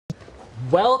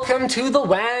Welcome to the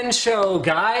WAN show,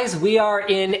 guys. We are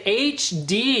in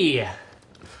HD.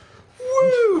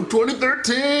 Woo!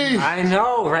 2013! I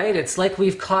know, right? It's like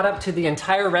we've caught up to the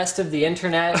entire rest of the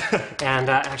internet. And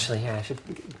actually, yeah, I should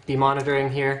be monitoring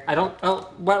here.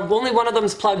 Well, only one of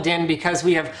them's plugged in because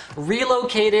we have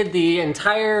relocated the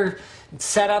entire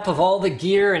setup of all the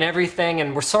gear and everything.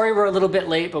 And we're sorry we're a little bit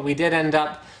late, but we did end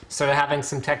up sort of having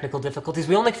some technical difficulties.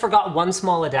 We only forgot one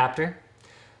small adapter,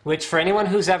 which for anyone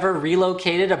who's ever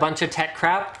relocated a bunch of tech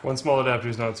crap, One small adapter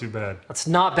is not too bad. it's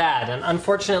not bad. And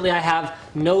unfortunately, I have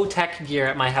no tech gear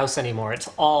at my house anymore. It's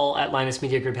all at Linus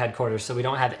Media Group headquarters, so we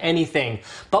don't have anything.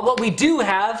 But what we do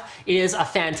have is a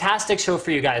fantastic show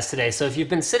for you guys today. So if you've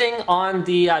been sitting on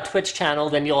the Twitch channel,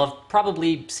 then you'll have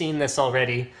probably seen this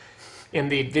already in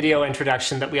the video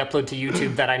introduction that we upload to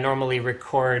YouTube that I normally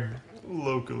record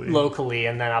locally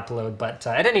and then upload. But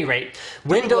at any rate,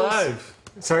 Windows... Live.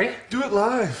 Sorry? Do it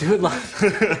live. Do it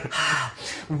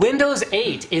live. Windows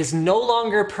 8 is no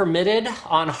longer permitted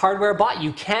on HWBot.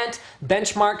 You can't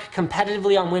benchmark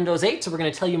competitively on Windows 8, so we're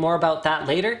going to tell you more about that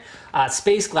later.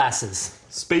 Space glasses.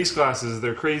 Space glasses,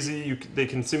 they're crazy. They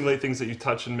can simulate things that you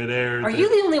touch in midair. Are you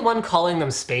the only one calling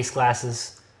them space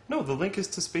glasses? No, the link is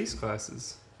to space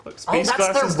glasses. Look, Oh, that's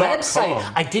their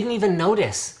website. I didn't even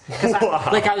notice. Wow.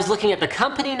 I was looking at the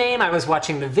company name, I was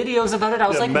watching the videos about it, I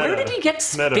was like, Meta. where did he get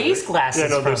Meta. space glasses Yeah,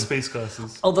 no, from? they're space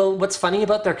glasses. Although, what's funny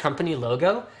about their company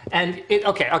logo, and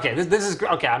this is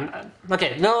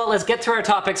okay. No, let's get to our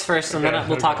topics first, and then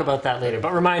we'll talk about that later.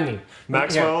 But remind me,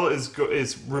 Maxwell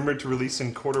is rumored to release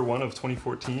in Q1 of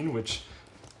 2014, which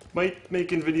might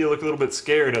make NVIDIA look a little bit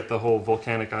scared at the whole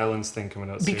volcanic islands thing coming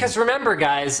out soon. Because remember,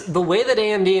 guys, the way that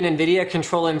AMD and NVIDIA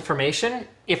control information,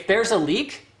 if there's a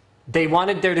leak, they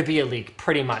wanted there to be a leak,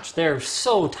 pretty much. They're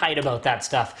so tight about that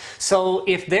stuff. So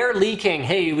if they're leaking,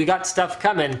 hey, we got stuff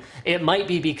coming, it might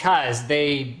be because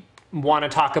they want to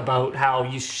talk about how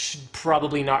you should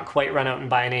probably not quite run out and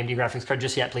buy an AMD graphics card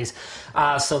just yet, please.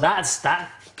 So that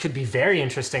could be very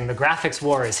interesting. The graphics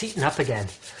war is heating up again.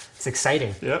 It's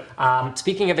exciting. Yep.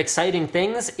 Speaking of exciting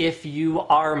things, if you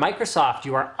are Microsoft,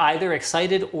 you are either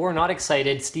excited or not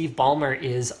excited. Steve Ballmer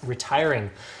is retiring.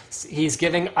 He's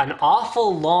giving an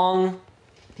awful long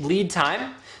lead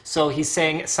time. So he's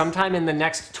saying sometime in the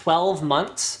next 12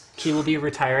 months, he will be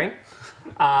retiring.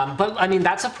 But I mean,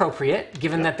 that's appropriate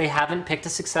given that they haven't picked a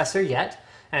successor yet.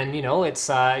 And you know, it's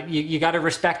you got to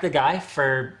respect the guy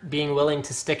for being willing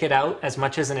to stick it out as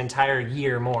much as an entire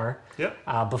year more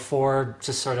before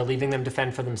just sort of leaving them to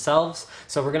fend for themselves.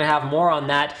 So we're going to have more on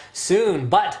that soon.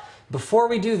 But before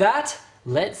we do that,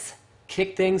 let's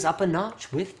kick things up a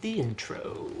notch with the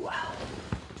intro.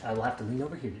 I will have to lean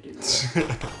over here to do this.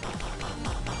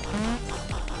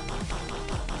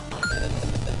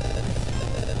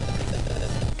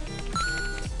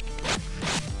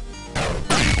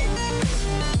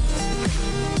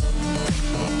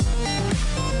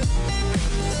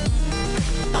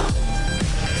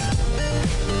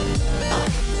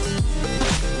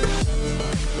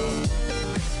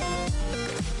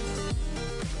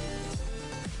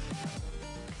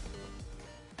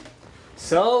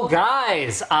 So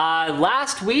guys,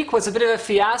 last week was a bit of a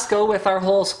fiasco with our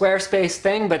whole Squarespace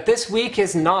thing, but this week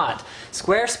is not.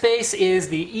 Squarespace is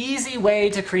the easy way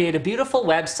to create a beautiful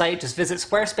website. Just visit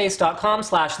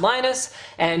squarespace.com/Linus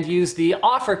and use the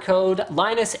offer code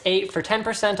Linus8 for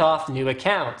 10% off new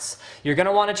accounts. You're going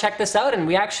to want to check this out, and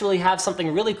we actually have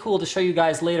something really cool to show you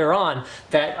guys later on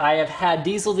that I have had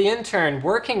Diesel the intern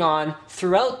working on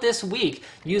throughout this week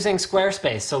using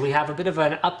Squarespace. So we have a bit of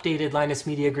an updated Linus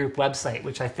Media Group website,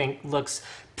 which I think looks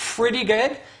pretty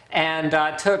good and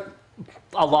took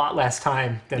a lot less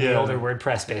time than the older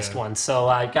WordPress-based one. So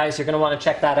guys, you're going to want to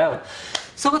check that out.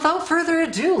 So without further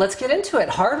ado, let's get into it.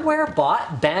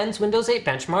 HWBot bans Windows 8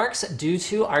 benchmarks due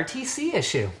to RTC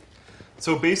issue.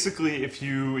 So basically, if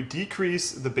you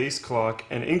decrease the base clock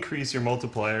and increase your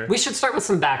multiplier... We should start with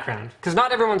some background, because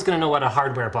not everyone's going to know what a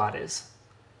HWBot is.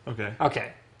 Okay.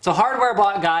 Okay. So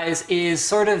HWBot, guys, is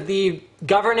sort of the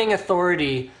governing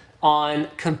authority on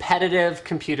competitive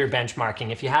computer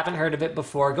benchmarking. If you haven't heard of it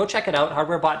before, go check it out,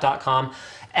 hardwarebot.com.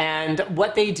 And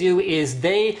what they do is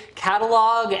they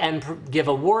catalog and give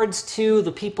awards to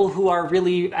the people who are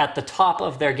really at the top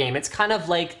of their game. It's kind of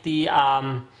like the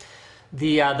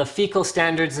fecal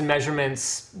standards and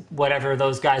measurements, whatever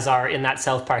those guys are in that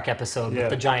South Park episode with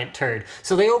the giant turd.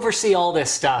 So they oversee all this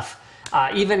stuff,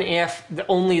 even if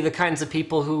only the kinds of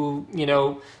people who, you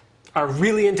know, are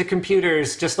really into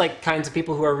computers, just like kinds of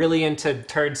people who are really into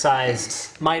turd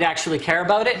size might actually care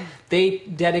about it. They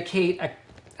dedicate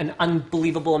an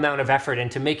unbelievable amount of effort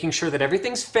into making sure that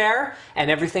everything's fair and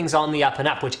everything's on the up and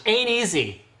up, which ain't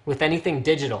easy with anything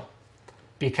digital.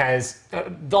 because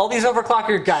all these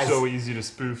overclocker guys, So easy to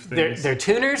spoof things. they're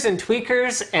tuners and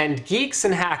tweakers and geeks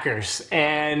and hackers,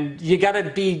 and you got to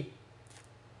be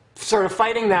sort of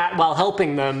fighting that while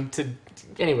helping them to.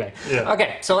 Anyway, Yeah.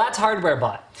 Okay, so that's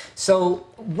HWBot. So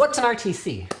what's an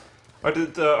RTC?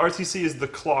 RTC is the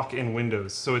clock in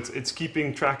Windows, so it's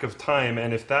keeping track of time,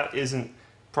 and if that isn't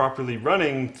properly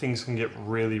running, things can get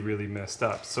really, really messed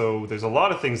up. So there's a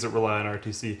lot of things that rely on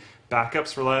RTC.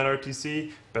 Backups rely on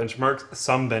RTC. Benchmarks,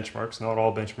 some benchmarks, not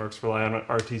all benchmarks, rely on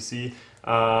RTC.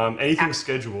 Anything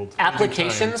scheduled.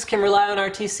 Applications can rely on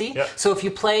RTC. Yep. So if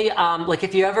you play, like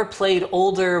if you ever played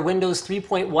older Windows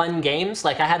 3.1 games,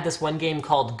 like I had this one game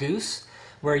called Goose,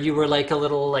 where you were like a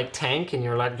little like tank and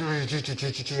you're like, and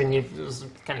you,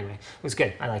 anyway, it was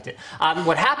good. I liked it.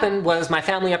 What happened was my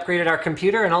family upgraded our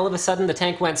computer and all of a sudden the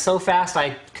tank went so fast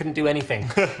I couldn't do anything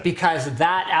because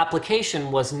that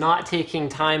application was not taking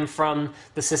time from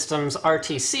the system's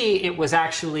RTC. It was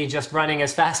actually just running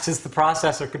as fast as the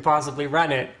processor could possibly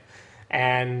run it.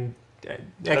 And okay,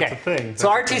 That's a thing. so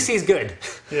RTC is good.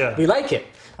 Yeah. We like it.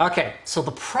 Okay, so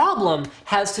the problem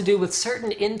has to do with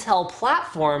certain Intel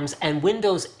platforms and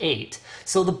Windows 8.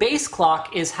 So the base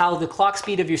clock is how the clock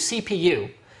speed of your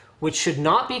CPU, which should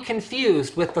not be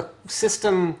confused with the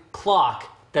system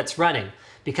clock that's running,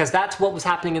 because that's what was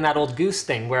happening in that old Goose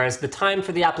thing, whereas the time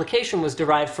for the application was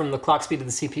derived from the clock speed of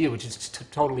the CPU, which is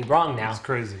totally wrong now. It's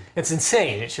crazy. It's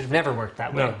insane. It should have never worked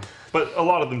that way. No, but a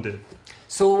lot of them did.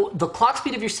 So the clock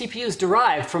speed of your CPU is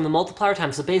derived from the multiplier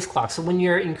times the base clock. So when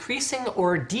you're increasing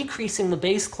or decreasing the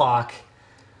base clock,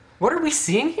 what are we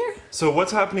seeing here? So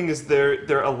what's happening is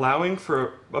they're allowing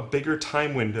for a bigger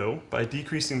time window by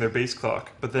decreasing their base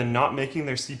clock, but then not making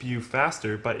their CPU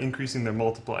faster by increasing their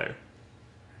multiplier.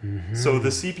 So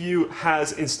the CPU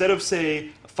has, instead of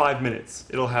say 5 minutes,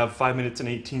 it'll have 5 minutes and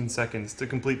 18 seconds to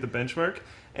complete the benchmark.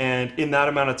 And in that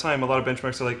amount of time, a lot of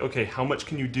benchmarks are like, okay, how much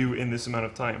can you do in this amount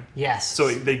of time? Yes. So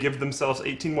they give themselves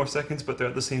 18 more seconds, but they're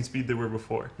at the same speed they were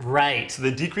before. Right. So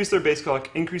they decrease their base clock,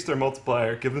 increase their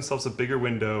multiplier, give themselves a bigger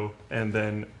window, and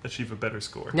then achieve a better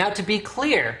score. Now, to be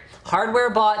clear,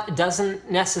 HWBot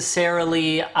doesn't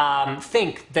necessarily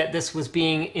think that this was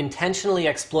being intentionally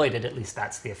exploited. At least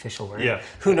that's the official word. Yeah.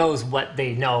 Who knows what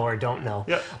they know or don't know.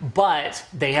 Yeah. But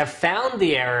they have found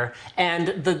the error,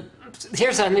 and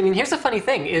here's the funny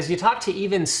thing is you talk to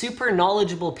even super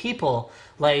knowledgeable people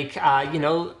like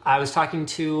I was talking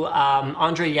to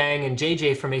Andre Yang and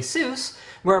JJ from ASUS,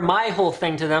 where my whole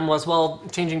thing to them was, well,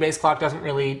 changing base clock doesn't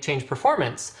really change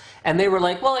performance, and they were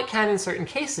like, well, it can in certain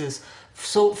cases.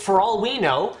 So for all we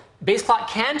know, base clock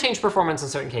can change performance in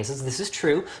certain cases. This is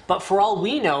true, but for all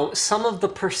we know, some of the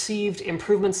perceived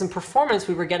improvements in performance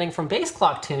we were getting from base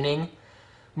clock tuning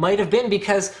might have been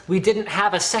because we didn't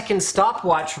have a second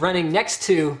stopwatch running next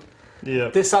to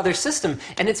this other system.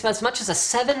 And it's as much as a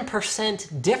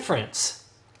 7% difference.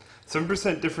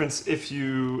 7% difference if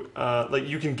you,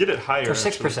 you can get it higher. Or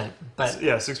 6%. But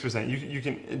yeah, 6%. You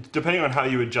can, depending on how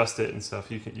you adjust it and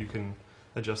stuff, you can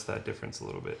adjust that difference a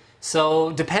little bit.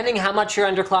 So depending how much you're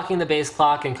underclocking the base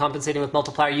clock and compensating with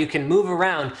multiplier, you can move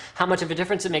around how much of a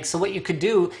difference it makes. So what you could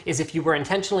do is, if you were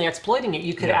intentionally exploiting it,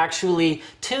 you could actually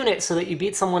tune it so that you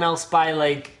beat someone else by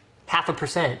like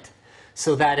 0.5%,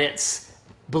 so that it's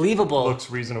believable. Looks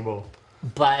reasonable.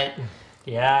 But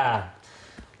yeah,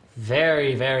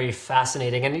 very, very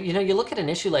fascinating. And you look at an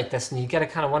issue like this and you gotta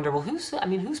kind of wonder, well,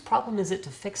 whose problem is it to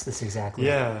fix this exactly?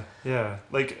 Yeah.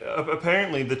 Like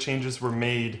apparently the changes were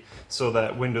made so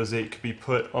that Windows 8 could be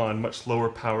put on much lower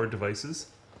power devices.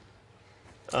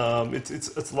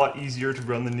 It's a lot easier to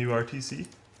run the new RTC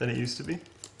than it used to be.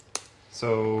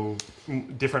 So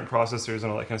different processors and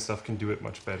all that kind of stuff can do it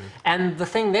much better. And the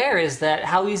thing there is that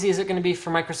how easy is it going to be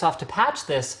for Microsoft to patch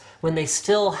this when they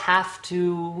still have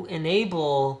to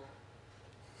enable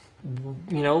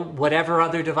whatever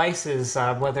other devices,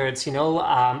 whether it's,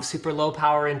 super low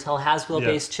power Intel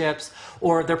Haswell-based chips,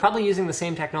 or they're probably using the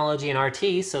same technology in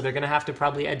RT, so they're going to have to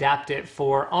probably adapt it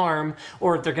for ARM,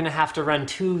 or they're going to have to run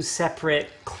two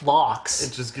separate clocks.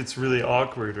 It just gets really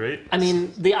awkward, right? I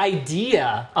mean, the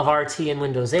idea of RT in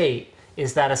Windows 8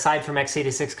 is that aside from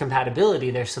x86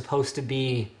 compatibility, they're supposed to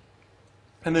be...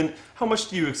 And then, how much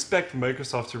do you expect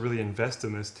Microsoft to really invest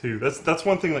in this too? That's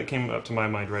one thing that came up to my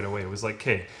mind right away. It was like,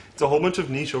 okay, it's a whole bunch of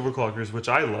niche overclockers, which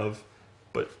I love,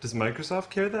 but does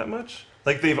Microsoft care that much?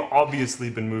 Like, they've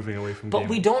obviously been moving away from gaming. But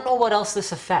we don't know what else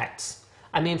this affects.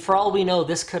 I mean, for all we know,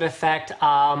 this could affect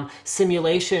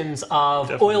simulations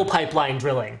of oil pipeline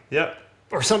drilling. Yeah.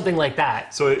 Or something like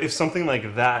that. So if something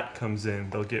like that comes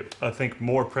in, they'll get, I think,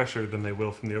 more pressure than they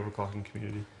will from the overclocking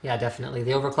community. Yeah, definitely.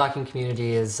 The overclocking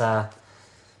community is...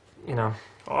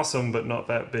 awesome, but not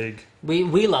that big.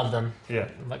 We love them. Yeah.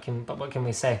 But what can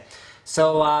we say?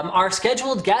 So our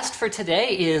scheduled guest for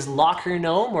today is Locker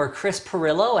Gnome, or Chris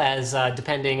Pirillo, as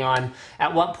depending on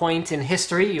at what point in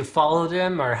history you followed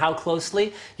him or how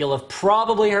closely. You'll have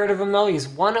probably heard of him, though. He's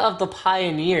one of the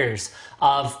pioneers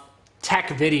of tech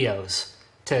videos,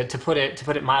 to put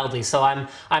it mildly. So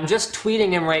I'm just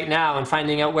tweeting him right now and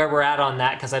finding out where we're at on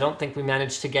that, because I don't think we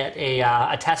managed to get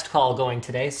a test call going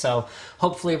today. So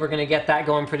hopefully we're going to get that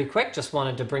going pretty quick. Just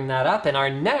wanted to bring that up. And our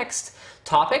next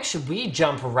topic, should we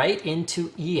jump right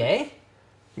into EA?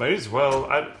 Might as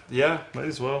well. Yeah, might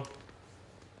as well.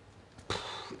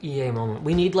 EA moment.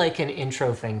 We need like an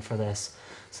intro thing for this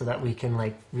so that we can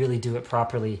like really do it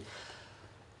properly.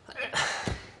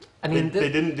 I mean,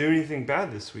 they didn't do anything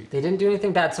bad this week. They didn't do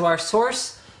anything bad. So our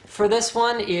source for this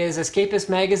one is Escapist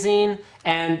Magazine,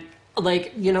 and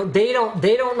like, you know, they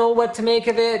don't know what to make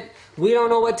of it. We don't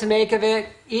know what to make of it.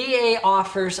 EA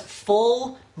offers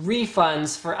full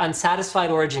refunds for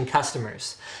unsatisfied Origin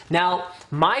customers. Now,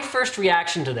 my first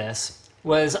reaction to this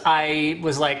was I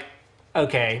was like,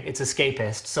 okay, it's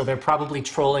Escapist, so they're probably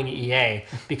trolling EA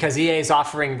because EA is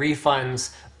offering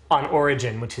refunds on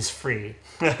Origin, which is free,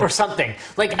 or something.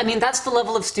 Like, I mean, that's the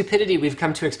level of stupidity we've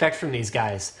come to expect from these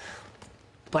guys.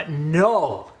 But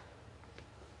no,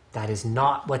 that is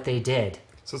not what they did.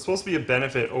 So it's supposed to be a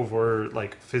benefit over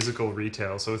like physical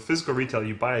retail. So with physical retail,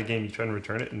 you buy a game, you try and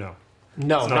return it? No.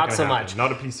 No, not so much.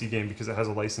 Not a PC game because it has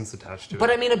a license attached to it.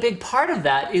 But I mean, a big part of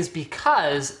that is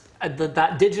because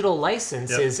that digital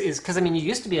license is because, I mean, you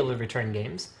used to be able to return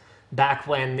games back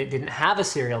when it didn't have a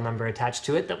serial number attached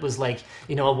to it. That was like,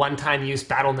 you know, a one-time use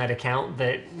BattleNet account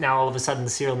that now all of a sudden the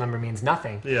serial number means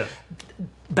nothing. Yeah.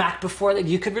 Back before that,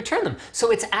 you could return them.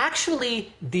 So it's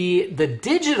actually the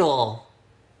digital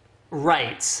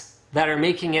rights that are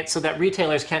making it so that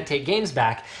retailers can't take games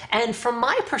back. And from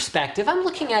my perspective, I'm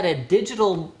looking at a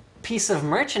digital piece of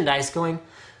merchandise going,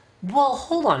 well,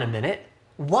 hold on a minute.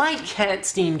 Why can't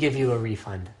Steam give you a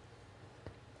refund?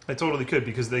 I totally could,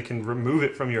 because they can remove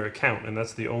it from your account, and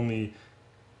that's the only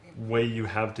way you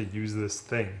have to use this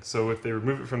thing. So if they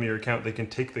remove it from your account, they can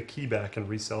take the key back and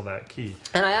resell that key.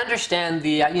 And I understand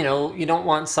the, you know, you don't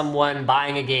want someone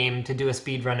buying a game to do a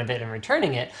speed run of it and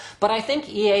returning it, but I think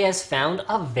EA has found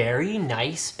a very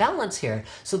nice balance here.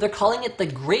 So they're calling it the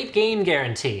Great Game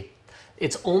Guarantee.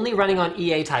 It's only running on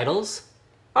EA titles.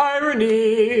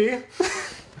 Irony!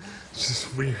 It's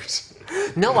just weird.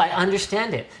 No, I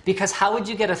understand it, because how would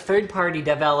you get a third-party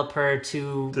developer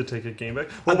to take a game back?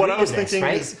 Well, what I was thinking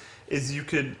right? is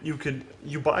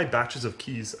you buy batches of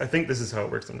keys. I think this is how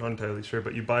it works. I'm not entirely sure,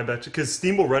 but you buy batches because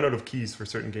Steam will run out of keys for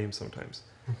certain games sometimes.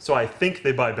 So I think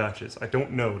they buy batches. I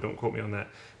don't know. Don't quote me on that.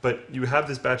 But you have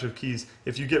this batch of keys.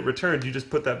 If you get returned, you just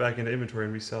put that back into inventory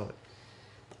and resell it.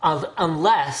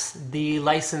 Unless the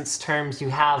license terms you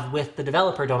have with the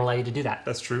developer don't allow you to do that.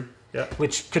 That's true. Yeah.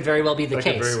 Which could very well be the case.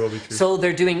 That could very well be true. So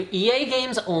they're doing EA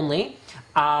games only.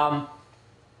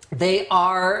 They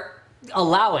are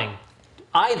allowing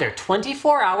either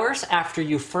 24 hours after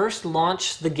you first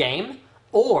launch the game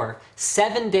or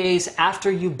 7 days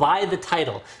after you buy the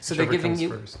title. So they're giving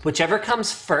you whichever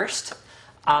comes first.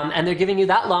 And they're giving you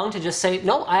that long to just say,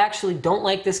 no, I actually don't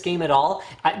like this game at all.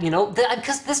 You know,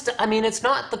 because this, I mean, it's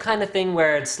not the kind of thing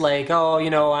where it's like, oh, you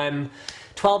know, I'm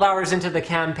 12 hours into the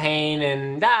campaign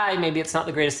and maybe it's not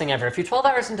the greatest thing ever. If you're 12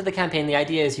 hours into the campaign, the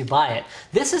idea is you buy it.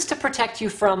 This is to protect you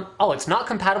from, oh, it's not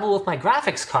compatible with my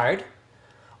graphics card,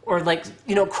 or like,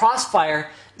 you know,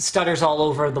 Crossfire stutters all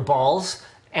over the balls,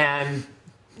 and,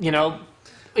 you know,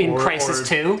 in Crysis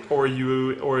 2.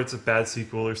 Or it's a bad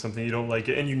sequel or something, you don't like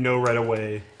it, and you know right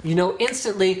away. You know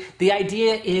instantly. The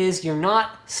idea is you're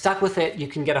not stuck with it. You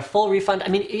can get a full refund. I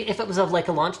mean, if it was of like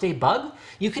a launch day bug,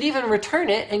 you could even return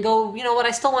it and go, you know what,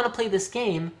 I still want to play this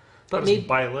game, but maybe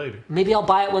buy it later. Maybe I'll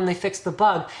buy it when they fix the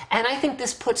bug. And I think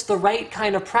this puts the right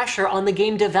kind of pressure on the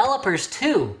game developers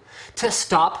too, to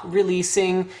stop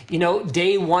releasing, you know,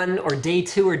 day 1 or day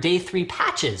 2 or day 3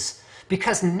 patches.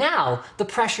 Because now the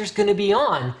pressure's going to be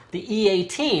on the EA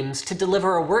teams to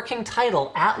deliver a working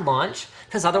title at launch,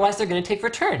 because otherwise they're going to take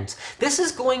returns. This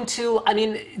is going to, I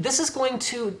mean, this is going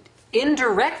to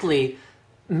indirectly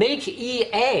make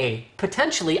EA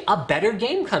potentially a better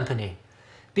game company.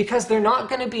 Because they're not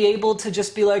going to be able to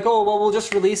just be like, oh, well, we'll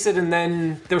just release it and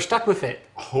then they're stuck with it.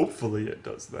 Hopefully it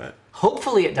does that.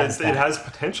 Hopefully it does that. It has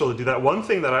potential to do that. One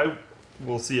thing that I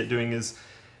will see it doing is,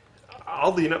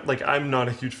 oddly enough, like, I'm not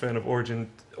a huge fan of Origin.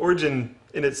 Origin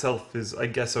in itself is, I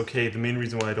guess, okay. The main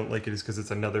reason why I don't like it is because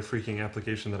it's another freaking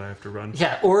application that I have to run.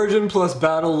 Yeah, Origin plus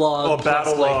Battlelog. Oh,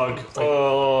 Battlelog.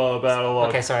 Battlelog.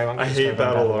 Okay, sorry. I hate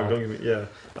Battlelog. Don't get me. Yeah.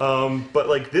 But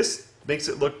like this makes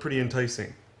it look pretty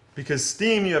enticing. Because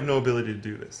Steam, you have no ability to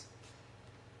do this.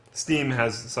 Steam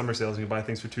has summer sales, and you buy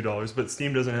things for $2, but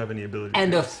Steam doesn't have any ability.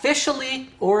 And officially,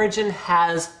 Origin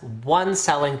has one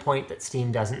selling point that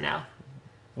Steam doesn't now.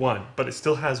 One, but it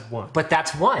still has one. But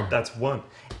that's one. That's one.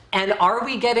 And are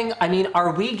we getting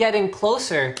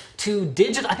closer to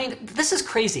digital? I mean, this is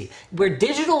crazy. Where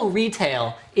digital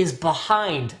retail is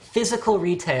behind physical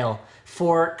retail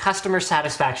for customer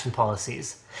satisfaction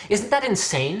policies. Isn't that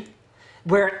insane?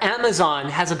 Where Amazon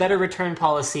has a better return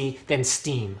policy than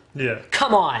Steam. Yeah.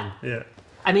 Come on. Yeah.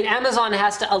 I mean, Amazon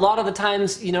has to, a lot of the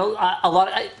times, you know,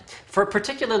 for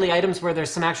particularly items where there's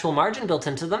some actual margin built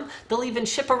into them, they'll even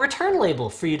ship a return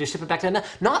label for you to ship it back to them.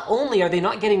 Not only are they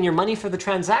not getting your money for the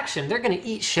transaction, they're going to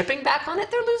eat shipping back on it,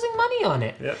 they're losing money on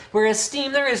it. Yep. Whereas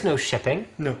Steam, there is no shipping.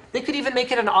 No. They could even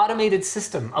make it an automated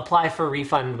system, apply for a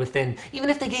refund within,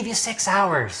 even if they gave you 6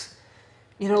 hours.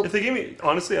 You know, if they gave me,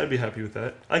 honestly, I'd be happy with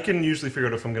that. I can usually figure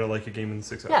out if I'm going to like a game in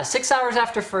 6 hours. Yeah, 6 hours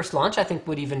after first launch, I think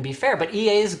would even be fair. But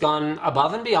EA's gone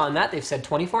above and beyond that. They've said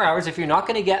 24 hours. If you're not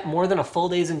going to get more than a full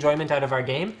day's enjoyment out of our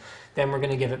game, then we're going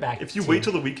to give it back. If you wait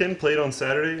till the weekend, play it on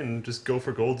Saturday, and just go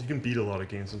for gold, you can beat a lot of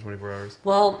games in 24 hours.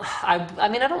 Well, I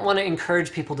mean, I don't want to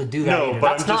encourage people to do that. No, either.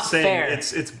 but That's I'm not just saying fair.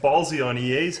 it's ballsy on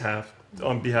EA's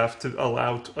behalf to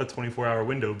allow a 24-hour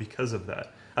window because of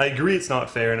that. I agree it's not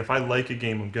fair, and if I like a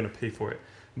game, I'm going to pay for it.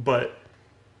 But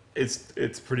it's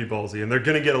pretty ballsy, and they're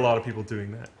going to get a lot of people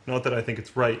doing that. Not that I think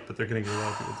it's right, but they're going to get a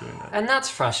lot of people doing that. And that's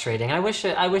frustrating. I wish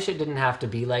it didn't have to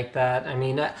be like that. I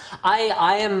mean,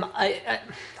 I'm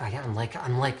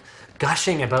like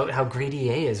gushing about how great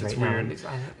EA is right now.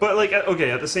 But like,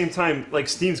 okay, at the same time, like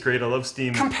Steam's great. I love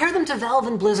Steam. Compare them to Valve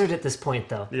and Blizzard at this point,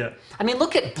 though. Yeah. I mean,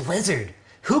 look at Blizzard.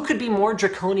 Who could be more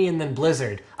draconian than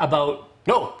Blizzard about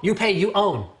no, you pay, you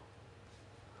own?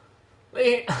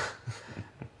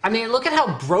 I mean, look at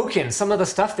how broken some of the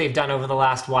stuff they've done over the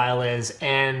last while is,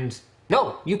 and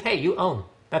no, you pay, you own.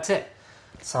 That's it.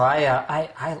 So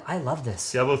I love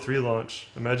this. Diablo 3 launch.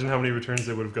 Imagine how many returns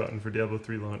they would have gotten for Diablo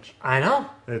 3 launch. I know.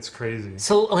 It's crazy.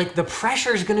 So, like, the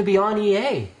pressure's going to be on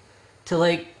EA to,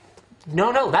 like,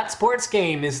 no, that sports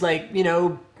game is, like, you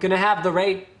know, going to have the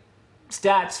right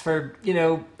stats for, you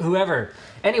know, whoever.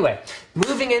 Anyway,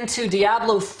 moving into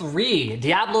Diablo 3.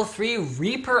 Diablo 3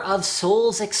 Reaper of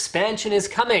Souls expansion is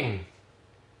coming.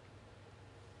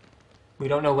 We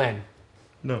don't know when.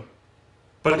 No.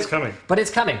 But it's coming. But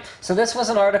it's coming. So this was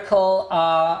an article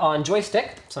on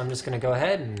Joystick. So I'm just going to go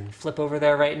ahead and flip over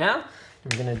there right now.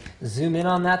 I'm going to zoom in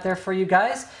on that there for you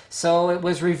guys. So it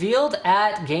was revealed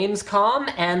at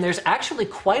Gamescom, and there's actually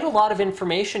quite a lot of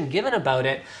information given about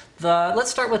it.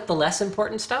 Let's start with the less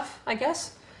important stuff, I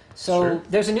guess. So Sure.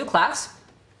 There's a new class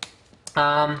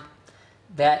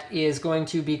that is going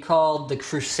to be called the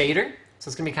Crusader. So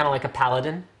it's going to be kind of like a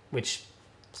paladin, which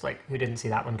is like, who didn't see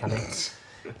that one coming?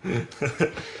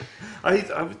 I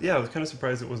was kind of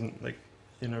surprised it wasn't like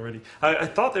in already. I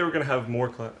thought they were going to have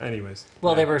more anyways.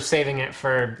 Well, they were saving it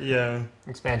for Yeah.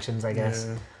 expansions, I guess.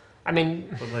 Yeah. I mean,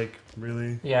 But like,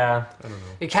 really? yeah. I don't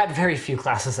know. It had very few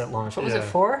classes at launch. What was it Yeah.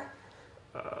 for?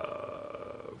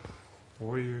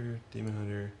 Warrior, Demon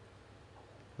Hunter,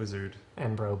 Wizard.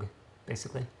 And Rogue,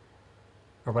 basically.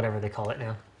 Or whatever they call it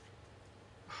now.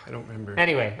 I don't remember.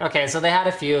 Anyway, okay, so they had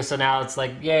a few, so now it's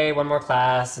like, yay, one more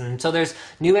class. And so there's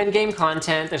new endgame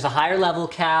content, there's a higher level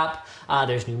cap,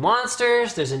 there's new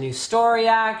monsters, there's a new story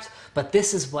act, but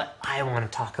this is what I want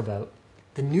to talk about.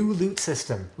 The new loot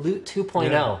system, Loot 2.0.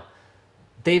 Yeah.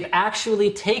 They've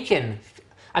actually taken...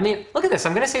 I mean, look at this,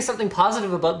 I'm going to say something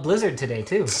positive about Blizzard today,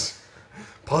 too.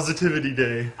 Positivity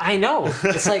Day. I know.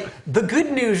 It's like the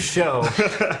good news show.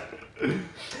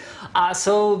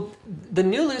 So the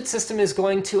new loot system is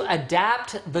going to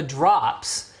adapt the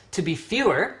drops to be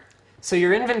fewer. So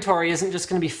your inventory isn't just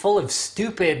going to be full of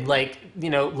stupid, like, you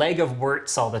know, leg of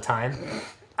worts all the time.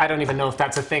 I don't even know if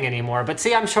that's a thing anymore. But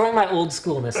see, I'm showing my old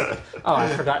schoolness. Oh, I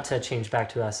forgot to change back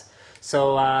to us.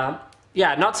 So,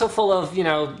 yeah, not so full of, you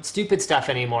know, stupid stuff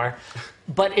anymore.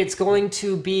 But it's going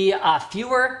to be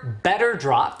fewer, better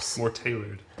drops. More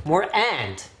tailored.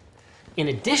 And in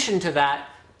addition to that,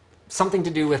 something to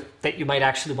do with that you might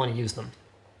actually want to use them.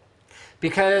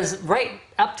 Because right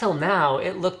up till now,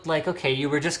 it looked like, okay, you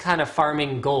were just kind of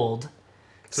farming gold.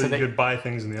 So you could buy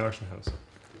things in the auction house.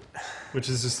 Which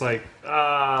is just like,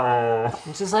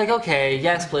 Which is like, okay,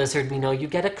 yes, Blizzard, we know you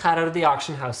get a cut out of the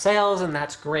auction house sales, and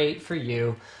that's great for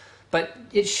you. But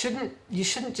you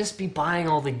shouldn't just be buying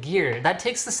all the gear. That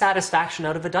takes the satisfaction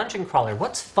out of a dungeon crawler.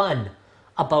 What's fun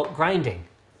about grinding?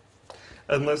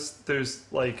 Unless there's,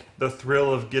 like, the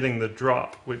thrill of getting the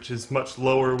drop, which is much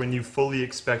lower when you fully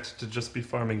expect to just be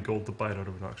farming gold to buy it out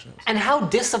of an auction house. And how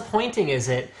disappointing is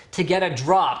it to get a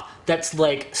drop that's,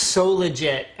 like, so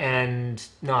legit and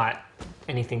not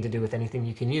anything to do with anything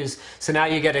you can use? So now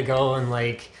you got to go and,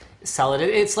 like, sell it.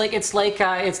 It's like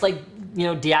you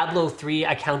know, Diablo 3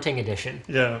 accounting edition.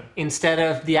 Yeah. Instead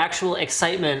of the actual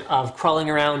excitement of crawling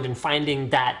around and finding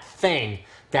that thing.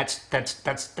 That's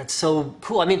so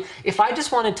cool. I mean, if I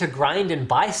just wanted to grind and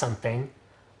buy something,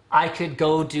 I could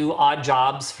go do odd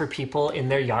jobs for people in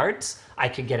their yards. I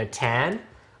could get a tan.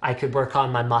 I could work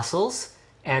on my muscles,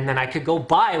 and then I could go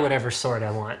buy whatever sword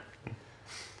I want.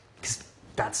 'Cause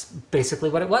that's basically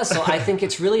what it was. So I think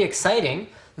it's really exciting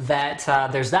that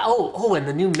there's that. Oh, and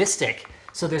the new Mystic.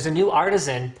 So there's a new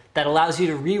artisan that allows you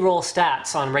to re-roll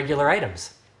stats on regular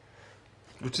items.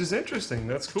 Which is interesting.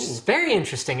 That's cool. It's very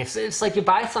interesting. It's like you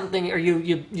buy something or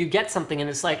you get something and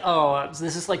it's like, oh,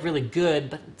 this is like really good,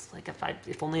 but it's like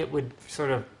if only it would sort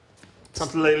of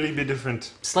slightly be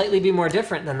different, slightly be more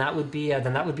different, then that would be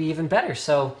even better.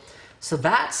 So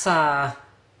that's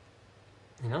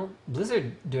you know,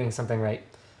 Blizzard doing something right.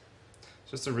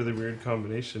 It's just a really weird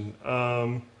combination.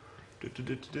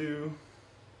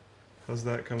 How's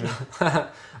that coming?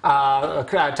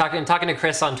 Talking to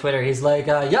Chris on Twitter, he's like,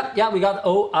 "Yep, we got.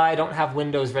 Oh, I don't have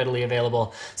Windows readily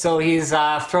available." So he's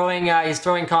throwing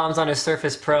comms on his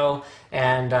Surface Pro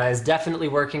and is definitely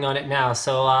working on it now.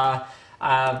 So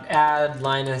add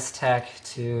Linus Tech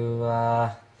to.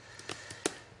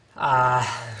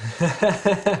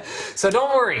 So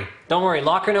don't worry.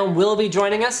 Locker Gnome will be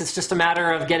joining us. It's just a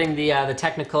matter of getting the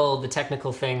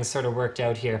technical things sort of worked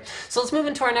out here. So let's move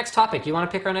into our next topic. You want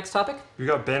to pick our next topic? We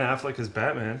got Ben Affleck as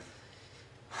Batman.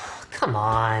 Come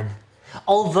on.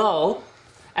 Although,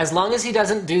 as long as he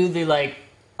doesn't do the like,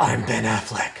 I'm Ben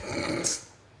Affleck,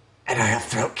 and I have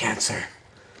throat cancer.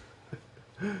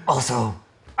 Also,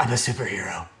 I'm a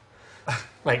superhero.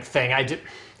 Like thing.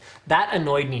 That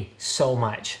annoyed me so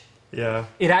much. Yeah.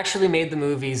 It actually made the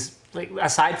movies, like,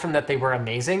 aside from that they were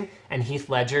amazing, and Heath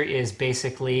Ledger is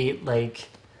basically like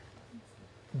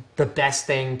the best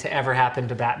thing to ever happen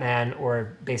to Batman,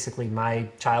 or basically my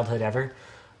childhood ever.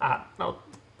 Well,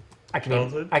 I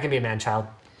can be a man-child.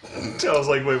 I was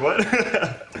like, wait, what?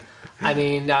 I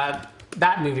mean,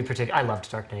 that movie particularly, I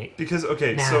loved Dark Knight. Because,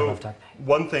 okay, I so love Dark Knight.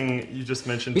 One thing you just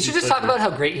mentioned... We should just talk about how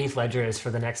great Heath Ledger is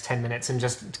for the next 10 minutes and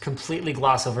just completely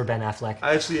gloss over Ben Affleck.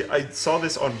 I saw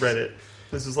this on Reddit.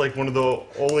 This is like one of the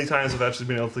only times I've actually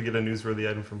been able to get a newsworthy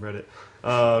item from Reddit.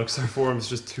 Because our forum is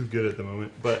just too good at the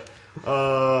moment. But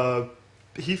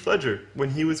Heath Ledger,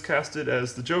 when he was casted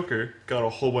as the Joker, got a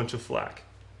whole bunch of flack.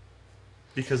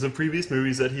 Because of previous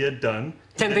movies that he had done.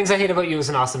 10 Things I Hate About You is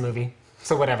an awesome movie.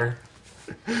 So whatever.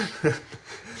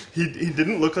 He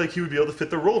didn't look like he would be able to fit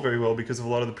the role very well because of a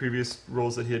lot of the previous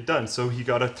roles that he had done. So he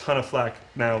got a ton of flack.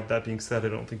 Now, that being said, I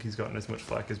don't think he's gotten as much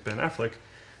flack as Ben Affleck.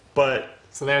 But...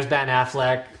 So there's Ben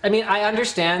Affleck. I mean, I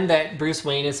understand that Bruce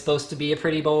Wayne is supposed to be a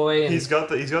pretty boy. And he's got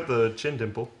the chin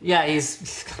dimple. Yeah,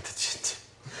 he's got the chin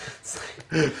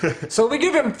dimple. So we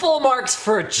give him full marks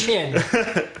for a chin.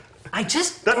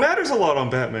 That matters a lot on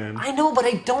Batman. I know, but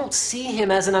I don't see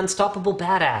him as an unstoppable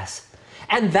badass.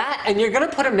 And you're gonna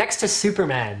put him next to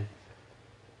Superman.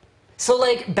 So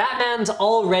like, Batman's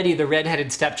already the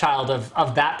redheaded stepchild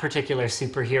of that particular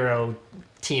superhero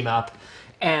team up.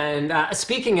 And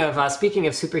speaking of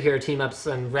superhero team ups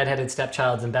and redheaded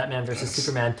stepchilds and Batman versus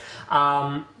Superman,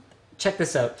 check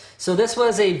this out. So this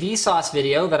was a Vsauce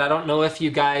video that I don't know if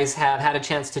you guys have had a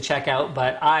chance to check out,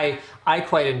 but I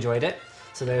quite enjoyed it.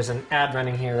 So there's an ad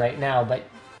running here right now, but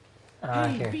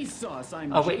here.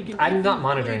 Oh wait, I'm not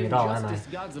monitoring at all, am I?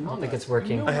 I don't think it's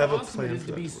working. I have a plan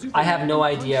for that. I have no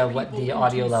idea what the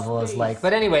audio level is like.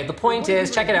 But anyway, the point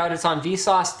is, check it out. It's on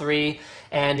Vsauce 3,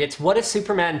 and it's What If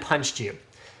Superman Punched You?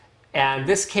 And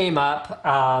this came up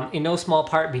in no small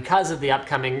part because of the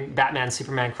upcoming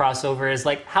Batman-Superman crossover. Is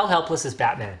like, how helpless is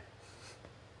Batman?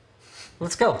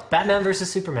 Let's go. Batman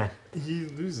versus Superman. He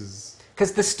loses.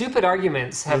 Because the stupid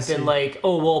arguments have been like,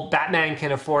 oh, well, Batman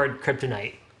can afford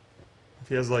kryptonite. If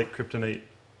he has, like, kryptonite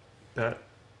bat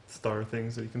star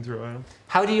things that you can throw at him.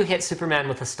 How do you hit Superman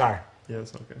with a star? Yeah,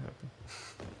 it's not going to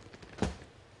happen.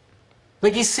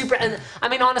 Like, he's super... And, I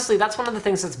mean, honestly, that's one of the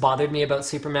things that's bothered me about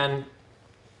Superman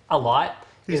a lot.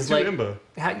 He's too like, imba.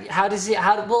 How does he...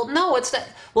 Well, no, it's not...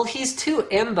 Well, he's too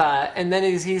imba, and then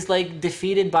he's like,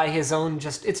 defeated by his own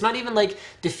just... It's not even, like,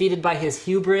 defeated by his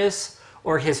hubris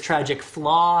or his tragic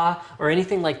flaw or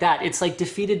anything like that. It's, like,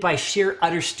 defeated by sheer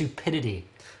utter stupidity.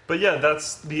 But yeah,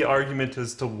 that's the argument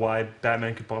as to why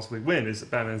Batman could possibly win, is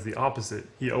that Batman's the opposite.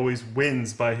 He always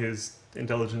wins by his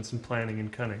intelligence and planning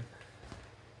and cunning.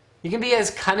 You can be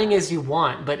as cunning as you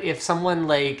want, but if someone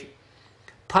like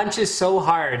punches so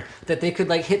hard that they could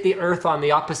like hit the earth on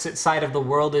the opposite side of the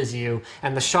world as you,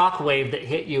 and the shock wave that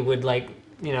hit you would like,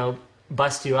 you know,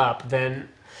 bust you up, then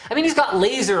I mean, he's got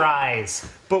laser eyes.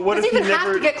 But what if he never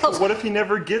have to get close? What if he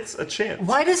never gets a chance?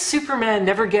 Why does Superman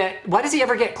never get? Why does he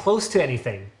ever get close to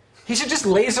anything? He should just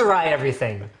laser eye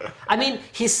everything. I mean,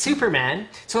 he's Superman,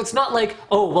 so it's not like,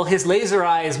 oh, well, his laser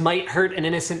eyes might hurt an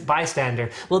innocent bystander.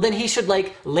 Well, then he should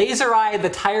like laser eye the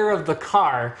tire of the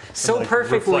car so like,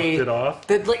 perfectly reflect it off.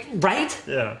 that, like, right?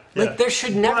 Yeah. Like there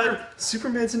should never. But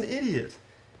Superman's an idiot.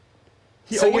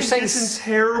 He So always you're saying gets in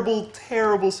terrible,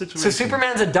 terrible situations. So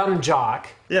Superman's a dumb jock.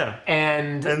 Yeah.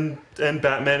 And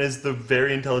Batman is the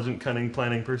very intelligent, cunning,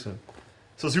 planning person.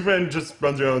 So Superman just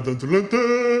runs around, dun, dun, dun,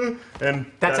 dun,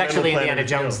 and that's Batman actually will plan Indiana everything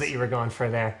Jones else. that you were going for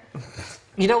there.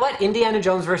 You know what? Indiana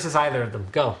Jones versus either of them.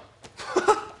 Go.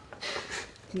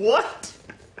 What?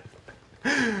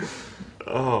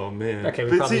 Oh man. Okay,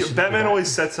 we but probably see, shouldn't do Batman that. always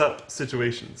sets up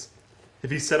situations. If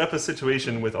he set up a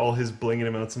situation with all his blinging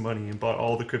amounts of money and bought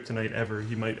all the kryptonite ever,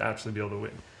 he might actually be able to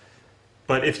win.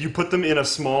 But if you put them in a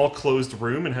small closed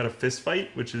room and had a fist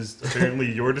fight, which is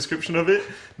apparently your description of it,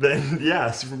 then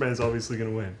yeah, Superman's obviously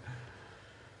going to win.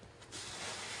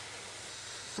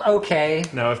 Okay.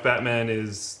 Now, if Batman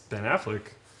is Ben Affleck,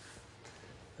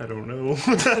 I don't know.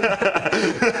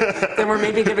 Then we're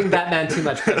maybe giving Batman too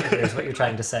much credit here, is what you're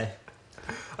trying to say.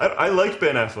 I like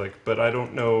Ben Affleck, but I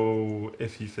don't know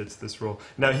if he fits this role.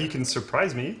 Now, he can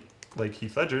surprise me, like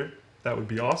Heath Ledger. That would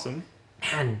be awesome.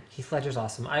 Man, Heath Ledger's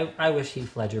awesome. I wish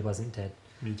Heath Ledger wasn't dead.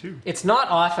 Me too. It's not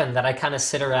often that I kind of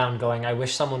sit around going, I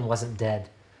wish someone wasn't dead.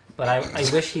 But I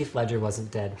wish Heath Ledger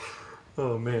wasn't dead.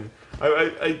 Oh, man.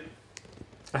 I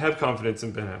have confidence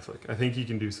in Ben Affleck. I think he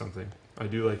can do something. I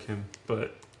do like him,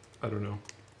 but I don't know.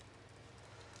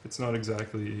 It's not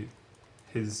exactly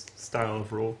his style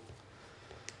of role.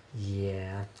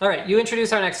 Yeah. All right, you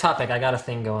introduce our next topic. I got a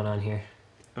thing going on here.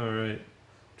 All right.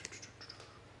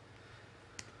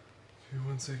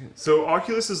 1 second. So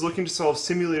Oculus is looking to solve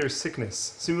simulator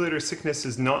sickness. Simulator sickness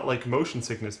is not like motion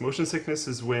sickness. Motion sickness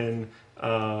is when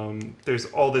there's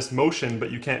all this motion,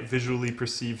 but you can't visually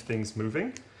perceive things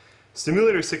moving.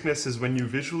 Simulator sickness is when you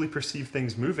visually perceive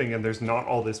things moving and there's not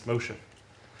all this motion.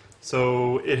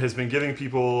 So it has been giving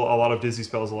people a lot of dizzy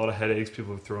spells, a lot of headaches,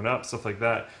 people have thrown up, stuff like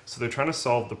that. So they're trying to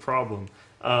solve the problem.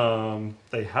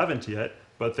 They haven't yet,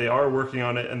 but they are working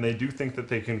on it, and they do think that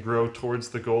they can grow towards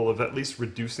the goal of at least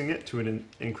reducing it to an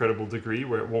incredible degree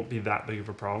where it won't be that big of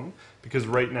a problem. Because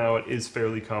right now it is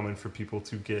fairly common for people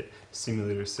to get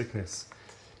simulator sickness.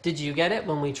 Did you get it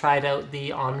when we tried out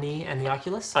the Omni and the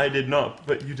Oculus? I did not,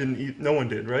 but you didn't. No one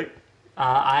did, right?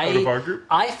 Out of our group?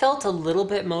 I felt a little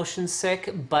bit motion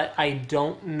sick, but I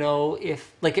don't know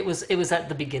if like it was at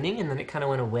the beginning and then it kind of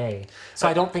went away. So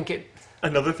I don't think it.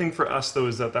 Another thing for us though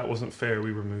is that wasn't fair.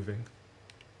 We were moving.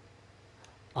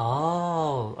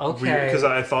 Oh, okay. Because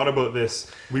I thought about this.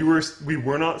 We were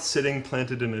not sitting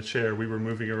planted in a chair. We were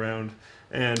moving around.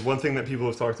 And one thing that people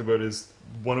have talked about is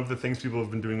one of the things people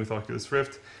have been doing with Oculus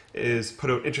Rift is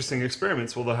put out interesting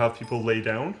experiments where they'll have people lay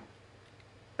down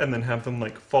and then have them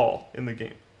like fall in the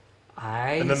game.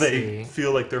 And then they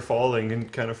feel like they're falling and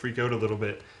kind of freak out a little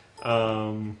bit.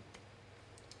 And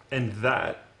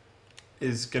that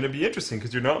is going to be interesting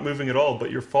because you're not moving at all,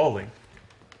 but you're falling.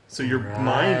 So your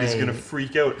mind is going to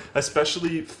freak out,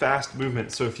 especially fast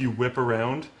movement. So if you whip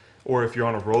around or if you're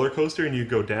on a roller coaster and you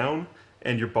go down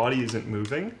and your body isn't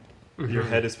moving, your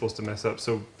head is supposed to mess up.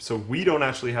 So we don't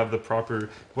actually have the proper...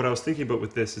 What I was thinking about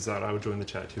with this is that I would join the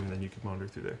chat too and then you could monitor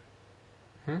through there.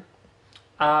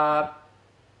 That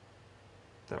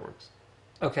works.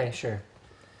 Okay, sure.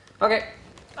 Okay.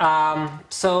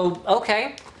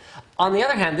 Okay. On the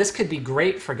other hand, this could be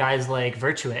great for guys like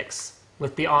Virtuix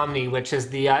with the Omni, which is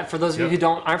the, for those of you who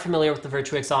aren't familiar with the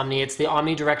Virtuix Omni, it's the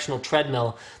omnidirectional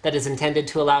treadmill that is intended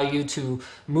to allow you to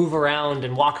move around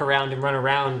and walk around and run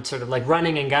around, sort of like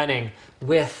running and gunning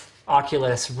with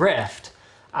Oculus Rift.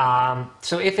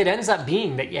 So if it ends up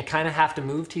being that you kind of have to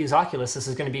move to use Oculus, this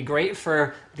is going to be great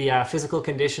for the physical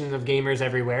condition of gamers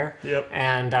everywhere,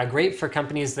 and great for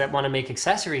companies that want to make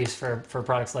accessories for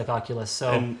products like Oculus.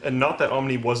 So and not that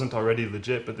Omni wasn't already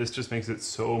legit, but this just makes it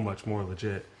so much more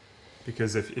legit.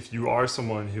 Because if you are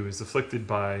someone who is afflicted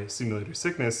by simulator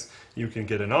sickness, you can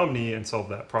get an Omni and solve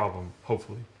that problem,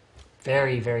 hopefully.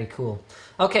 Very, very cool.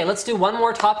 Okay, let's do one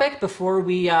more topic before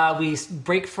we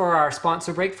break for our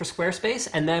sponsor break for Squarespace,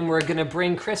 and then we're going to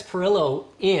bring Chris Pirillo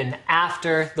in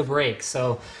after the break.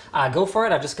 So go for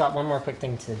it. I've just got one more quick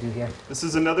thing to do here. This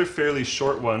is another fairly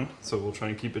short one, so we'll try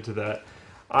and keep it to that.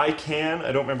 ICANN,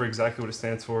 I don't remember exactly what it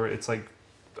stands for. It's like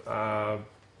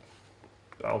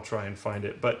I'll try and find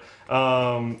it. But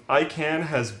ICANN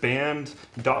has banned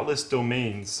dotless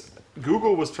domains.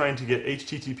 Google was trying to get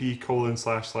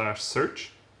http://search,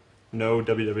 no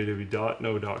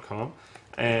www.no.com,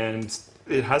 and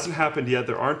it hasn't happened yet.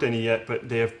 There aren't any yet, but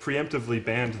they have preemptively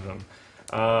banned them.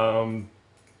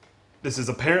 This is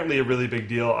apparently a really big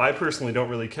deal. I personally don't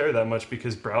really care that much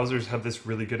because browsers have this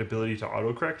really good ability to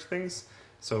autocorrect things.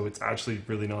 So it's actually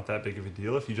really not that big of a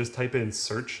deal. If you just type in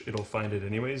search, it'll find it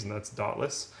anyways, and that's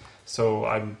dotless. So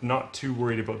I'm not too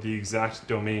worried about the exact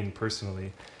domain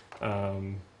personally.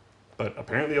 But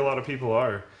apparently a lot of people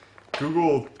are.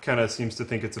 Google kind of seems to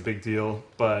think it's a big deal,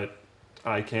 but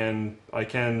ICANN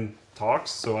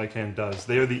talks, so ICANN does.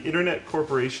 They are the Internet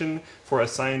Corporation for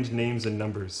Assigned Names and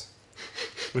Numbers.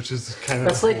 Which is kind of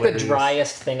That's like hilarious. the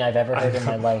driest thing I've ever heard in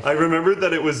my life. I remembered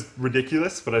that it was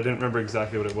ridiculous, but I didn't remember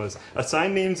exactly what it was.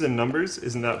 Assigned names and numbers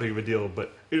isn't that big of a deal,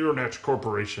 but Internet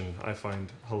Corporation I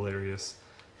find hilarious.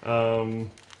 Yeah.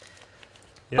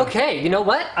 Okay, you know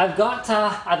what? I've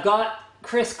got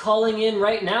Chris calling in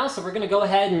right now, so we're going to go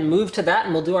ahead and move to that,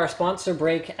 and we'll do our sponsor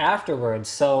break afterwards.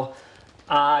 So,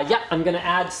 yeah, I'm going to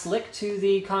add Slick to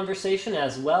the conversation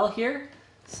as well here.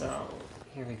 So,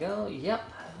 here we go. Yep.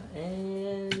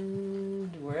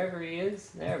 And wherever he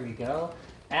is, there we go.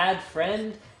 Add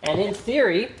friend. And in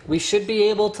theory, we should be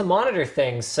able to monitor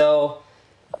things. So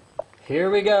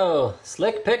here we go.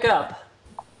 Slick pickup.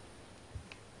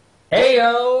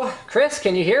 Heyo! Chris,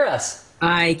 can you hear us?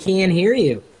 I can hear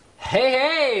you.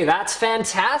 Hey, that's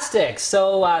fantastic.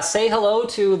 So say hello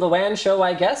to the WAN show,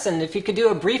 I guess, and if you could do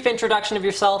a brief introduction of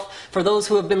yourself for those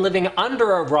who have been living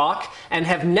under a rock and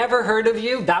have never heard of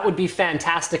you, that would be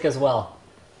fantastic as well.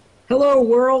 Hello,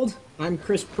 world. I'm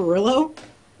Chris Pirillo,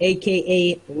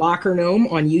 a.k.a. Locker Gnome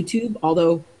on YouTube,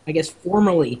 although I guess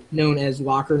formerly known as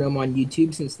Locker Gnome on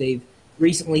YouTube since they've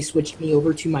recently switched me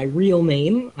over to my real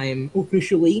name. I am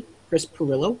officially Chris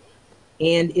Pirillo.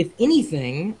 And if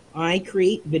anything, I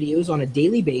create videos on a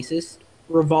daily basis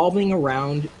revolving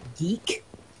around geek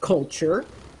culture,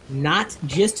 not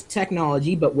just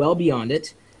technology, but well beyond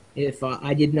it. If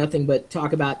I did nothing but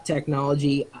talk about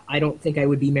technology, I don't think I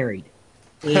would be married.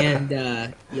 And,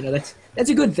 you know, that's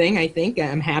a good thing, I think.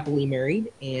 I'm happily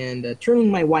married. And turning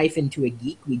my wife into a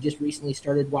geek, we just recently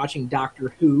started watching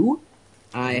Doctor Who.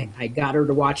 I got her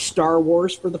to watch Star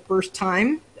Wars for the first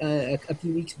time a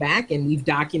few weeks back, and we've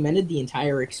documented the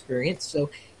entire experience.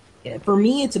 So for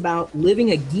me, it's about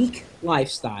living a geek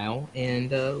lifestyle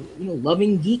and you know,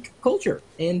 loving geek culture.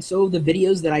 And so the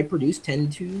videos that I produce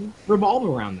tend to revolve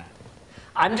around that.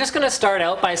 I'm just going to start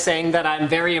out by saying that I'm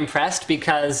very impressed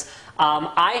because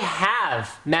I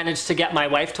have managed to get my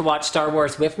wife to watch Star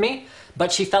Wars with me,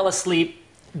 but she fell asleep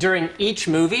during each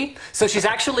movie. So she's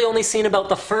actually only seen about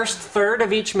the first third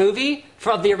of each movie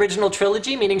of the original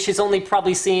trilogy, meaning she's only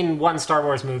probably seen one Star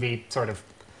Wars movie, sort of.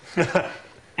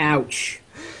 Ouch.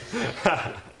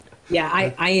 Yeah,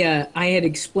 I had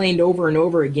explained over and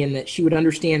over again that she would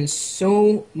understand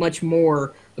so much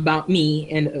more about me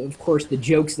and, of course, the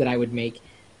jokes that I would make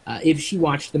if she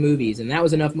watched the movies. And that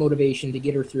was enough motivation to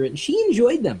get her through it. And she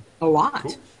enjoyed them a lot.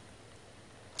 Cool.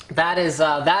 That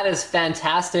is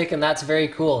fantastic, and that's very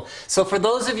cool. So for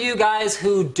those of you guys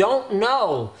who don't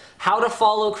know how to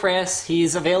follow Chris,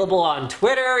 he's available on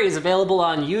Twitter, he's available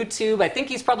on YouTube. I think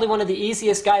he's probably one of the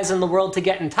easiest guys in the world to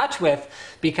get in touch with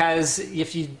because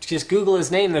if you just Google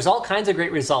his name, there's all kinds of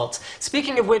great results.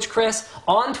 Speaking of which, Chris,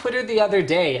 on Twitter the other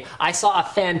day, I saw a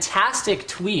fantastic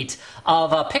tweet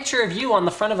of a picture of you on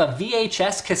the front of a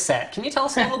VHS cassette. Can you tell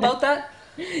us a little about that?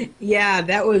 Yeah,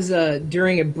 that was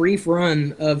during a brief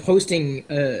run of hosting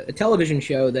a television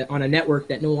show that on a network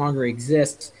that no longer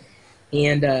exists.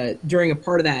 And during a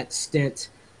part of that stint,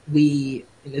 and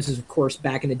this is of course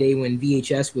back in the day when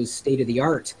VHS was state of the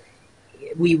art,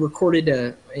 we recorded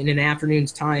in an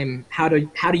afternoon's time how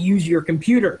to use your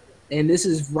computer. And this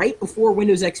is right before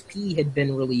Windows XP had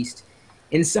been released.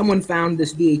 And someone found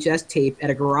this VHS tape at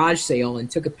a garage sale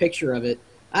and took a picture of it.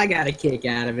 I got a kick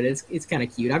out of it. It's kind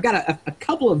of cute. I've got a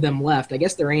couple of them left. I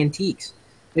guess they're antiques.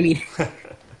 I mean,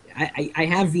 I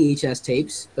have VHS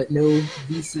tapes, but no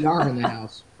VCR in the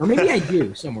house. Or maybe I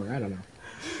do somewhere. I don't know.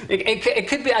 It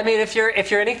could be. I mean, if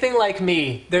you're anything like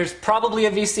me, there's probably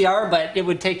a VCR, but it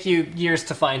would take you years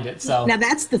to find it. So now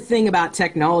that's the thing about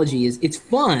technology is it's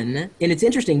fun and it's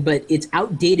interesting, but it's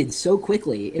outdated so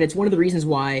quickly, and it's one of the reasons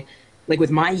why. Like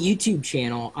with my YouTube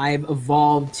channel, I've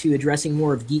evolved to addressing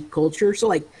more of geek culture. So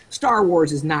like Star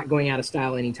Wars is not going out of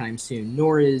style anytime soon,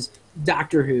 nor is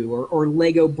Doctor Who or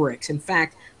Lego bricks. In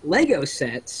fact, Lego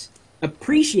sets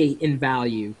appreciate in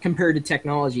value compared to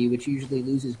technology, which usually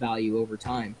loses value over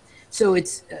time. So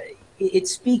it's it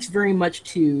speaks very much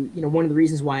to one of the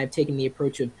reasons why I've taken the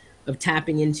approach of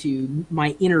tapping into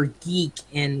my inner geek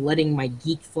and letting my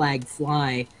geek flag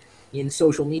fly in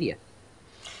social media.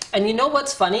 And you know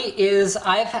what's funny is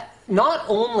not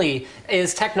only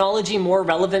is technology more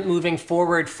relevant moving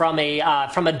forward from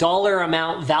a dollar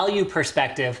amount value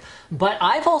perspective, but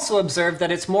I've also observed that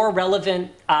it's more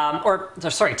relevant,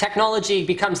 technology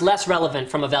becomes less relevant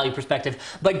from a value perspective,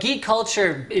 but geek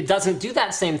culture, it doesn't do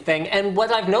that same thing. And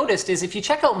what I've noticed is if you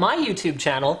check out my YouTube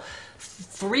channel,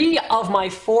 3 of my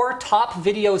 4 top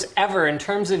videos ever in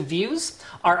terms of views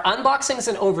are unboxings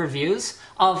and overviews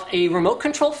of a remote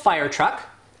control fire truck,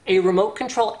 a remote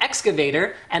control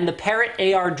excavator, and the Parrot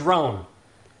AR drone,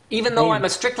 even though I'm a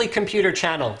strictly computer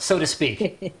channel, so to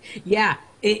speak. Yeah,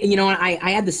 I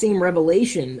had the same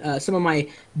revelation. Some of my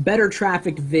better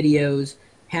trafficked videos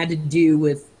had to do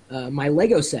with my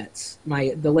Lego sets,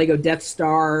 the Lego Death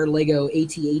Star, Lego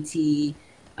AT-AT,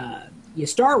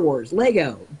 Star Wars,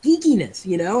 Lego,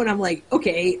 geekiness, and I'm like,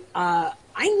 okay, I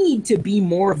need to be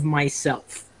more of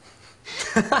myself.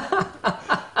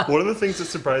 One of the things that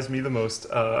surprised me the most,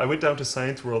 I went down to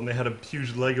Science World and they had a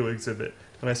huge Lego exhibit.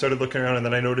 And I started looking around and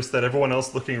then I noticed that everyone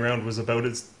else looking around was about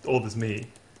as old as me.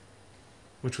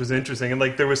 Which was interesting. And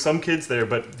like there were some kids there,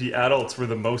 but the adults were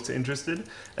the most interested.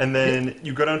 And then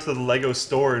you go down to the Lego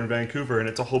store in Vancouver and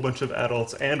it's a whole bunch of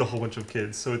adults and a whole bunch of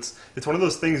kids. So it's one of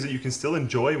those things that you can still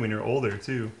enjoy when you're older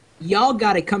too. Y'all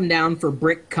got to come down for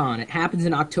BrickCon. It happens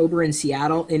in October in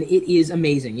Seattle, and it is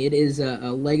amazing. It is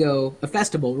a Lego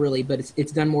festival, really, but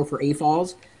it's done more for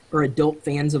AFOLs, or adult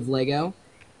fans of Lego.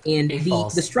 And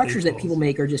the structures that people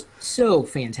make are just so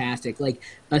fantastic, like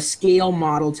a scale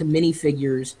model to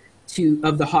minifigures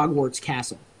of the Hogwarts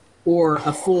castle, or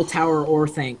a full Tower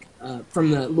Orthanc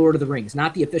from the Lord of the Rings.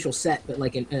 Not the official set, but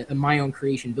like a my own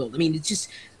creation build. I mean,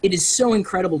 it is so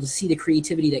incredible to see the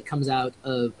creativity that comes out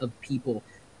of people.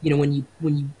 When you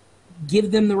give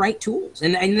them the right tools.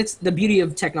 And that's the beauty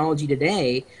of technology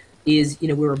today is,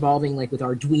 we're evolving like with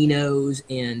Arduinos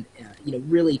and,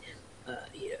 really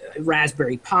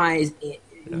Raspberry Pis,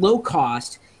 low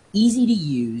cost, easy to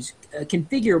use,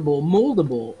 configurable,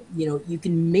 moldable. You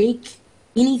can make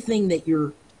anything that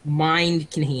your mind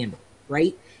can handle,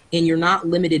 right? And you're not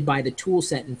limited by the tool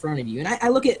set in front of you. And I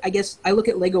look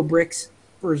at Lego bricks,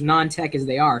 for as non-tech as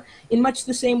they are, in much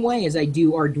the same way as I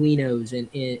do Arduinos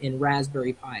and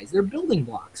Raspberry Pis. They're building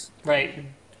blocks. Right. You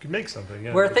can make something,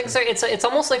 yeah. Where things are, it's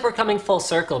almost like we're coming full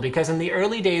circle, because in the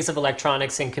early days of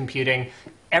electronics and computing,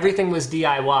 everything was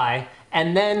DIY,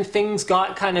 and then things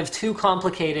got kind of too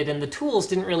complicated and the tools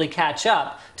didn't really catch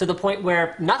up to the point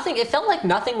where it felt like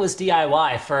nothing was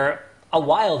DIY for a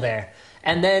while there.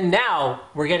 And then now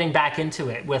we're getting back into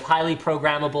it with highly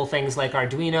programmable things like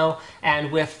Arduino,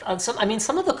 and with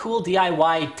some of the cool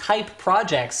DIY type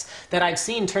projects that I've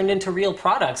seen turned into real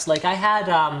products. Like I had,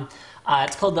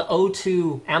 it's called the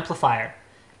O2 amplifier.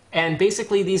 And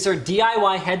basically these are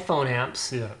DIY headphone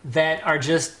amps that are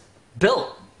just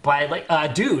built by like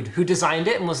a dude who designed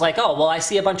it and was like, oh, well, I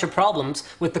see a bunch of problems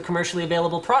with the commercially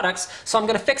available products, so I'm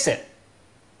going to fix it.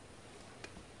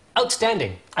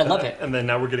 Outstanding. I love it. And then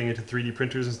now we're getting into 3D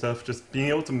printers and stuff. Just being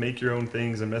able to make your own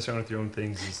things and mess around with your own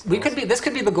things is awesome. This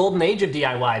could be the golden age of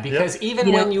DIY, because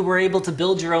even when you were able to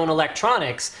build your own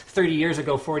electronics 30 years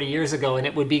ago, 40 years ago, and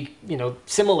it would be,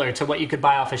 similar to what you could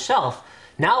buy off a shelf,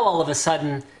 now all of a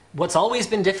sudden what's always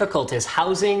been difficult is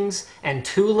housings and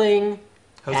tooling.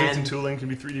 Housings and tooling can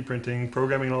be 3D printing,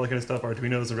 programming and all that kind of stuff,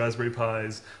 Arduinos and Raspberry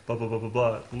Pis, blah, blah, blah,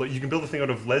 blah, blah. You can build a thing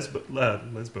out of Lego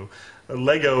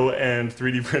and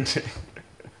 3D printing.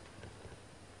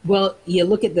 Well, you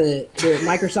look at the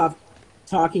Microsoft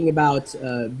talking about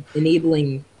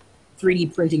enabling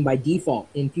 3D printing by default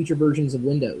in future versions of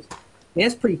Windows. I mean,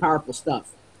 that's pretty powerful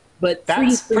stuff. But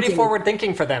that's pretty forward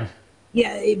thinking for them.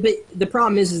 Yeah, but the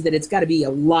problem is that it's got to be a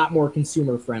lot more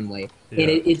consumer friendly, and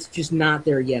it's just not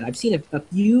there yet. I've seen a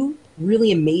few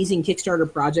really amazing Kickstarter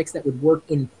projects that would work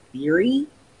in theory,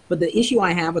 but the issue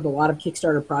I have with a lot of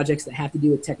Kickstarter projects that have to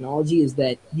do with technology is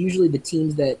that usually the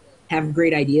teams that have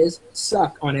great ideas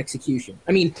suck on execution.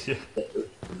 I mean,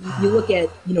 you look at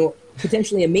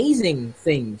potentially amazing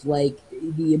things like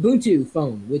the Ubuntu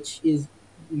phone, which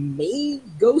may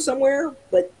go somewhere,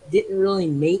 but didn't really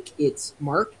make its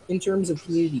mark in terms of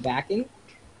community backing.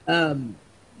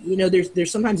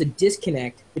 There's sometimes a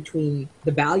disconnect between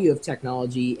the value of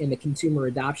technology and the consumer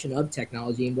adoption of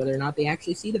technology, and whether or not they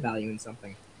actually see the value in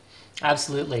something.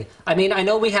 Absolutely. I mean, I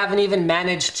know we haven't even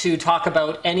managed to talk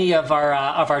about any of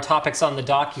our topics on the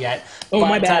dock yet. Oh,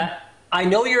 my bad. I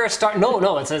know you're a Star...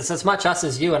 No, it's as much us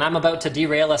as you, and I'm about to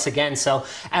derail us again. So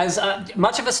as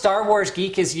much of a Star Wars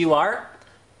geek as you are,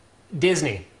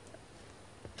 Disney.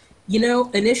 You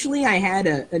know, initially I had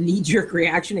a knee-jerk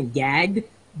reaction and gagged,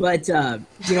 but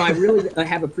you know, I really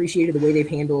have appreciated the way they've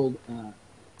handled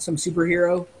some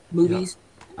superhero movies,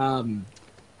 and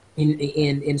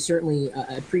certainly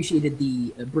appreciated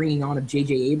the bringing on of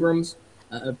J.J. Abrams.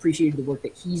 Appreciated the work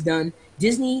that he's done.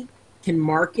 Disney can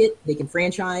market, they can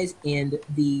franchise, and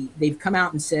they've come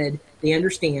out and said they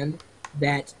understand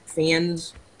that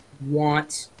fans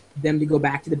want them to go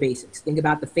back to the basics. Think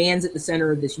about the fans at the center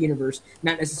of this universe,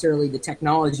 not necessarily the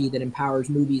technology that empowers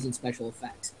movies and special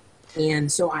effects.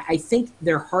 And so I think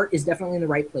their heart is definitely in the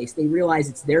right place. They realize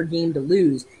it's their game to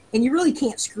lose, and you really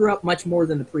can't screw up much more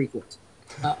than the prequels.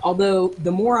 Although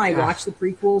the more I watch the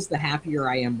prequels, the happier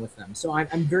I am with them. So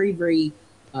I'm very, very,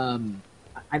 I'm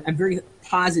very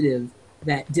positive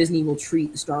that Disney will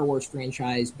treat the Star Wars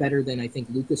franchise better than I think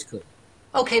Lucas could.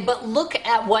 Okay, but look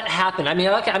at what happened. I mean,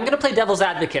 okay, I'm going to play devil's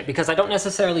advocate because I don't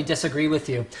necessarily disagree with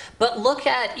you. But look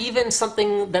at even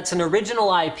something that's an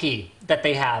original IP that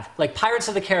they have, like Pirates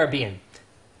of the Caribbean.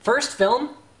 First film,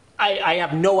 I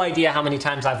have no idea how many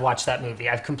times I've watched that movie.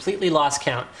 I've completely lost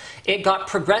count. It got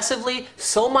progressively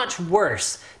so much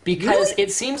worse because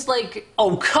it seems like,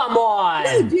 oh, come on.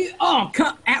 No, dude,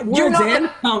 at World's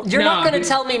End? You're not going to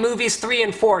tell me movies 3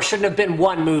 and 4 shouldn't have been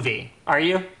one movie, are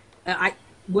you?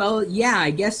 Well, yeah,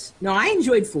 I guess. No, I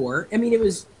enjoyed 4. I mean, it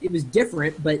was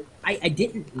different, but I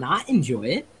didn't not enjoy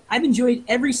it. I've enjoyed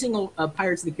every single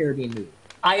Pirates of the Caribbean movie.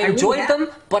 I enjoyed them,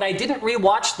 but I didn't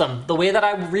rewatch them the way that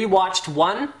I rewatched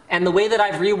 1 and the way that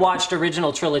I've rewatched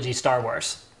original trilogy Star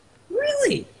Wars.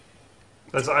 Really?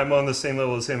 I'm on the same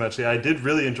level as him, actually. I did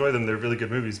really enjoy them. They're really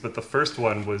good movies, but the first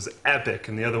one was epic,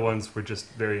 and the other ones were just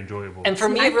very enjoyable. And for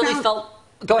me, it really felt...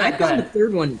 Go ahead, go ahead. I found the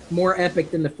third one more epic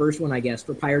than the first one, I guess,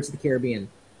 for Pirates of the Caribbean.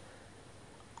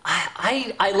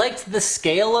 I liked the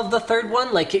scale of the third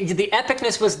one. Like, the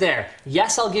epicness was there.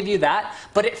 Yes, I'll give you that.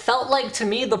 But it felt like, to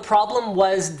me, the problem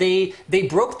was they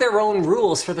broke their own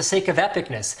rules for the sake of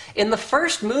epicness. In the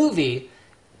first movie,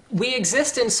 we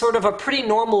exist in sort of a pretty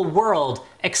normal world,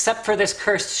 except for this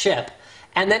cursed ship.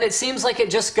 And then it seems like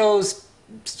it just goes,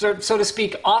 so to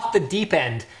speak, off the deep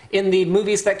end in the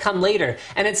movies that come later.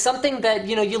 And it's something that,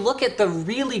 you know, you look at the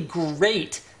really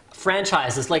great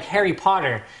franchises like Harry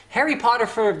Potter. Harry Potter,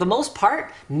 for the most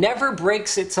part, never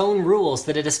breaks its own rules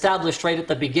that it established right at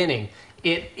the beginning.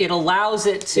 It allows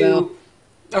it to... Well,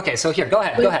 okay, so here, go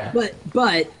ahead. But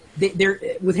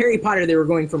with Harry Potter, they were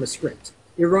going from a script.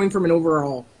 They were going from an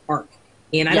overall arc.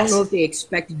 And I don't know if they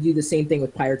expected to do the same thing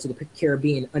with Pirates of the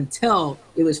Caribbean until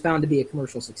it was found to be a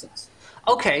commercial success.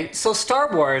 Okay, so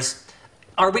Star Wars...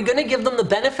 Are we going to give them the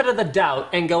benefit of the doubt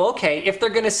and go, okay, if they're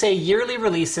going to say yearly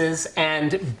releases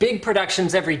and big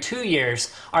productions every 2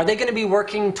 years, are they going to be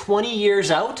working 20 years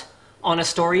out on a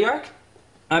story arc?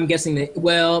 I'm guessing that,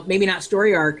 well, maybe not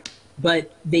story arc,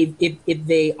 but if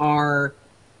they are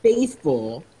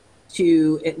faithful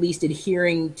to at least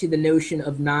adhering to the notion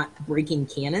of not breaking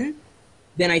canon,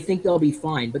 then I think they'll be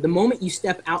fine. But the moment you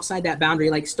step outside that boundary,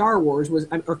 like Star Wars was,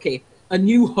 okay, A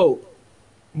New Hope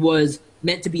was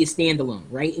meant to be a standalone,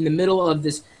 right? In the middle of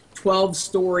this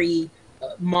 12-story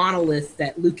monolith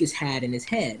that Lucas had in his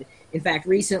head. In fact,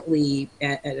 recently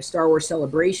at a Star Wars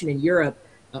celebration in Europe,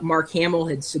 Mark Hamill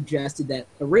had suggested that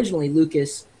originally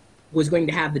Lucas was going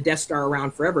to have the Death Star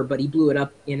around forever, but he blew it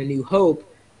up in A New Hope,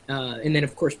 and then,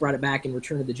 of course, brought it back in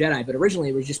Return of the Jedi. But originally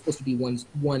it was just supposed to be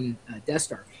one Death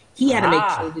Star. He had to make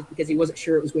changes because he wasn't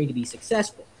sure it was going to be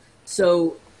successful.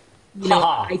 So, you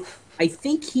know, I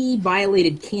think he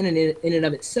violated canon in and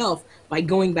of itself by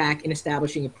going back and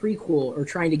establishing a prequel or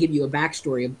trying to give you a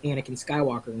backstory of Anakin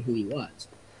Skywalker and who he was.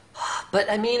 But,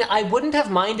 I mean, I wouldn't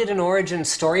have minded an origin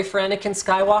story for Anakin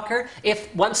Skywalker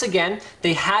if, once again,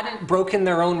 they hadn't broken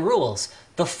their own rules.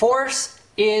 The Force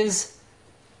is...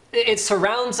 It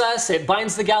surrounds us, it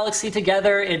binds the galaxy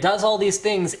together, it does all these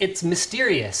things. It's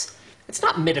mysterious. It's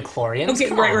not midichlorians. Okay,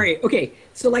 right. Okay,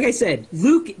 so like I said,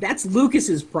 that's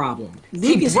Lucas's problem.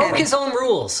 Lucas broke his own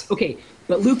rules. Okay,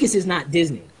 but Lucas is not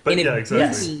Disney. But and yeah, if exactly.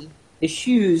 Disney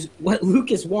eschews what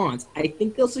Lucas wants, I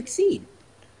think they'll succeed.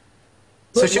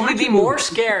 So should we be more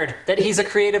scared that he's a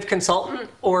creative consultant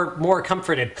or more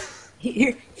comforted?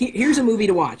 Here's a movie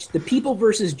to watch: The People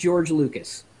versus George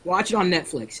Lucas. Watch it on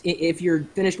Netflix if you're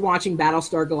finished watching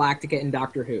Battlestar Galactica and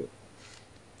Doctor Who.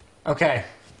 Okay.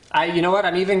 You know what?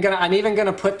 I'm even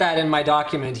gonna put that in my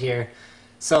document here.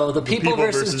 So the people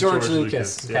versus George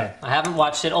Lucas. Okay. Yeah. I haven't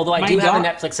watched it, although I do have a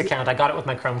Netflix account. I got it with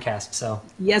my Chromecast. So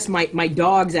yes, my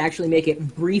dogs actually make a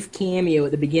brief cameo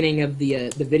at the beginning of the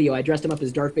video. I dressed them up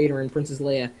as Darth Vader and Princess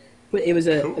Leia. But it was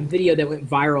a video that went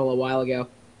viral a while ago.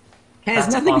 Has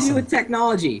That's nothing to awesome. do with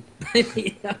technology.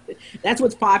 That's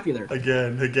what's popular.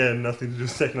 Again, nothing to do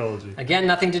with technology. Again,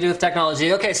 nothing to do with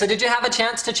technology. Okay, so did you have a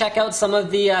chance to check out some of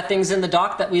the things in the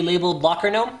doc that we labeled Locker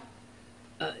Gnome?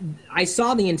 I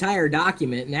saw the entire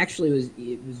document and actually was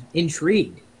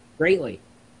intrigued greatly.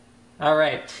 All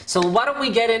right, so why don't we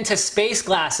get into space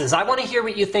glasses? I want to hear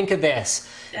what you think of this.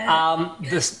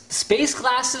 The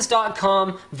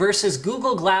spaceglasses.com versus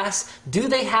Google Glass, do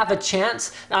they have a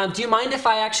chance? Do you mind if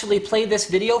I actually play this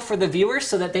video for the viewers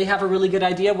so that they have a really good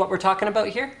idea of what we're talking about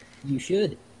here? You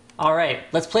should. All right,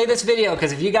 let's play this video,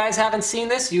 because if you guys haven't seen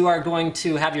this, you are going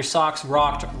to have your socks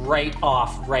rocked right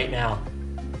off right now.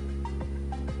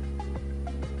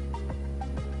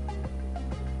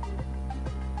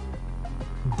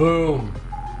 Boom.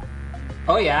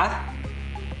 Oh yeah.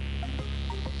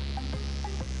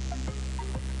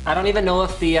 I don't even know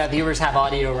if the viewers have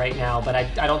audio right now, but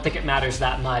I don't think it matters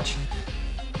that much.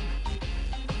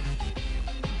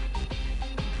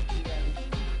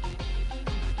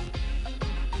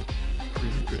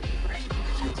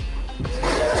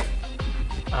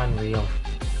 Unreal.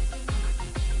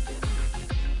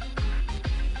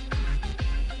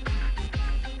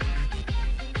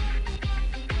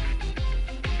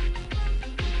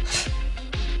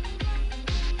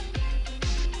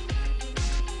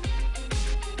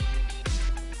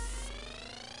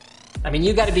 I mean,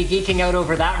 you got to be geeking out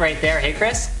over that right there, hey,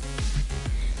 Chris?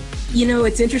 You know,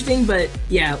 it's interesting, but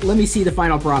yeah, let me see the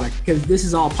final product, because this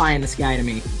is all pie in the sky to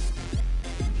me.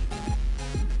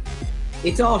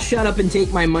 It's all shut up and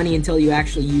take my money until you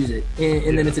actually use it,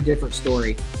 and then it's a different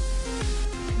story.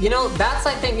 You know, that's,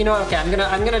 I think, you know, okay, I'm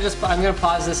gonna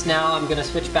pause this now. I'm gonna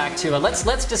switch back to it.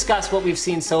 Let's discuss what we've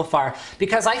seen so far,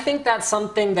 because I think that's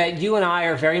something that you and I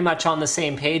are very much on the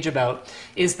same page about,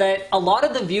 is that a lot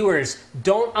of the viewers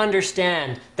don't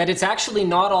understand that it's actually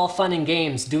not all fun and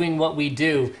games doing what we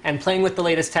do and playing with the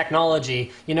latest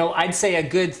technology. You know, I'd say a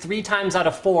good 3 times out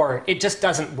of 4, it just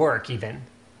doesn't work even.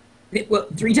 Well,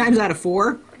 3 times out of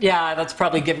 4? Yeah, that's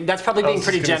probably being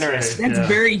pretty generous. That's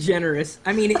very generous.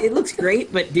 I mean, it looks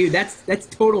great, but dude, that's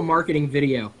total marketing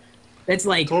video. That's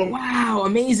like, wow,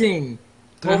 amazing.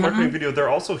 Total marketing video. They're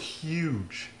also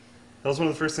huge. That was one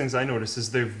of the first things I noticed, is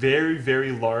they're very,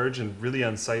 very large and really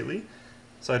unsightly.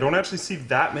 So I don't actually see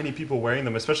that many people wearing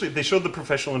them, especially, they showed the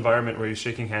professional environment where he's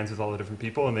shaking hands with all the different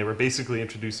people, and they were basically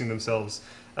introducing themselves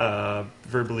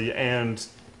verbally and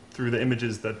through the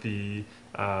images that the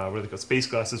what are they called, space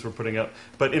glasses were putting up.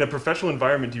 But in a professional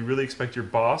environment, do you really expect your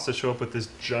boss to show up with this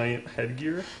giant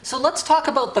headgear? So let's talk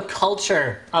about the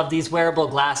culture of these wearable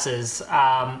glasses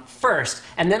first,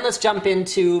 and then let's jump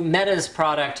into Meta's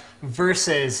product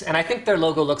versus, and I think their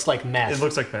logo looks like meth. It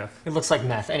looks like meth. It looks like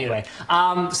meth, anyway.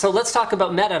 So let's talk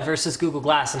about Meta versus Google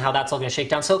Glass and how that's all going to shake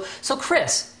down. So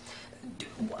Chris,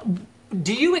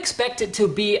 do you expect it to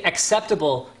be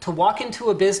acceptable to walk into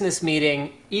a business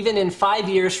meeting, even in 5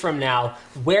 years from now,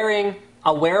 wearing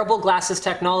a wearable glasses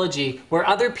technology where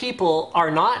other people are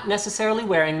not necessarily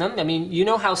wearing them? I mean, you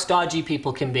know how stodgy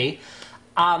people can be.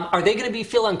 Are they going to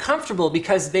feel uncomfortable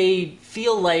because they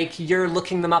feel like you're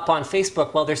looking them up on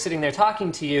Facebook while they're sitting there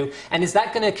talking to you? And is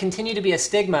that going to continue to be a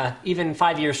stigma even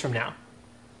 5 years from now?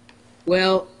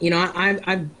 Well, you know,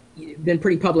 I've been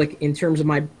pretty public in terms of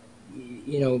my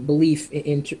belief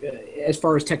in as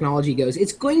far as technology goes.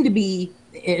 It's going to be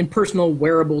in personal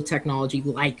wearable technology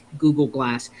like Google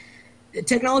Glass.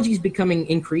 Technology is becoming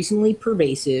increasingly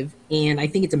pervasive, and I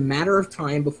think it's a matter of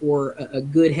time before a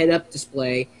good heads-up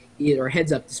display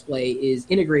is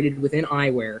integrated within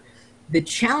eyewear. The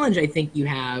challenge I think you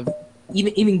have,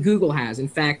 even Google has. In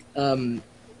fact,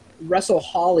 Russell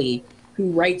Hawley,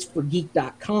 who writes for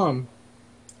Geek.com,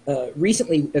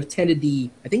 recently attended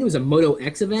I think it was a Moto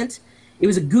X event. It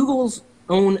was a Google's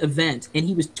own event, and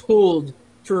he was told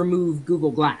to remove Google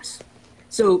Glass.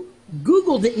 So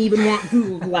Google didn't even want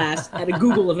Google Glass at a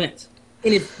Google event.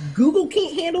 And if Google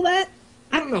can't handle that,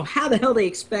 I don't know how the hell they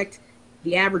expect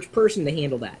the average person to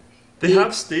handle that. They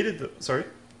have stated, sorry?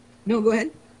 No, go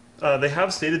ahead. They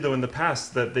have stated, though, in the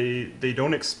past that they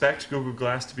don't expect Google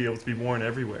Glass to be able to be worn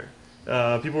everywhere.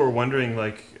 People were wondering,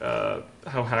 like, how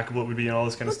hackable it would be and all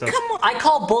this kind of stuff. Come on. I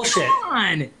call bullshit. Come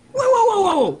on.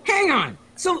 Whoa. Hang on.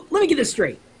 So let me get this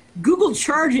straight. Google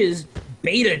charges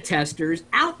beta testers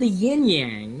out the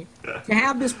yin-yang to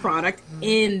have this product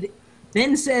and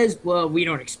then says, well, we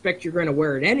don't expect you're going to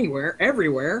wear it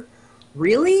everywhere.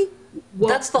 Really? Well,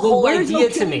 that's the whole idea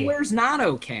okay, to me. Where's not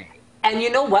okay? And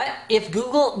you know what? If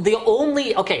Google,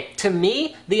 to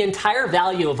me, the entire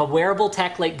value of a wearable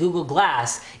tech like Google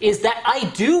Glass is that I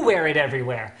do wear it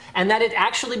everywhere and that it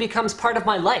actually becomes part of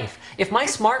my life. If my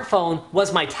smartphone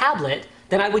was my tablet,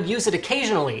 then I would use it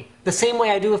occasionally, the same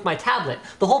way I do with my tablet.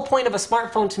 The whole point of a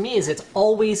smartphone to me is it's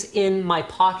always in my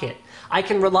pocket. I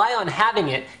can rely on having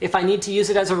it if I need to use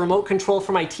it as a remote control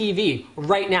for my TV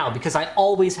right now, because I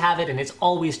always have it and it's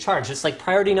always charged. It's like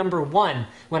priority number 1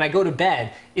 when I go to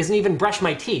bed isn't even brush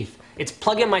my teeth. It's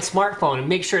plug in my smartphone and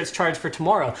make sure it's charged for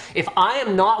tomorrow. If I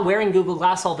am not wearing Google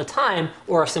Glass all the time,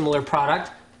 or a similar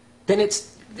product, then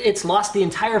it's lost the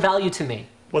entire value to me.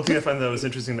 One thing I find that was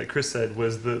interesting that Chris said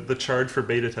was the charge for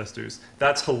beta testers.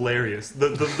 That's hilarious.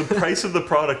 The price of the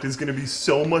product is going to be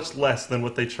so much less than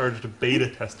what they charge to beta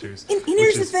testers. And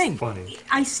here's the thing. Funny.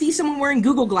 I see someone wearing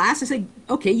Google Glass. I say,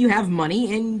 okay, you have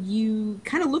money and you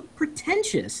kind of look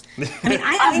pretentious. I mean,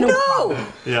 I have no problem.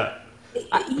 Yeah.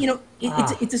 You know,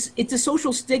 it's a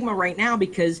social stigma right now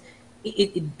because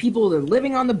people are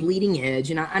living on the bleeding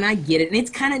edge, and I get it, and it's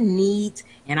kind of neat.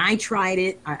 And I tried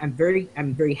it. I'm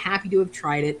very happy to have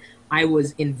tried it. I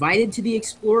was invited to the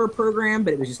Explorer program,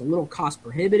 but it was just a little cost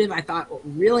prohibitive. I thought, well,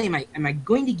 really, am I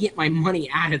going to get my money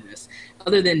out of this,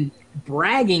 other than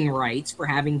bragging rights for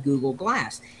having Google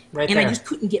Glass? Right and there. I just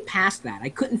couldn't get past that. I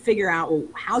couldn't figure out, well,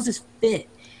 how's this fit?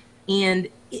 And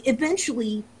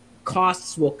eventually,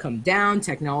 costs will come down.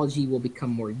 Technology will become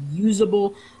more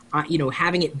usable. You know,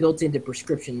 having it built into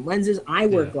prescription lenses. I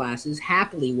wear glasses,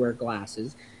 happily wear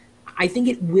glasses. I think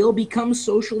it will become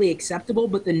socially acceptable,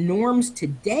 but the norms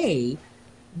today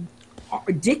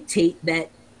dictate that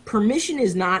permission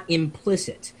is not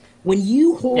implicit. When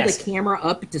you hold a camera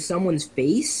up to someone's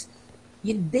face,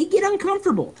 they get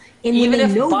uncomfortable. And even when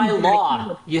if know by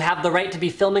law you have the right to be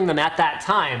filming them at that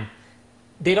time,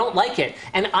 they don't like it.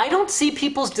 And I don't see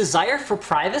people's desire for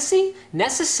privacy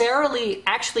necessarily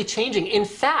actually changing. In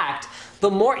fact,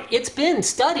 it's been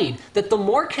studied that the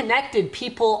more connected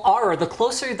people are, or the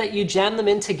closer that you jam them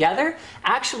in together,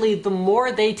 actually the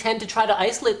more they tend to try to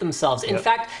isolate themselves. In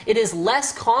fact, it is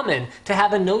less common to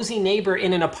have a nosy neighbor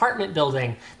in an apartment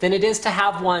building than it is to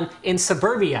have one in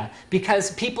suburbia, because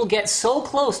people get so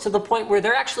close to the point where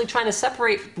they're actually trying to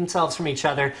separate themselves from each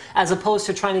other as opposed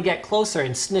to trying to get closer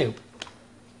and snoop.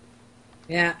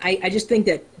 Yeah, I just think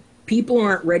that people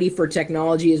aren't ready for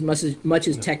technology as much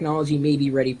as technology may be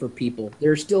ready for people.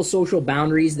 There are still social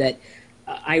boundaries that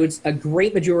a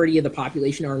great majority of the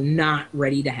population are not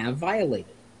ready to have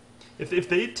violated. If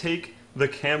they take the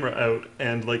camera out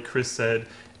and, like Chris said,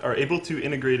 are able to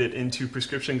integrate it into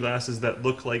prescription glasses that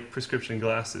look like prescription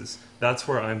glasses, that's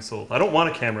where I'm sold. I don't want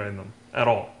a camera in them at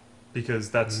all, because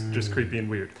that's just creepy and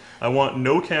weird. I want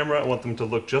no camera. I want them to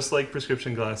look just like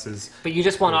prescription glasses. But you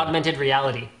just want augmented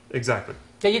reality. Exactly.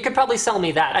 Yeah, you could probably sell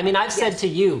me that. I mean, I've said to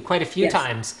you quite a few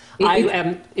times, I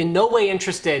am in no way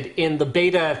interested in the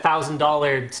beta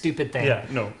 $1,000 stupid thing. Yeah,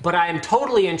 no. But I am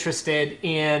totally interested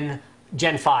in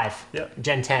Gen 5,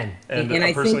 Gen 10. And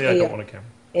I personally, I don't want a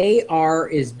camera. AR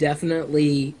is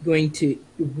definitely going to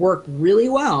work really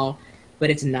well, but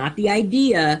it's not the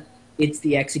idea, it's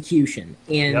the execution.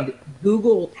 And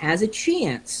Google has a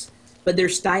chance, but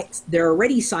they're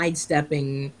already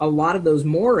sidestepping a lot of those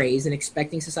mores and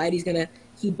expecting society's going to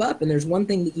keep up. And there's one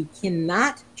thing that you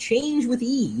cannot change with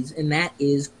ease, and that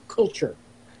is culture.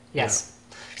 Yes.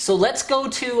 So let's go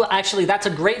to, actually, that's a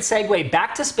great segue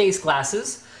back to space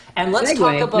glasses. And let's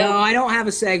talk about... No, I don't have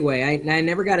a segue. I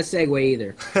never got a segue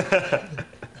either.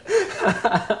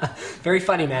 Very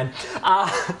funny, man.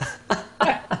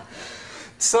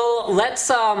 So let's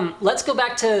go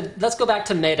back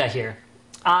to Meta here.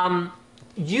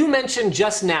 You mentioned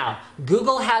just now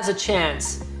Google has a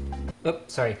chance.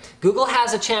 Google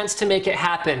has a chance to make it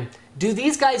happen. Do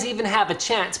these guys even have a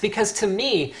chance? Because to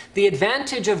me, the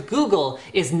advantage of Google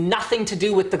is nothing to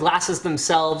do with the glasses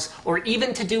themselves, or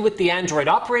even to do with the Android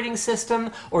operating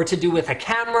system, or to do with a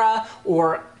camera,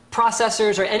 or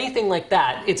processors, or anything like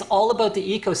that. It's all about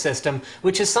the ecosystem,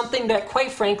 which is something that,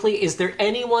 quite frankly, is there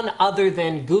anyone other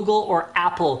than Google or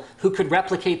Apple who could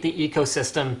replicate the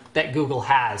ecosystem that Google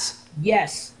has?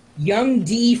 Yes. Young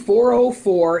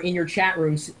D404 in your chat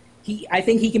rooms, I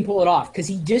think he can pull it off, because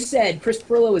he just said Chris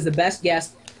Pirillo is the best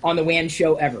guest on the WAN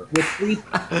show ever, with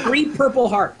three purple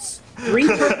hearts. 3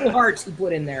 purple hearts he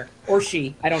put in there. Or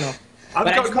she, I don't know. But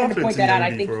I just wanted to point that out.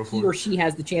 I think he or she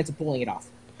has the chance of pulling it off.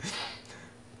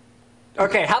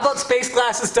 Okay, how about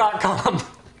spaceglasses.com?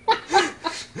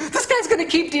 This guy's going to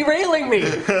keep derailing me.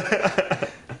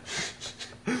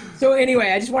 So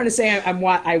anyway, I just wanted to say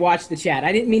I watched the chat.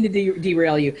 I didn't mean to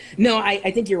derail you. No, I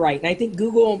think you're right. And I think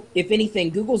Google, if anything,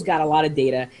 Google's got a lot of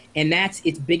data, and that's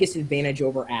its biggest advantage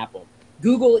over Apple.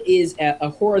 Google is a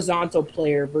horizontal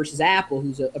player versus Apple,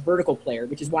 who's a vertical player,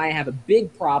 which is why I have a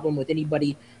big problem with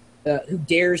anybody who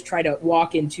dares try to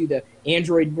walk into the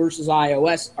Android versus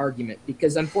iOS argument,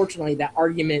 because unfortunately that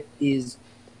argument is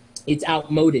it's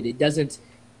outmoded.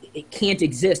 It can't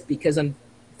exist because,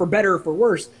 for better or for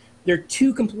worse, they're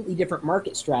two completely different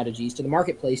market strategies to the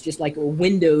marketplace, just like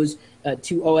Windows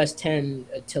to OS 10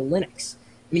 to Linux.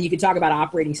 I mean, you could talk about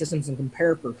operating systems and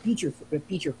compare for feature,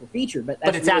 but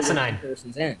that's it's really asinine. where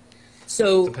comparisons end.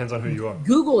 So Depends on who you are.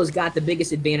 Google has got the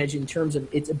biggest advantage in terms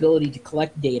of its ability to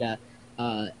collect data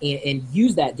and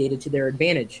use that data to their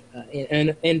advantage.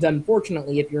 And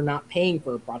unfortunately, if you're not paying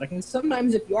for a product, and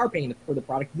sometimes if you are paying for the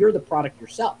product, you're the product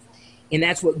yourself. And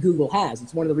that's what Google has.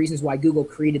 It's one of the reasons why Google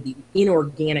created the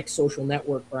inorganic social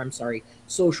network,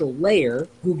 social layer,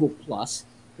 Google Plus,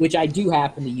 which I do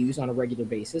happen to use on a regular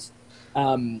basis.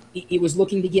 It was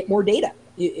looking to get more data.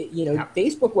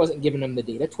 Facebook wasn't giving them the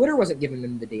data, Twitter wasn't giving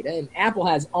them the data, and Apple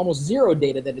has almost zero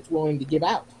data that it's willing to give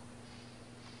out.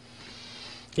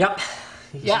 Yep.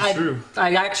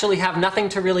 I actually have nothing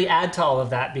to really add to all of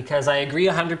that because I agree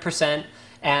 100%.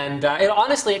 And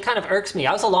honestly, it kind of irks me.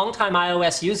 I was a long-time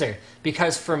iOS user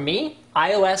because for me,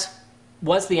 iOS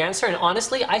was the answer. And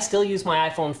honestly, I still use my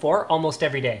iPhone 4 almost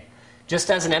every day.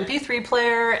 Just as an MP3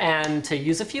 player and to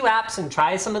use a few apps and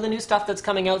try some of the new stuff that's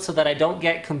coming out so that I don't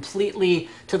get completely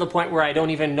to the point where I don't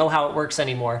even know how it works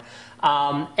anymore.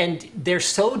 And they're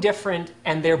so different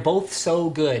and they're both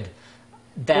so good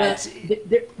that...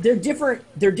 They're different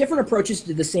approaches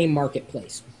to the same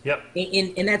marketplace. Yep.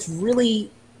 And that's really...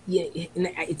 Yeah, and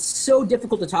it's so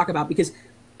difficult to talk about because,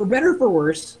 for better or for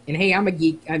worse, and hey, I'm a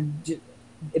geek. I'm just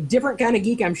a different kind of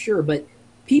geek, I'm sure, but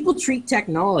people treat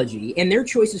technology and their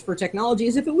choices for technology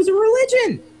as if it was a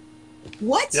religion.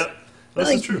 What? Yep,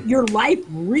 that's true. Your life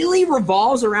really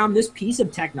revolves around this piece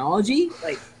of technology?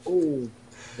 Like, oh,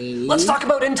 hey. Let's talk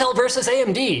about Intel versus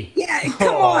AMD. Yeah,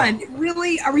 come on.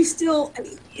 Really? Are we still... I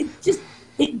mean,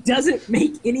 it doesn't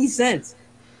make any sense.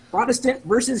 Protestant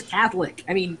versus Catholic.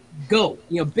 I mean, go.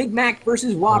 Big Mac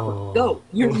versus Whopper. Go.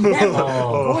 You're never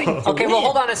going to Okay, win. well,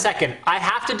 hold on a second. I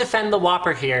have to defend the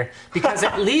Whopper here because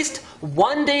at least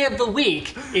one day of the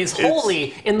week is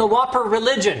holy in the Whopper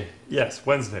religion. Yes,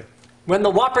 Wednesday. When the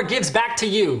Whopper gives back to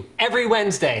you every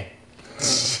Wednesday.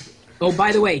 Oh,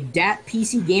 by the way, Dat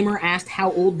PC Gamer asked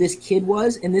how old this kid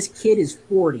was, and this kid is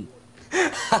 40.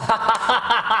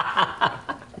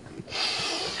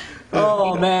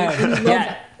 Oh,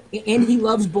 man. And he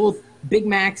loves both Big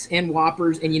Macs and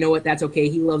Whoppers, and you know what? That's okay.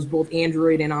 He loves both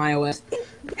Android and iOS. He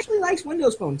actually likes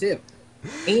Windows Phone, too.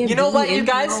 AMD, you know what, you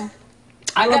guys?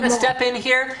 I got to love step in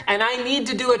here, and I need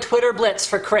to do a Twitter blitz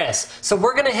for Chris. So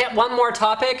we're going to hit one more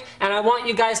topic, and I want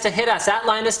you guys to hit us at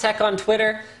Linus Tech on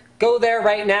Twitter. Go there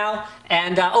right now.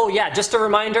 And, oh yeah, just a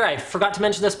reminder, I forgot to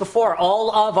mention this before,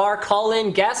 all of our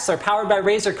call-in guests are powered by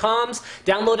Razer Comms.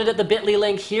 Download it at the bit.ly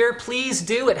link here. Please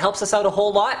do. It helps us out a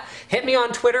whole lot. Hit me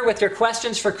on Twitter with your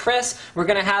questions for Chris. We're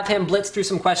going to have him blitz through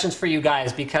some questions for you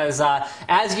guys because,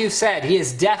 as you said, he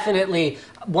is definitely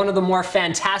one of the more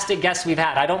fantastic guests we've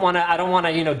had. I don't want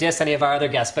to, diss any of our other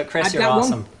guests, but Chris, you're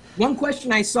awesome. One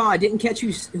question I saw, I didn't catch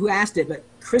who asked it, but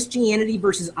Christianity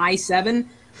versus i7.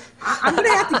 I'm gonna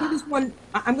have to give this one.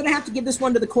 I'm gonna have to give this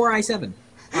one to the Core i7.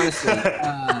 Honestly,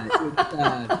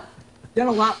 it's done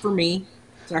a lot for me.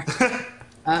 Sorry.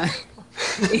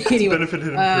 Anyway,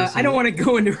 I don't want to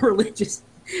go into religious.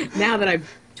 Now that I've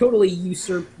totally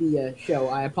usurped the show,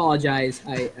 I apologize.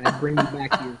 I bring you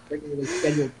back to your regularly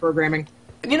scheduled programming.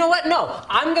 You know what? No,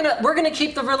 we're gonna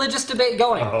keep the religious debate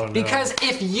going because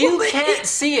if you can't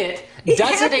see it,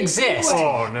 does it exist?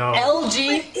 Oh no!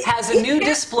 LG has a new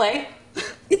display.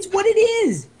 It's what it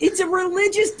is. It's a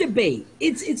religious debate.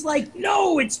 It's like,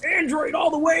 no, it's Android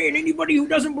all the way, and anybody who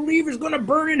doesn't believe is going to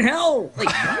burn in hell.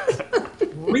 Like,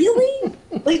 really?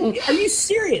 Like, are you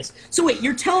serious? So wait,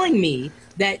 you're telling me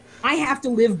that I have to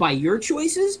live by your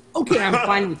choices? Okay, I'm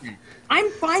fine with that.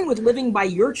 I'm fine with living by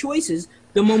your choices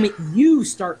the moment you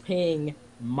start paying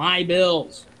my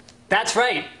bills. That's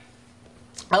right.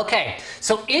 Okay,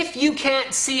 so if you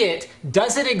can't see it,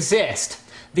 does it exist?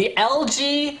 The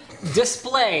LG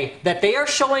display that they are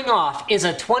showing off is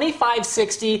a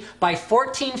 2560 by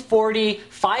 1440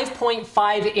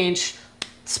 5.5-inch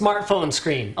smartphone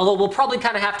screen. Although we'll probably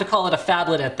kind of have to call it a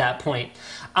phablet at that point.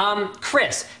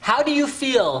 Chris, how do you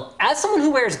feel, as someone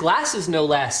who wears glasses no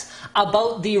less,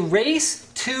 about the race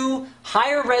to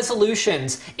higher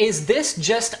resolutions? Is this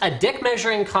just a dick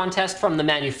measuring contest from the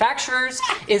manufacturers?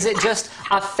 Is it just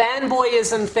a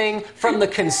fanboyism thing from the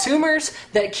consumers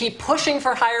that keep pushing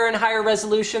for higher and higher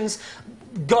resolutions?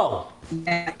 Go.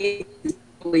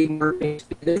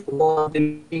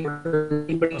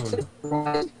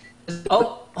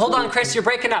 Oh, hold on, Chris, you're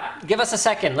breaking up. Give us a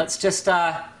second. Let's just,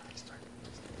 yeah,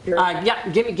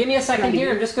 give me a second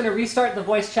here. I'm just going to restart the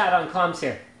voice chat on comms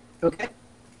here. Okay.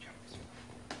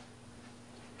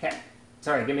 Okay.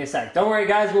 Sorry, give me a sec. Don't worry,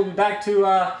 guys. We'll be back to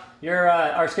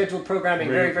our scheduled programming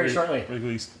very shortly.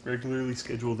 Regularly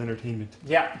scheduled entertainment.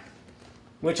 Yeah.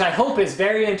 Which I hope is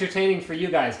very entertaining for you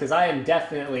guys, because I am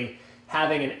definitely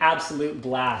having an absolute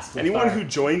blast. Anyone who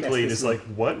joined late is like,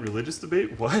 what? Religious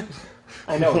debate? What?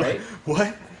 I know, right?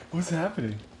 What? What's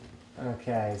happening?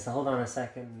 Okay, so hold on a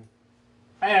second.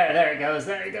 There it goes.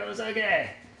 There it goes.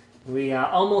 Okay. We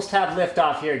almost have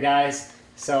liftoff here, guys.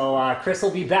 So Chris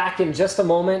will be back in just a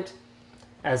moment.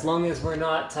 As long as we're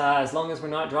not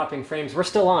dropping frames, we're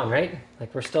still on, right?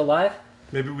 Like we're still live.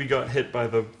 Maybe we got hit by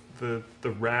the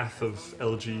wrath of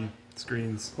LG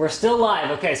screens. We're still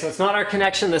live. Okay, so it's not our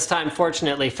connection this time,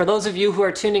 fortunately. For those of you who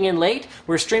are tuning in late,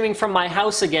 we're streaming from my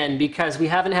house again because we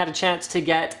haven't had a chance to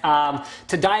get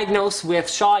to diagnose with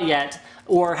Shaw yet,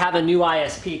 or have a new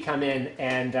ISP come in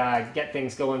and get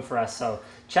things going for us. So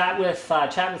chat with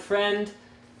friend.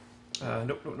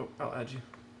 Nope. I'll add you.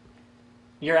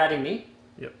 You're adding me?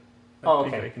 Yep. Oh, I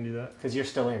think okay. I can do that. Because you're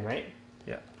still in, right?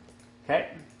 Yeah. Okay,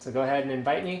 so go ahead and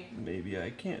invite me. Maybe I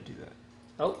can't do that.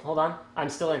 Oh, hold on. I'm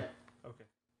still in. Okay.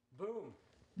 Boom.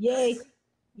 Yay.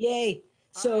 Yay.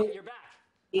 So, you're back.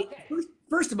 Okay.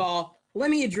 First of all, let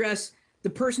me address the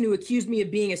person who accused me of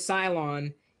being a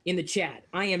Cylon in the chat.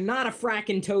 I am not a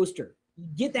fracking toaster. You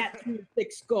get that through your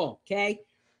thick skull, okay?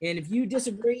 And if you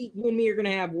disagree, you and me are going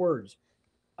to have words.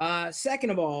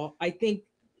 Second of all, I think,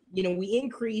 we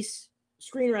increase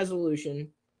screen resolution.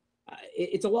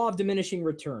 It's a law of diminishing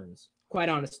returns, quite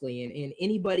honestly. And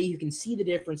anybody who can see the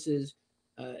differences,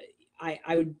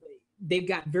 they've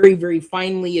got very, very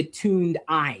finely attuned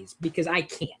eyes, because I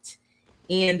can't.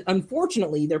 And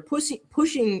unfortunately, they're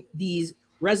pushing these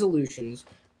resolutions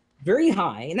very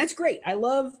high, and that's great. I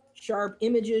love sharp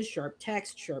images, sharp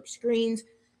text, sharp screens.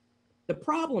 The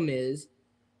problem is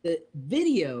the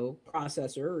video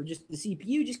processor, or just the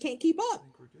CPU, just can't keep up.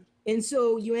 And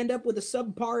so you end up with a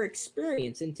subpar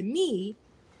experience. And to me,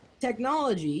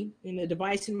 technology in a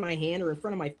device in my hand or in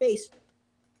front of my face,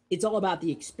 it's all about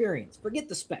the experience. Forget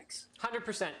the specs.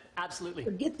 100%, absolutely.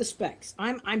 Forget the specs.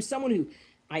 I'm someone who,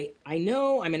 I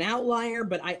know I'm an outlier,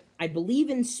 but I believe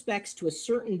in specs to a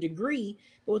certain degree,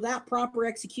 but without proper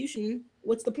execution,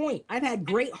 what's the point? I've had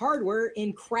great hardware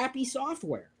and crappy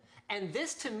software. And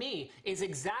this, to me, is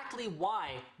exactly why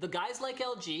the guys like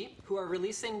LG who are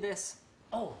releasing this...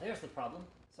 Oh, there's the problem.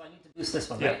 So I need to boost this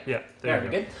one, right? Yeah. There we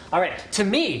go. All right. To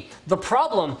me, the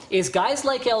problem is guys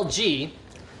like LG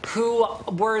who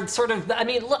were sort of... I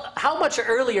mean, look, how much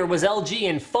earlier was LG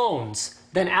in phones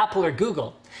than Apple or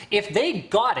Google? If they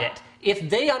got it, if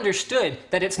they understood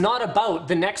that it's not about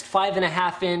the next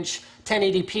 5.5-inch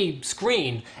 1080p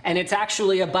screen, and it's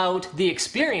actually about the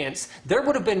experience, there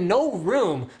would have been no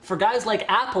room for guys like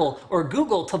Apple or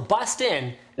Google to bust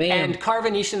in and carve a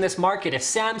niche in this market. If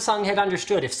Samsung had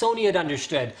understood, if Sony had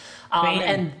understood,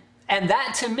 and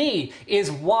that to me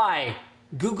is why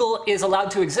Google is allowed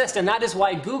to exist, and that is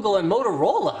why Google and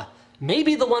Motorola may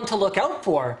be the one to look out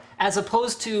for, as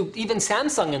opposed to even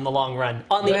Samsung in the long run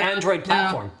on the Android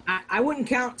platform. No, I wouldn't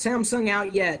count Samsung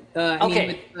out yet. Okay. I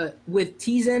mean, with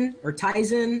Tizen or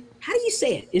Tizen, how do you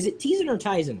say it? Is it Tizen or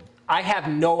Tizen? I have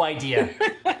no idea.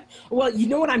 Well, you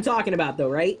know what I'm talking about, though,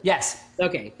 right? Yes.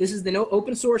 Okay, this is the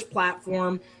open source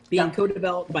platform being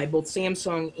co-developed by both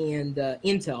Samsung and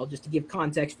Intel, just to give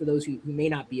context for those who may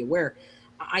not be aware.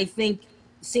 I think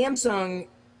Samsung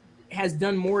has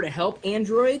done more to help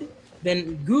Android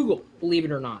than Google, believe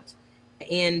it or not.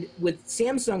 And with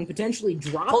Samsung potentially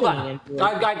dropping... Hold on, Android,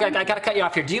 I got to cut you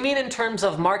off here. Do you mean in terms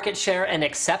of market share and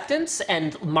acceptance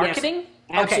and marketing?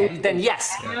 Yes, okay, then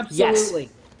yes. Absolutely.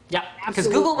 Yes. Yeah, because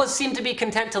Google seemed to be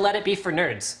content to let it be for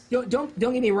nerds. Don't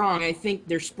get me wrong. I think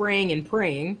they're spraying and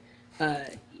praying.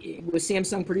 With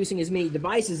Samsung producing as many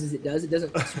devices as it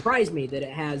doesn't surprise me that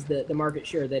it has the market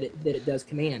share that it does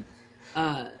command.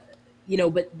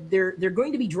 But they're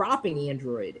going to be dropping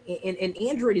Android, and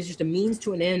Android is just a means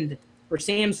to an end for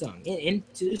Samsung, and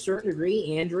to a certain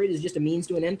degree, Android is just a means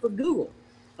to an end for Google.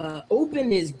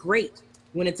 Open is great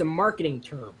when it's a marketing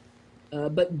term,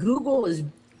 but Google is,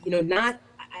 not.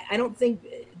 I don't think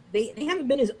they haven't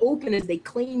been as open as they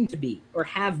claim to be or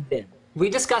have been. We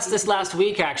discussed this last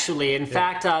week, actually. In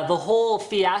fact, the whole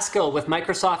fiasco with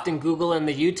Microsoft and Google and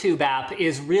the YouTube app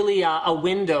is really a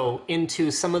window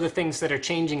into some of the things that are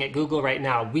changing at Google right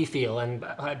now, we feel. And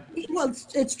well,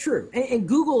 it's true. And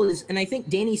Google is, and I think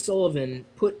Danny Sullivan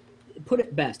put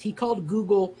it best. He called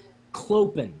Google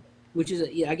clopen, which is,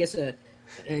 I guess,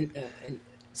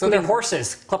 so they're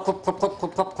horses. Clop, clop, clop, clop,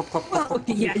 clop, clop, clop, clop. Well,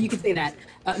 yeah, you could say that.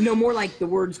 No, more like the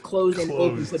words closed and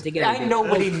open put together. I know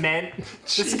what he meant.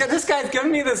 This guy's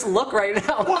giving me this look right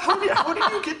now. Well, how did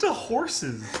you get to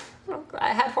horses? I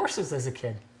had horses as a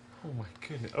kid. Oh my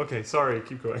goodness. Okay, sorry.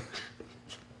 Keep going.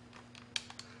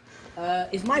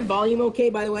 Is my volume okay,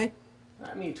 by the way?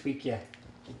 Let me tweak you.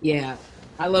 Yeah,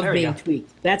 I love There we being go.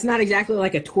 tweaked. That's not exactly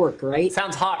like a twerk, right?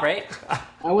 Sounds hot, right?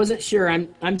 I wasn't sure.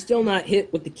 I'm still not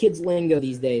hit with the kids' lingo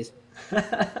these days.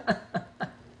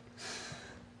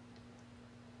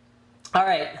 All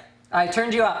right, I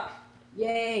turned you up.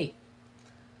 Yay!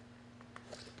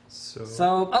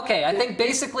 So, okay, I think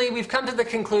basically we've come to the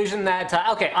conclusion that,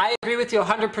 okay, I agree with you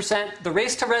 100%. The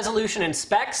race to resolution and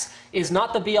specs is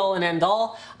not the be-all and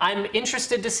end-all. I'm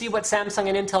interested to see what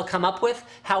Samsung and Intel come up with.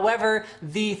 However,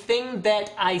 the thing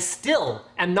that I still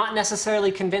am not necessarily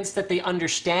convinced that they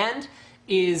understand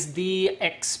is the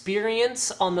experience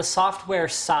on the software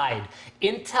side.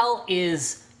 Intel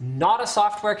is not a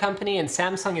software company and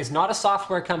Samsung is not a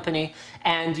software company,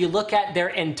 and you look at their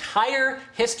entire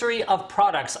history of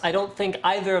products, I don't think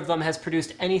either of them has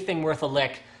produced anything worth a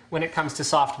lick when it comes to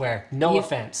software. No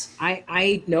offense.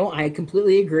 No, I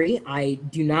completely agree. I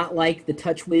do not like the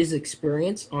TouchWiz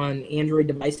experience on Android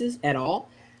devices at all.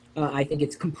 I think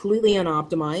it's completely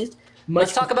unoptimized.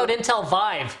 Let's talk about Intel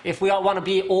Vive if we all want to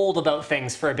be old about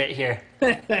things for a bit here.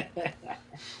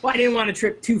 Well, I didn't want to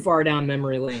trip too far down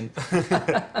memory lane.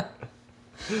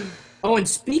 Oh, and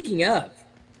speaking of,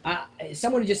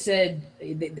 someone just said,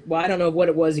 well, I don't know what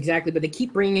it was exactly, but they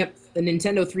keep bringing up the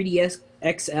Nintendo 3DS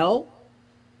XL.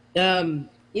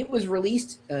 It was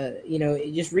released,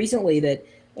 just recently that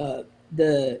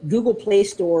the Google Play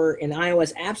Store and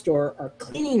iOS App Store are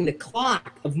cleaning the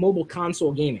clock of mobile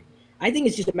console gaming. I think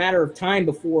it's just a matter of time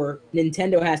before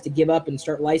Nintendo has to give up and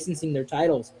start licensing their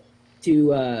titles to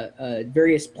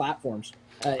various platforms.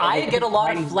 I get a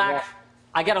lot of flack.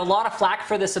 I get a lot of flack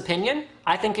for this opinion.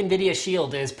 I think NVIDIA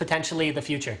Shield is potentially the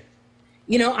future.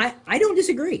 I don't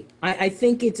disagree. I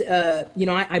think it's,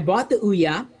 I bought the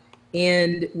Ouya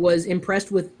and was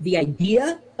impressed with the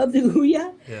idea of the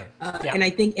Ouya. Yeah. And I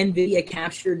think NVIDIA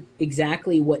captured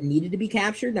exactly what needed to be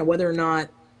captured. Now, whether or not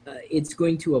it's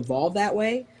going to evolve that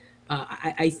way,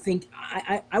 I think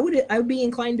I would be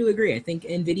inclined to agree. I think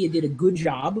NVIDIA did a good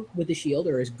job with the Shield,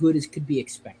 or as good as could be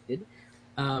expected.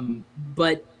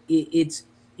 But it's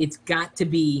got to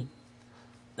be,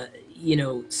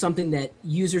 something that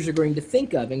users are going to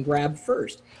think of and grab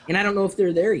first. And I don't know if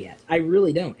they're there yet. I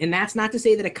really don't. And that's not to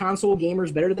say that a console gamer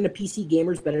is better than a PC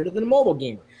gamer is better than a mobile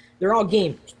gamer. They're all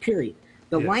gamers, period.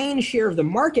 The lion's share of the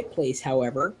marketplace,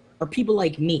 however, are people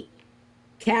like me,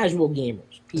 casual gamers.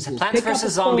 So Plants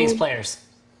vs. Zombies players.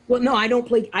 Well, no, I don't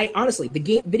play. Honestly,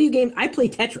 video game. I play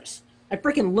Tetris. I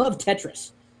freaking love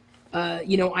Tetris.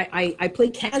 I play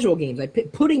casual games. I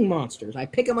pick pudding monsters. I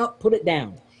pick them up, put it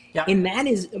down. Yeah. And that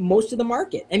is most of the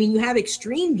market. I mean, you have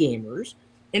extreme gamers,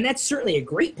 and that's certainly a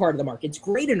great part of the market. It's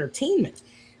great entertainment.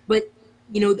 But,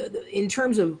 in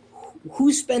terms of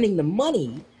who's spending the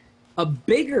money, a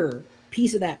bigger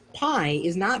piece of that pie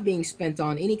is not being spent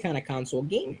on any kind of console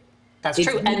gaming. That's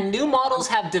true. And new models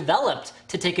have developed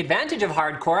to take advantage of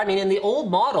hardcore. I mean, in the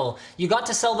old model, you got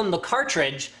to sell them the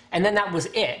cartridge, and then that was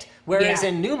it. Whereas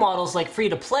in new models like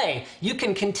free-to-play, you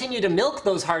can continue to milk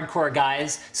those hardcore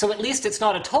guys, so at least it's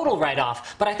not a total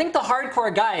write-off. But I think the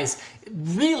hardcore guys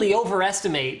really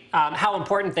overestimate how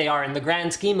important they are in the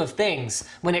grand scheme of things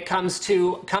when it comes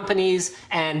to companies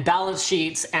and balance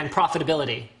sheets and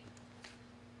profitability.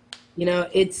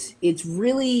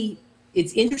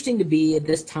 It's interesting to be at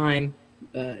this time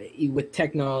with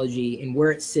technology and where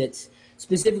it sits,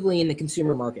 specifically in the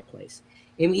consumer marketplace.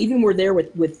 And even we're there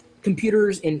with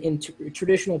computers and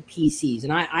traditional PCs.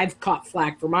 And I've caught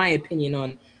flack for my opinion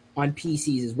on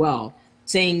PCs as well,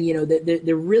 saying, that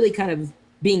they're really kind of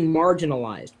being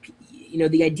marginalized.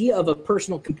 The idea of a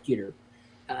personal computer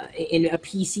and a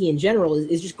PC in general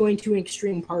is just going to an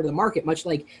extreme part of the market, much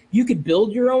like you could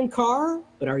build your own car,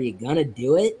 but are you going to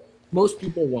do it? Most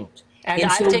people won't. And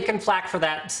I've taken flack for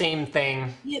that same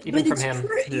thing, even from him.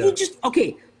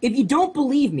 If you don't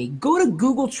believe me, go to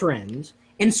Google Trends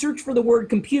and search for the word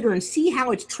computer and see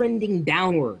how it's trending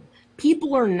downward.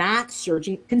 People are not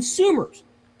searching, consumers,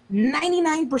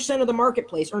 99% of the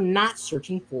marketplace are not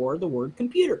searching for the word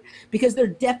computer because their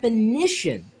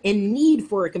definition and need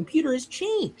for a computer has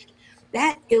changed.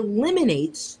 That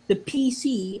eliminates the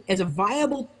PC as a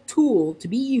viable tool to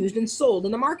be used and sold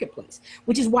in the marketplace,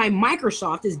 which is why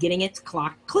Microsoft is getting its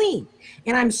clock clean.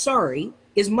 And I'm sorry,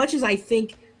 as much as I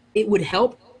think it would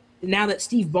help now that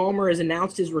Steve Ballmer has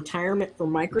announced his retirement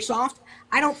from Microsoft,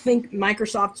 I don't think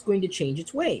Microsoft's going to change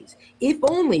its ways, if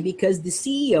only because the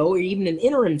CEO or even an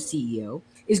interim CEO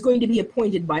is going to be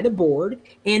appointed by the board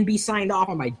and be signed off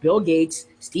on by Bill Gates,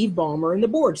 Steve Ballmer, and the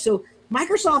board. So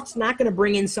Microsoft's not going to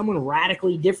bring in someone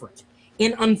radically different.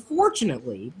 And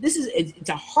unfortunately, it's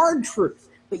a hard truth.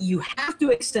 but you have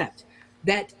to accept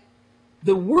that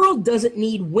the world doesn't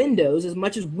need Windows as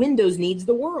much as Windows needs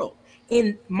the world.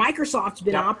 And Microsoft's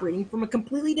been operating from a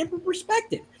completely different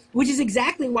perspective, which is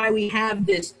exactly why we have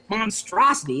this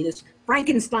monstrosity, this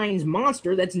Frankenstein's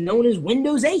monster that's known as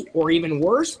Windows 8, or even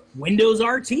worse, Windows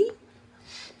RT.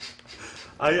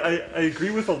 I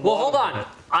agree with a lot. Well, hold on.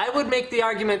 I would make the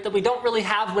argument that we don't really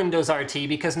have Windows RT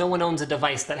because no one owns a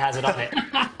device that has it on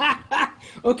it.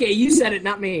 Okay, you said it,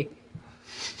 not me.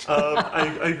 I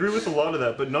agree with a lot of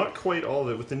that, but not quite all of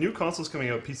it. With the new consoles coming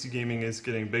out, PC gaming is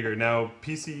getting bigger. Now,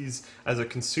 PCs as a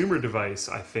consumer device,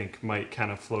 I think, might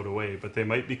kind of float away, but they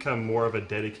might become more of a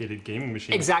dedicated gaming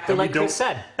machine. Exactly like Chris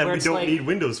said. And we don't need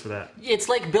Windows for that. It's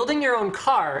like building your own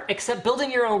car, except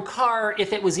building your own car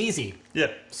if it was easy.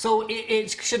 Yeah. So it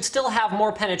should still have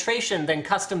more penetration than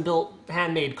custom-built,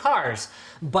 handmade cars.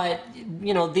 But,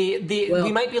 you know,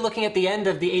 we might be looking at the end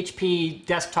of the HP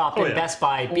desktop in Best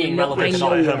Buy being relevant at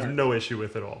all. I have no issue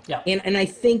with it all. Yeah. And I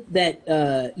think that,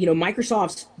 you know,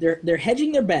 Microsoft's, they're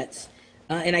hedging their bets,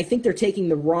 and I think they're taking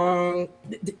the wrong,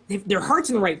 their heart's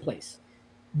in the right place.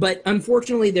 But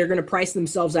unfortunately, they're going to price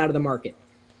themselves out of the market.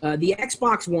 The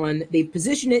Xbox One, they've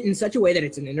positioned it in such a way that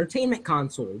it's an entertainment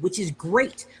console, which is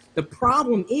great. The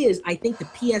problem is, I think the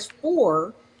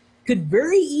PS4 could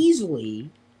very easily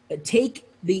take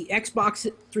the Xbox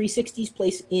 360's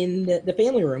place in the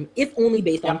family room, if only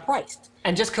based on price.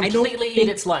 And just completely eat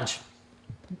its lunch.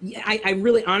 I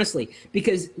really, honestly,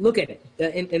 because look at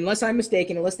it. Unless I'm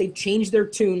mistaken, unless they've changed their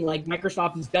tune like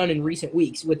Microsoft has done in recent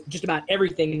weeks with just about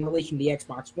everything in relation to the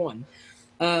Xbox One,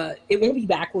 it won't be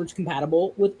backwards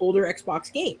compatible with older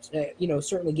Xbox games. You know,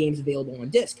 certainly games available on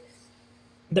disc.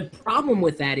 The problem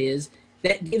with that is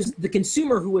that gives the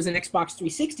consumer who was an Xbox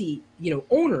 360, you know,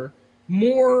 owner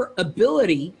more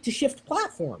ability to shift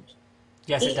platforms.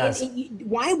 Yes, it does.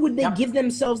 Why would they give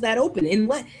themselves that open? And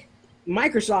let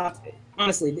Microsoft,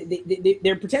 honestly,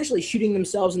 they're potentially shooting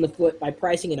themselves in the foot by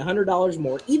pricing it $100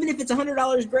 more, even if it's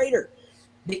 $100 greater.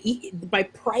 By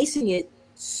pricing it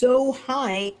so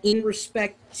high in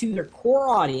respect to their core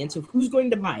audience of who's going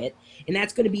to buy it, and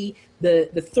that's going to be the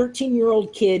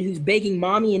 13-year-old kid who's begging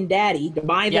mommy and daddy to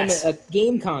buy them a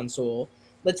game console.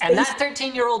 And that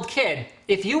 13-year-old kid,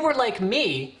 if you were like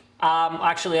me,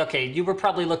 actually, okay, you were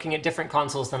probably looking at different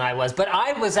consoles than I was, but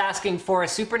I was asking for a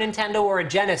Super Nintendo or a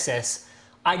Genesis.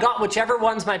 I got whichever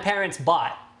ones my parents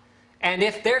bought. And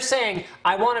if they're saying,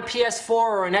 I want a PS4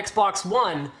 or an Xbox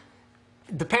One,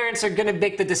 the parents are going to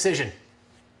make the decision.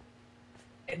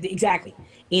 Exactly.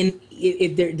 And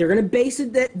if they're going to base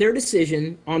their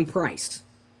decision on price,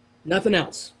 nothing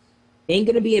else. Ain't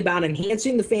going to be about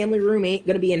enhancing the family room, ain't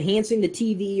going to be enhancing the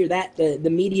TV or the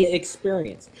media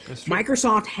experience.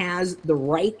 Microsoft has the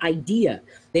right idea.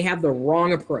 They have the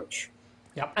wrong approach.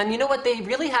 Yep. And you know what? They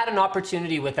really had an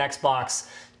opportunity with Xbox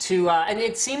to, and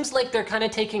it seems like they're kind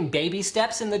of taking baby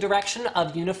steps in the direction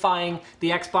of unifying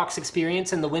the Xbox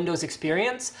experience and the Windows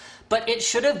experience, but it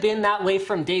should have been that way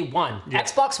from day one. Yeah.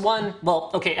 Xbox One, well,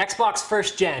 okay, Xbox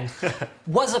first gen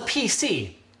was a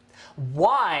PC.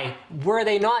 Why were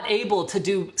they not able to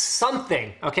do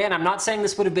something? Okay, and I'm not saying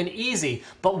this would have been easy,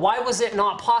 but why was it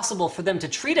not possible for them to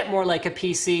treat it more like a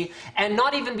PC and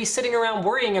not even be sitting around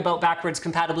worrying about backwards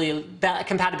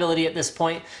compatibility at this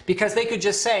point? Because they could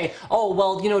just say, oh,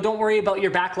 well, you know, don't worry about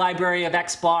your back library of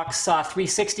Xbox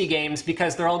 360 games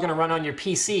because they're all going to run on your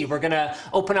PC. We're going to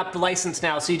open up the license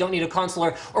now so you don't need a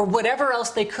console, or whatever else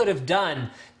they could have done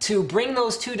to bring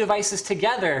those two devices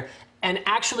together and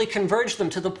actually converge them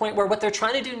to the point where what they're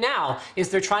trying to do now is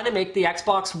they're trying to make the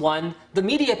Xbox One the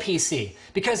media PC.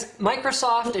 Because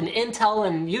Microsoft and Intel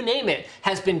and you name it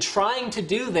has been trying to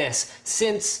do this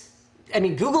since, I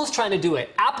mean, Google's trying to do it,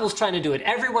 Apple's trying to do it,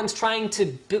 everyone's trying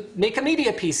to make a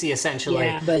media PC essentially.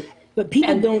 Yeah, but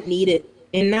people don't need it,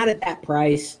 and not at that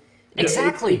price.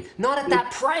 Exactly, not at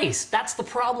that price. That's the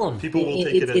problem. People will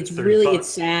take it at it's 30 really, bucks. it's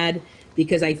sad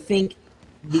because I think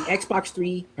the Xbox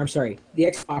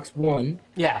One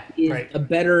is a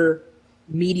better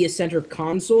media center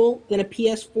console than a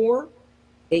PS4.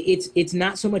 It's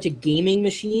not so much a gaming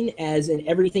machine as an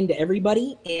everything to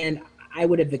everybody, and I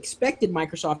would have expected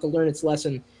Microsoft to learn its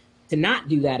lesson to not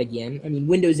do that again. I mean,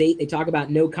 Windows 8, they talk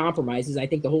about no compromises. I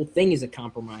think the whole thing is a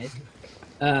compromise.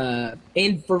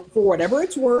 And for whatever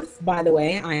it's worth, by the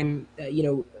way, I'm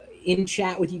in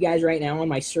chat with you guys right now on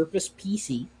my Surface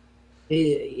PC.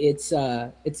 It's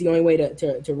the only way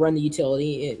to run the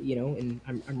utility, and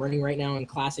I'm running right now in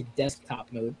classic desktop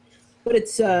mode. But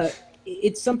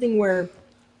it's something where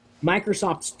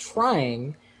Microsoft's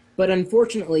trying, but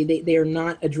unfortunately they are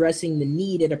not addressing the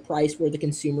need at a price where the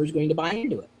consumer is going to buy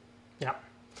into it. Yeah.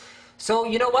 So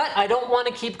you know what? I don't want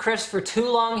to keep Chris for too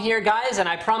long here, guys, and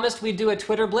I promised we'd do a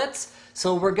Twitter blitz.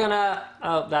 So we're gonna,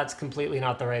 oh, that's completely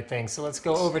not the right thing. So let's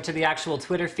go over to the actual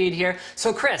Twitter feed here.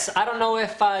 So Chris, I don't know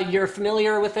if you're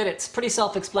familiar with it. It's pretty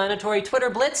self-explanatory.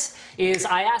 Twitter blitz is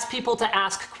I ask people to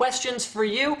ask questions for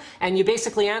you, and you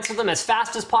basically answer them as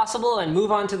fast as possible and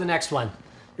move on to the next one.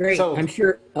 Great. So, I'm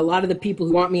sure a lot of the people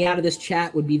who want me out of this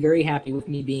chat would be very happy with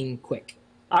me being quick.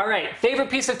 All right, favorite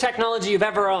piece of technology you've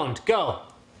ever owned? Go.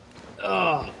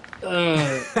 The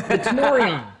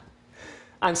Tenorion.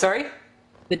 I'm sorry?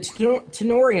 The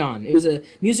Tenorion. It was a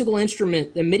musical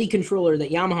instrument, a MIDI controller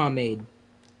that Yamaha made.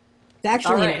 It's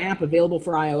actually an app available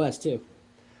for iOS, too.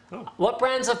 Oh. What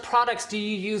brands of products do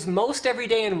you use most every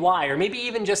day and why? Or maybe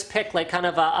even just pick like kind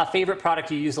of a favorite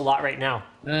product you use a lot right now.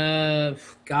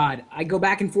 God, I go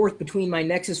back and forth between my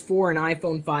Nexus 4 and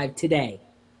iPhone 5 today.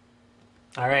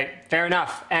 All right, fair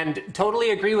enough. And totally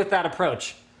agree with that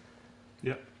approach.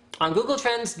 Yep. On Google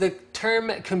Trends, the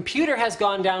term computer has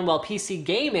gone down while PC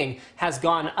gaming has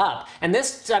gone up. And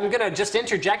this, I'm going to just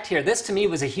interject here, this to me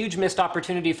was a huge missed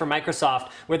opportunity for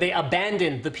Microsoft where they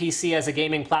abandoned the PC as a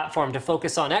gaming platform to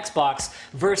focus on Xbox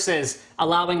versus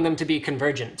allowing them to be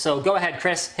convergent. So go ahead,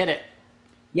 Chris, hit it.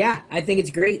 Yeah, I think it's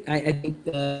great. I think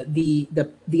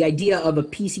the idea of a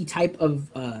PC type of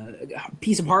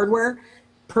piece of hardware,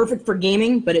 perfect for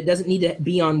gaming, but it doesn't need to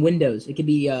be on Windows. It could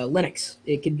be Linux.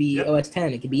 It could be OS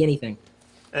X. It could be anything.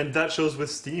 And that shows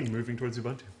with Steam moving towards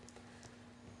Ubuntu.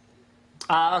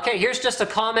 Okay, here's just a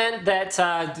comment that,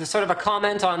 sort of a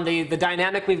comment on the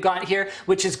dynamic we've got here,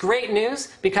 which is great news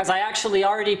because I actually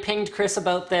already pinged Chris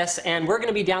about this and we're going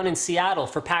to be down in Seattle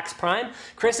for PAX Prime.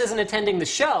 Chris isn't attending the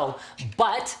show,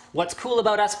 but what's cool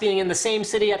about us being in the same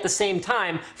city at the same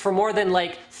time for more than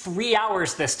like 3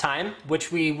 hours this time,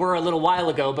 which we were a little while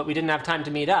ago, but we didn't have time to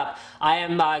meet up, I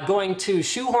am going to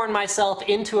shoehorn myself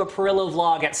into a Pirillo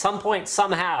vlog at some point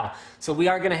somehow. So we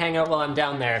are going to hang out while I'm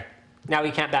down there. Now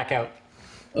we can't back out.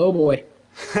 Oh boy.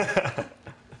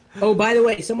 Oh, by the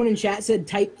way, someone in chat said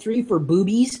type 3 for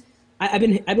boobies. I've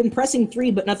been pressing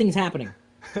 3, but nothing's happening.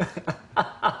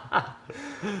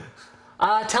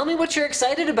 Tell me what you're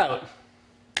excited about.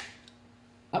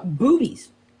 Boobies.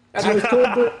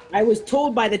 I was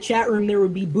told by the chat room there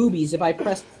would be boobies if I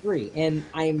pressed 3, and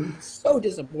I'm so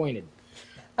disappointed.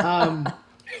 No,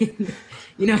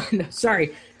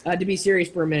 sorry. To be serious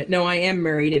for a minute, no, I am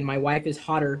married, and my wife is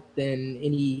hotter than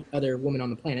any other woman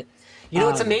on the planet. You know,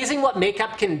 it's amazing what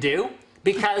makeup can do.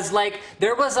 Because like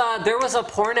there was a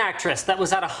porn actress that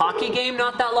was at a hockey game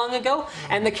not that long ago,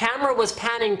 and the camera was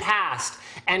panning past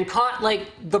and caught like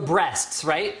the breasts,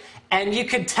 right? And you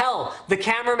could tell the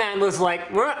cameraman was like,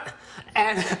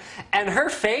 and her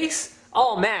face,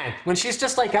 oh man, when she's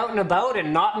just like out and about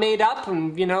and not made up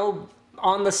and you know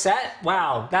on the set,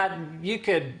 wow, that you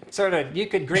could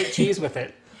grate cheese with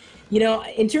it. You know,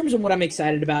 in terms of what I'm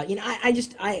excited about, you know,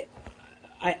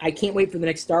 I can't wait for the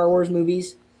next Star Wars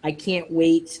movies. I can't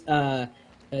wait to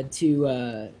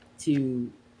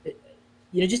you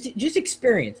know, just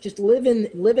experience, just live in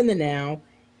the now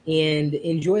and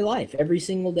enjoy life every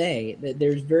single day.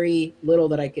 There's very little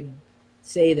that I could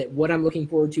say that what I'm looking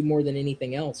forward to more than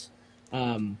anything else.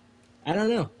 I don't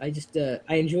know. I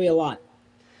enjoy a lot.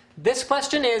 This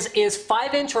question is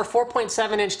 5-inch or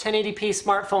 4.7-inch 1080p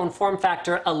smartphone form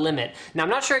factor a limit? Now, I'm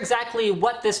not sure exactly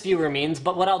what this viewer means,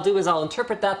 but what I'll do is I'll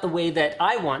interpret that the way that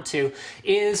I want to,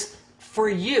 is for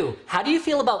you, how do you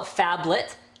feel about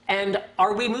phablet? And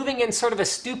are we moving in sort of a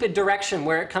stupid direction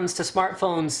where it comes to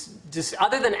smartphones, just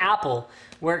other than Apple,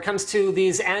 where it comes to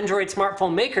these Android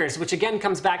smartphone makers, which again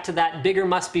comes back to that bigger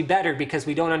must be better because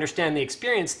we don't understand the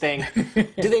experience thing.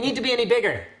 Do they need to be any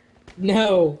bigger?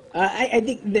 No, I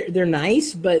think they're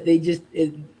nice, but they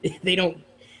don't.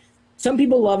 Some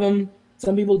people love them,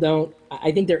 some people don't. I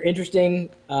think they're interesting.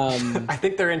 I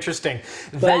think they're interesting.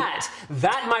 That,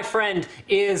 my friend,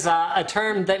 is a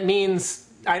term that means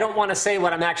I don't want to say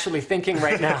what I'm actually thinking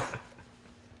right now.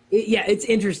 Yeah, it's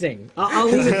interesting. I'll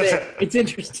leave it there. It's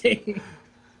interesting.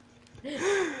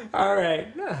 All right.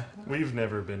 We've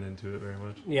never been into it very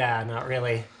much. Yeah, not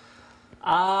really.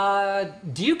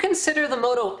 Do you consider the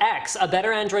Moto X a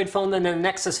better Android phone than the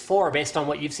Nexus 4 based on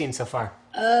what you've seen so far?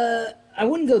 I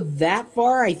wouldn't go that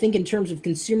far. I think in terms of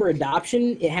consumer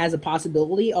adoption, it has a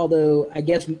possibility, although I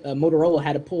guess Motorola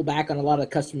had to pull back on a lot of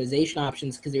customization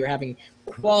options because they were having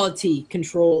quality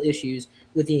control issues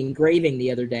with the engraving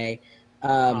the other day.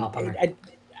 I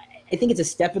think it's a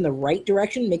step in the right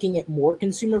direction, making it more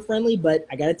consumer friendly, but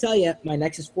I gotta tell you, my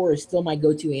Nexus 4 is still my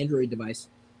go-to Android device.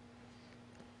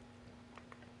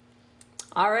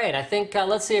 All right, I think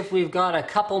let's see if we've got a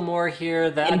couple more here.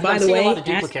 That And by I'm the seeing way, a lot of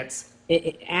duplicates.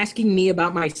 Asking me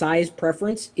about my size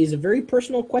preference is a very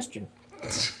personal question.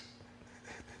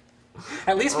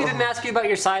 At least we didn't ask you about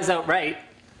your size outright.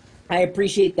 I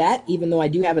appreciate that, even though I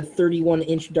do have a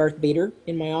 31-inch Darth Vader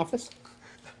in my office.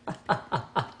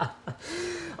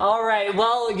 All right,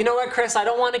 well, you know what, Chris? I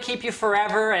don't want to keep you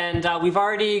forever, and we've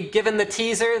already given the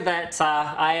teaser that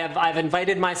I've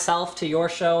invited myself to your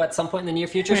show at some point in the near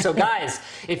future. So, guys,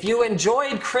 if you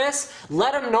enjoyed Chris,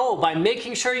 let him know by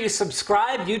making sure you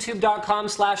subscribe,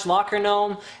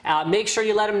 youtube.com/LockerGnome. Make sure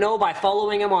you let him know by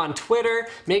following him on Twitter.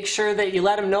 Make sure that you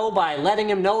let him know by letting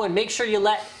him know, and make sure you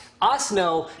let us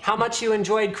know how much you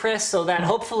enjoyed Chris, so that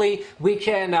hopefully we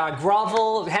can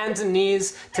grovel hands and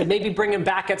knees to maybe bring him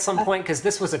back at some point, because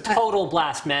this was a total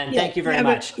blast, man. Thank you very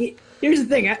much. Here's the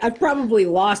thing. I've probably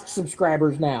lost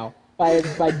subscribers now by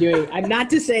doing. I'm not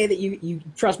to say that you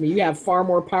trust me. You have far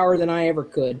more power than I ever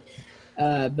could.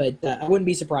 But I wouldn't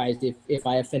be surprised if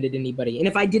I offended anybody. And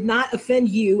if I did not offend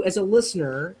you as a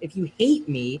listener, if you hate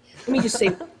me, let me just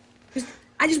say,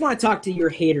 I just want to talk to your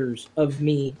haters of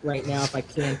me right now, if I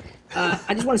can.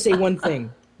 I just want to say one thing,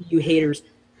 you haters.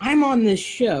 I'm on this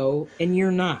show, and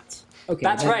you're not. Okay,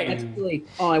 that's right. That's really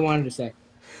all I wanted to say.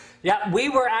 Yeah, we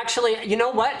were actually, you know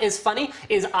what is funny,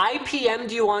 is I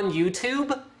PM'd you on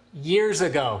YouTube years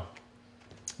ago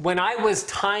when I was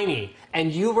tiny,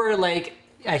 and you were like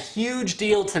a huge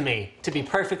deal to me, to be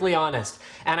perfectly honest.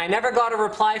 And I never got a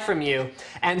reply from you.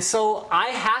 And so I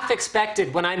half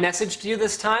expected when I messaged you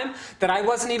this time that I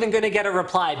wasn't even going to get a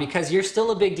reply, because you're still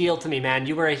a big deal to me, man.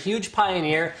 You were a huge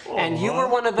pioneer, and you were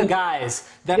one of the guys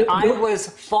that I was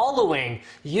following.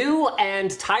 You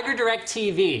and Tiger Direct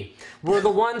TV were the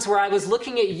ones where I was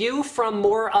looking at you from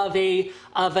more of an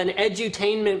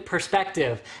edutainment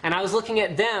perspective, and I was looking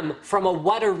at them from a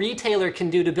what a retailer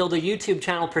can do to build a YouTube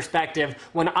channel perspective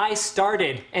when I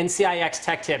started NCIX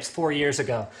Tech Tips 4 years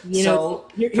ago. So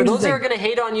for those who are going to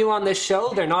hate on you on this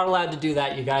show, they're not allowed to do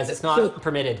that, you guys. It's not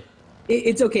permitted.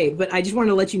 It's okay, but I just wanted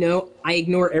to let you know I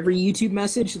ignore every YouTube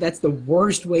message. That's the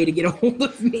worst way to get a hold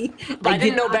of me. I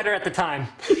didn't know better at the time.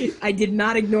 I did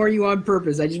not ignore you on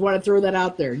purpose. I just want to throw that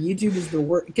out there. YouTube is the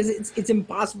worst, because it's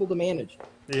impossible to manage.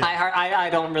 Yeah. I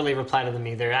don't really reply to them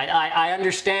either. I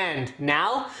understand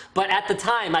now, but at the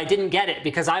time I didn't get it,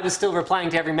 because I was still replying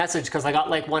to every message, because I got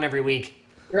like one every week.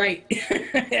 Right.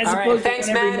 All right, thanks,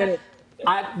 man.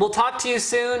 We'll talk to you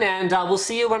soon, and we'll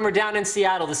see you when we're down in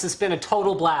Seattle. This has been a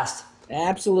total blast.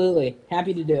 Absolutely.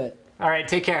 Happy to do it. All right,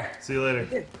 take care. See you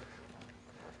later.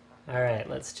 All right,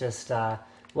 let's just,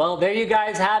 well, there you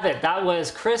guys have it. That was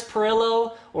Chris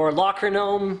Pirillo, or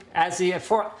LockerGnome, as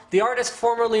the artist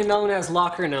formerly known as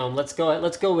LockerGnome.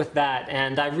 Let's go with that.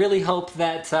 And I really hope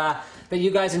that that you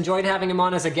guys enjoyed having him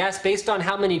on as a guest. Based on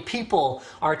how many people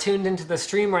are tuned into the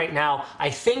stream right now, I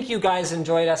think you guys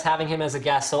enjoyed us having him as a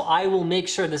guest. So I will make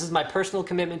sure, this is my personal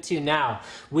commitment to you now,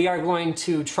 we are going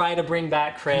to try to bring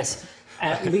back Chris.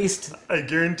 At least I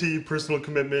guarantee you, personal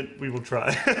commitment, we will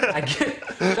try.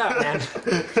 Shut up, man.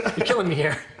 You're killing me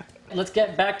here. Let's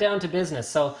get back down to business.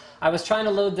 So I was trying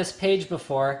to load this page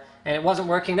before, and it wasn't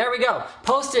working. There we go.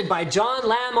 Posted by John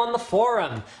Lamb on the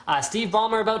forum. Steve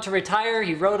Ballmer about to retire.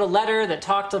 He wrote a letter that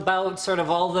talked about sort of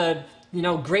all the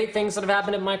great things that have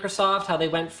happened at Microsoft, how they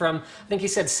went from, I think he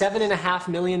said $7.5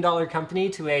 million company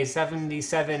to a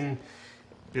 $77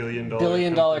 billion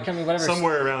company, whatever.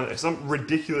 Somewhere around, some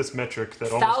ridiculous metric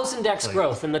that 1,000x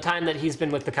growth in the time that he's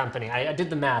been with the company. I did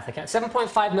the math.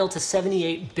 7.5 mil to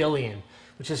 78 billion,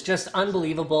 which is just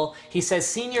unbelievable. He says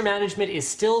senior management is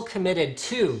still committed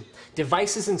to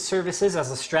devices and services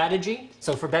as a strategy.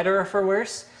 So for better or for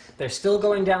worse, they're still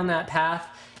going down that path.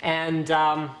 And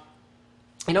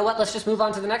you know what? Let's just move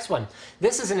on to the next one.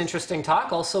 This is an interesting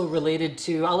talk, also related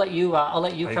to. I'll let you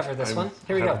cover this one.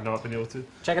 Here we go. I have not been able to.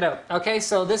 Check it out. Okay,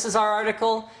 so this is our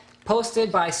article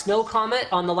posted by Snow Comet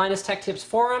on the Linus Tech Tips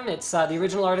forum. It's the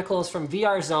original article is from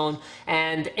VR Zone,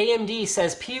 and AMD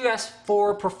says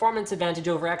PS4 performance advantage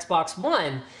over Xbox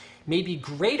One may be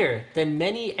greater than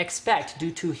many expect due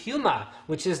to HUMA,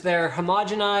 which is their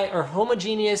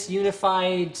homogeneous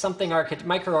unified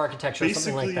microarchitecture, or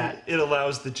something like that. It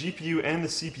allows the GPU and the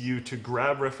CPU to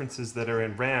grab references that are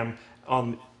in RAM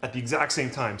at the exact same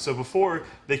time. So before,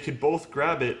 they could both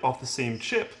grab it off the same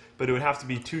chip, but it would have to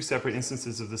be two separate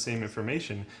instances of the same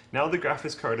information. Now the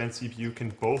graphics card and CPU can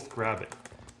both grab it,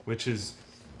 which is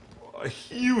a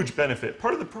huge benefit.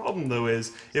 Part of the problem, though,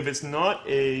 is if it's not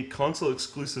a console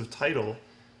exclusive title,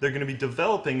 they're going to be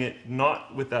developing it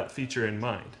not with that feature in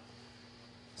mind.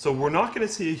 So we're not going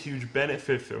to see a huge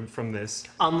benefit from this.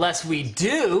 Unless we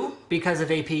do, because of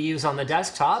APUs on the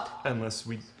desktop. Unless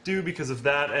we do because of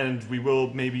that, and we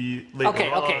will maybe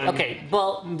later on. Okay.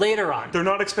 Well, later on. They're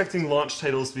not expecting launch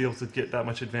titles to be able to get that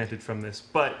much advantage from this,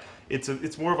 but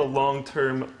it's more of a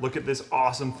long-term look at this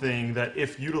awesome thing that,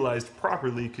 if utilized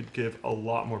properly, could give a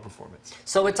lot more performance.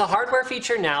 So it's a hardware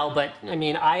feature now, but I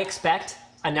mean, I expect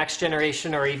a next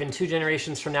generation or even 2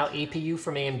 generations from now APU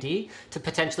from AMD to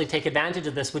potentially take advantage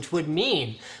of this, which would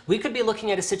mean we could be looking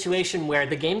at a situation where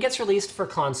the game gets released for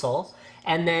console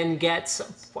and then it gets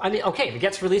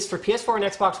released for PS4 and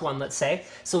Xbox One, let's say,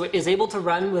 so it is able to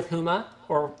run with Huma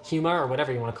or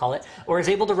whatever you want to call it, or is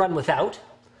able to run without.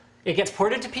 It gets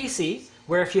ported to PC,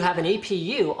 where if you have an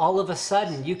APU, all of a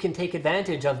sudden you can take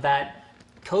advantage of that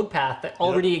code path that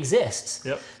already exists.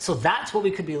 Yep. So that's what we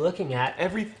could be looking at.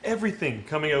 Everything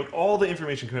coming out, all the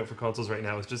information coming out for consoles right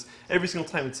now is just every single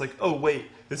time it's like, oh wait,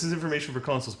 this is information for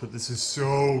consoles, but this is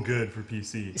so good for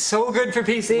PC. So good for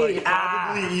PC. Like,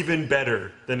 probably even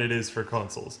better than it is for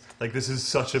consoles. Like, this is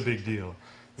such a big deal.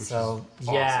 So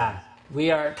awesome. Yeah. We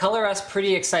are, color us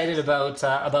pretty excited about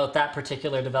that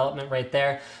particular development right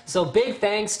there. So big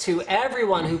thanks to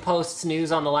everyone who posts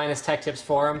news on the Linus Tech Tips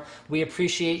forum. We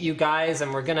appreciate you guys,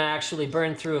 and we're going to actually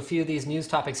burn through a few of these news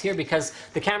topics here because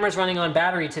the camera's running on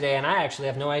battery today, and I actually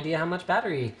have no idea how much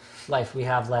battery life we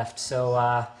have left.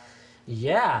 So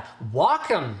yeah,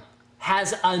 Wacom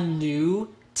has a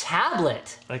new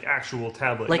tablet. Like actual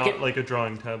tablet, like not like a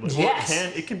drawing tablet. Yes.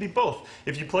 Well, it can be both.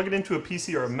 If you plug it into a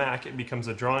PC or a Mac, it becomes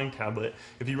a drawing tablet.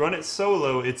 If you run it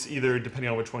solo, it's either, depending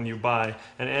on which one you buy,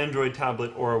 an Android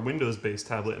tablet or a Windows-based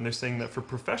tablet. And they're saying that for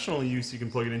professional use, you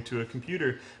can plug it into a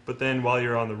computer, but then while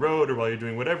you're on the road or while you're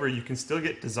doing whatever, you can still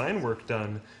get design work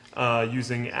done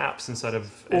using apps instead of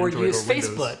Android or use Windows.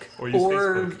 Facebook. Or use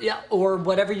Facebook. Yeah, or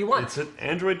whatever you want. It's an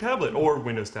Android tablet or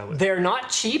Windows tablet. They're not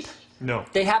cheap. No.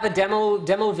 They have a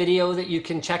demo video that you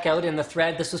can check out in the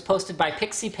thread. This was posted by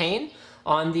Pixie Payne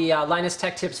on the Linus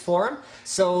Tech Tips forum.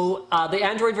 So the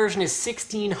Android version is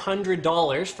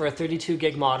 $1,600 for a 32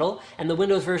 gig model, and the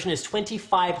Windows version is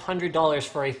 $2,500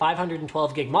 for a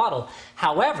 512 gig model.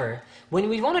 However, when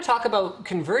we want to talk about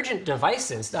convergent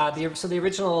devices, so the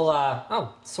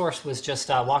original source was just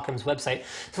Wacom's website.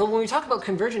 So when we talk about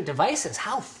convergent devices,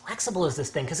 how flexible is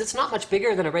this thing? Because it's not much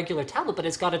bigger than a regular tablet, but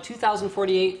it's got a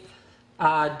 2048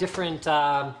 different.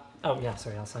 Oh yeah,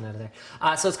 sorry, I'll sign out of there.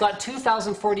 So it's got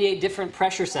 2048 different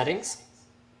pressure settings,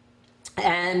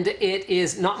 and it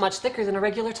is not much thicker than a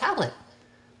regular tablet,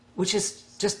 which is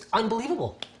just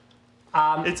unbelievable.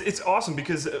 It's awesome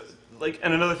because,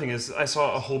 and another thing is, I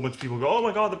saw a whole bunch of people go, oh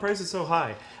my god, the price is so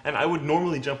high. And I would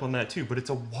normally jump on that too, but it's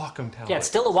a Wacom tablet. Yeah, it's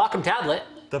still a Wacom tablet.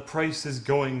 The price is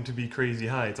going to be crazy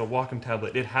high. It's a Wacom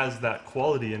tablet. It has that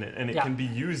quality in it, and it can be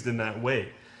used in that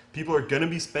way. People are going to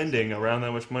be spending around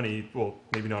that much money, well,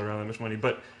 maybe not around that much money,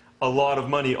 but a lot of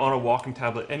money on a Wacom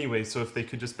tablet anyway, so if they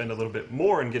could just spend a little bit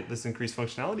more and get this increased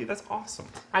functionality, that's awesome.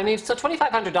 I mean, so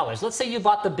 $2,500. Let's say you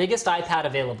bought the biggest iPad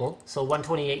available, so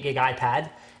 128 gig iPad,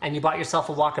 and you bought yourself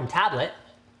a Wacom tablet.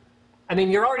 I mean,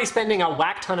 you're already spending a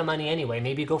whack ton of money anyway.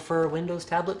 Maybe go for a Windows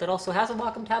tablet that also has a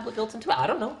Wacom tablet built into it. I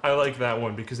don't know. I like that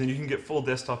one because then you can get full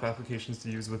desktop applications to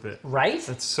use with it. Right?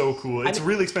 That's so cool. It's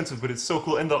really expensive, but it's so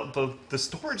cool. And the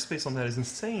storage space on that is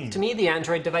insane. To me, the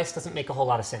Android device doesn't make a whole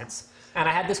lot of sense. And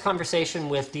I had this conversation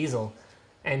with Diesel,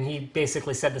 and he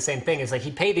basically said the same thing. Is like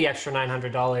he'd pay the extra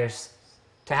 $900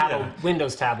 to have a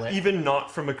Windows tablet. Even not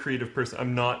from a creative person.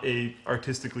 I'm not a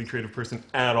artistically creative person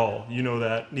at all. You know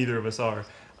that. Neither of us are.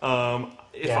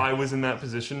 If I was in that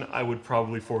position, I would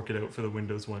probably fork it out for the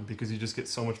Windows one because you just get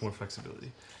so much more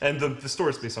flexibility. And the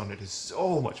storage space on it is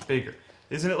so much bigger.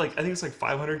 Isn't it like, I think it's like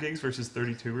 500 gigs versus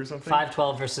 32 or something?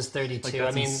 512 versus 32. Like,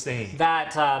 that's insane.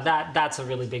 That's a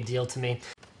really big deal to me.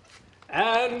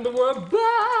 And we're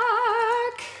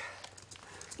back,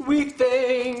 we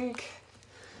think.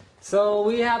 So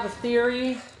we have a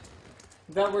theory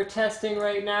that we're testing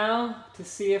right now to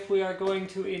see if we are going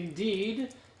to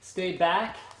indeed stay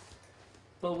back.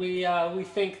 But we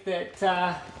think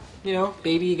that,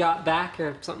 baby got back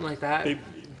or something like that.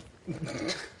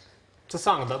 It's a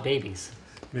song about babies.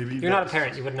 Maybe You're not a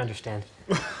parent, you wouldn't understand.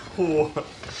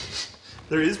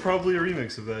 There is probably a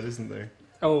remix of that, isn't there?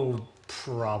 Oh,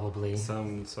 probably.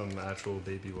 Some actual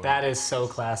baby one. That is so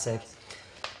classic.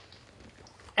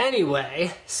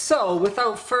 Anyway, so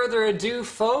without further ado,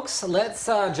 folks, let's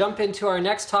jump into our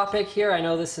next topic here. I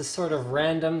know this is sort of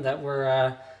random that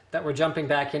we're jumping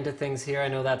back into things here. I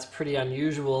know that's pretty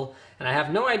unusual, and I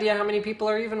have no idea how many people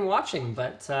are even watching,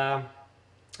 but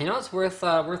it's worth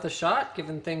a shot,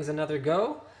 giving things another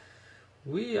go.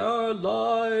 We are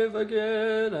live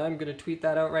again. I'm going to tweet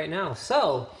that out right now.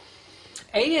 So,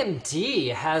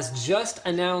 AMD has just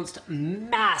announced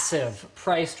massive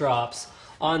price drops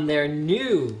on their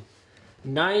new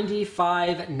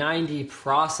 9590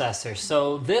 processor.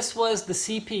 So this was the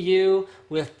CPU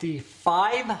with the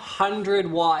 500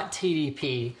 watt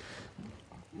TDP,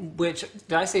 which,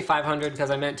 did I say 500?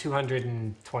 Because I meant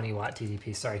 220 watt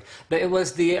TDP, sorry. But it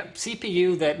was the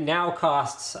CPU that now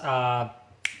costs,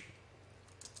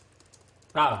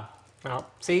 well,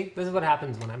 see, this is what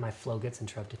happens when my flow gets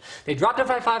interrupted. They dropped it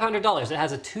by $500. It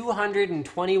has a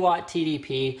 220 watt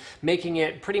TDP, making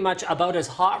it pretty much about as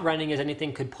hot running as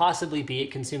anything could possibly be.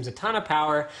 It consumes a ton of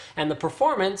power, and the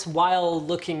performance, while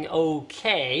looking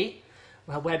okay,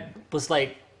 was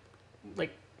like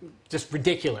just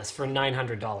ridiculous for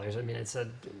 $900. I mean, it's a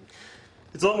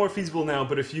lot more feasible now,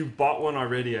 but if you bought one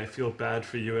already, I feel bad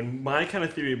for you. And my kind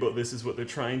of theory about this is what they're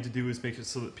trying to do is make it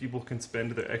so that people can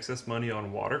spend their excess money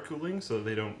on water cooling so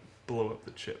they don't blow up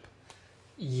the chip.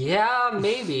 Yeah,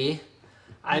 maybe.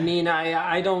 I mean,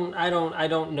 I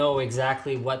don't know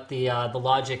exactly what the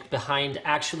logic behind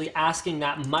actually asking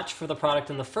that much for the product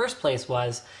in the first place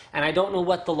was, and I don't know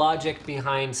what the logic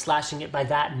behind slashing it by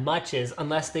that much is,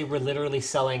 unless they were literally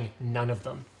selling none of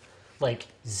them. Like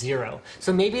zero.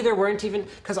 So maybe there weren't even,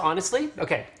 because honestly,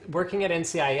 okay, working at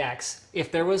NCIX,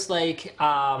 if there was like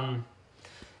an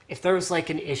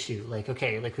issue, like,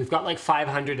 okay, like we've got like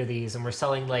 500 of these and we're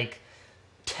selling like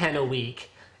 10 a week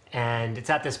and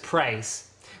it's at this price,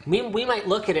 we might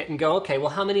look at it and go, okay, well,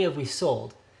 how many have we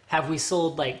sold? Have we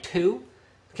sold like 2?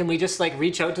 Can we just like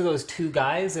reach out to those 2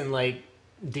 guys and like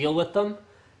deal with them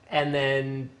and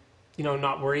then, you know,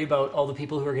 not worry about all the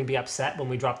people who are going to be upset when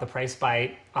we drop the price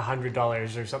by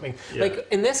 $100 or something. Yeah. Like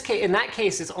in that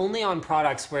case, it's only on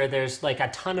products where there's like a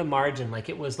ton of margin. Like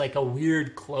it was like a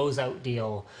weird closeout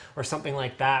deal or something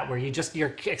like that, where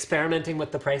you're experimenting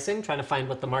with the pricing, trying to find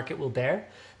what the market will bear.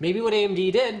 Maybe what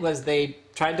AMD did was they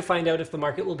tried to find out if the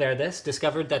market will bear this,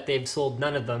 discovered that they've sold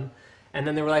none of them, and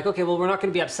then they were like, okay, well, we're not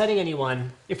going to be upsetting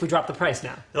anyone if we drop the price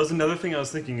now. That was another thing I was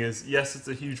thinking is, yes, it's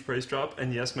a huge price drop,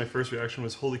 and yes, my first reaction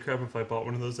was, holy crap, if I bought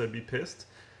one of those, I'd be pissed.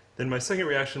 Then my second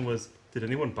reaction was, did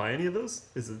anyone buy any of those?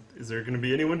 Is there going to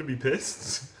be anyone to be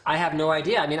pissed? I have no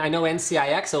idea. I mean, I know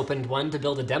NCIX opened one to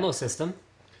build a demo system.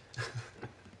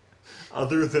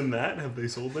 Other than that, have they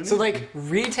sold any? So, like,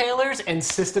 retailers and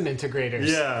system integrators.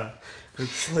 Yeah.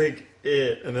 It's like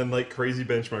it, and then like crazy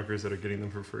benchmarkers that are getting them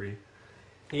for free.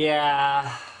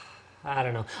 Yeah, I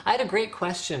don't know. I had a great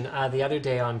question the other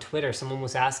day on Twitter. Someone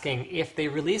was asking, if they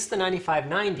release the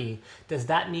 9590, does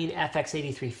that mean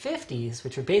FX8350s,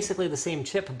 which are basically the same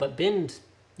chip but binned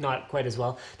not quite as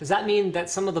well, does that mean that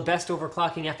some of the best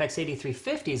overclocking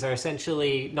FX8350s are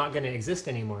essentially not going to exist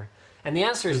anymore? And the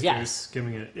answer is yes. They're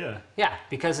skimming it, yeah. Yeah,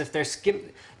 because if they're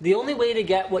the only way to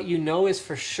get what you know is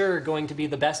for sure going to be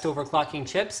the best overclocking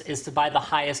chips is to buy the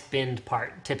highest binned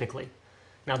part, typically.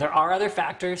 Now, there are other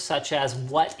factors, such as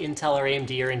what Intel or AMD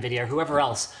or NVIDIA or whoever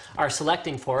else are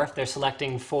selecting for. If they're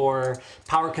selecting for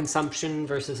power consumption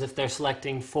versus if they're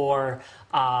selecting for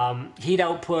heat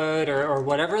output or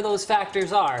whatever those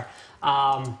factors are,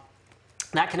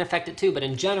 that can affect it too. But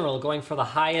in general, going for the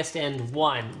highest end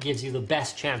one gives you the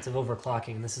best chance of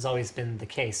overclocking, and this has always been the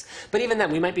case. But even then,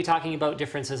 we might be talking about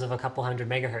differences of a couple hundred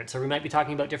megahertz, or we might be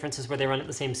talking about differences where they run at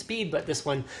the same speed, but this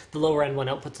one, the lower end one,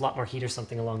 outputs a lot more heat or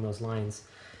something along those lines.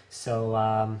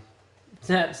 So,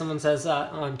 someone says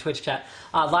on Twitch chat,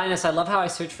 Linus, I love how I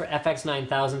search for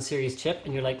FX9000 series chip,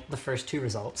 and you're like the first 2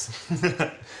 results.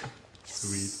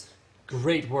 Sweet.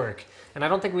 Great work. And I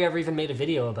don't think we ever even made a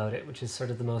video about it, which is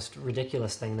sort of the most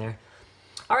ridiculous thing there.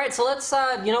 All right, so let's,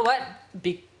 you know what?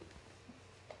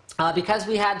 Because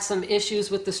we had some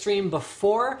issues with the stream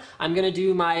before, I'm going to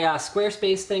do my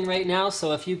Squarespace thing right now.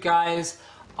 So if you guys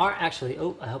are actually,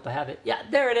 oh, I hope I have it. Yeah,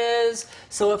 there it is.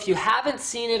 So if you haven't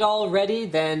seen it already,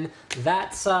 then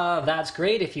that's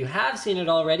great. If you have seen it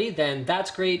already, then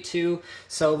that's great too.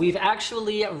 So we've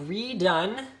actually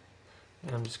redone.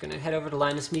 And I'm just going to head over to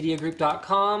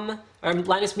linusmediagroup.com, or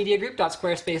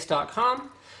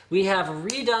linusmediagroup.squarespace.com. We have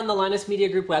redone the Linus Media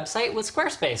Group website with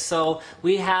Squarespace. So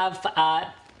we have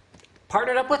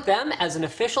partnered up with them as an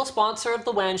official sponsor of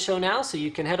the WAN show now, so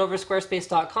you can head over to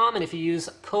squarespace.com, and if you use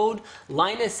code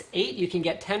Linus8, you can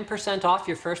get 10% off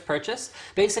your first purchase.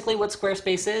 Basically what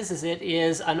Squarespace is it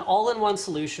is an all-in-one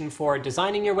solution for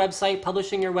designing your website,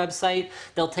 publishing your website.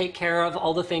 They'll take care of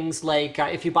all the things like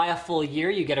if you buy a full year,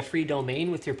 you get a free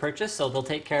domain with your purchase, so they'll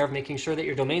take care of making sure that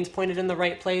your domain's pointed in the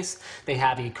right place. They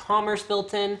have e-commerce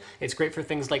built in. It's great for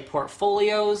things like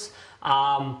portfolios.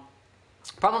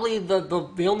 Probably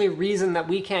the only reason that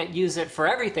we can't use it for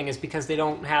everything is because they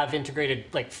don't have integrated,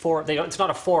 like, it's not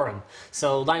a forum.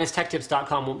 So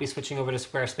LinusTechTips.com won't be switching over to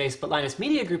Squarespace, but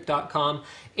LinusMediaGroup.com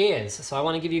is. So I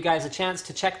want to give you guys a chance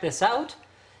to check this out.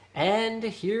 And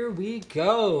here we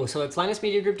go. So it's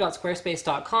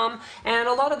linusmediagroup.squarespace.com, and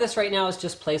a lot of this right now is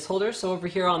just placeholders. So over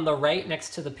here on the right next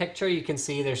to the picture, you can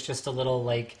see there's just a little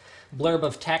like blurb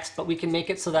of text, but we can make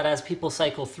it so that as people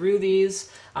cycle through these,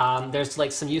 there's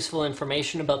like some useful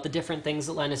information about the different things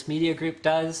that Linus Media Group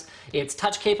does. It's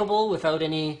touch capable without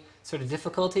any sort of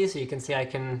difficulty, so you can see I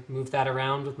can move that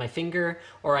around with my finger,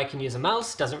 or I can use a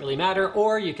mouse, doesn't really matter,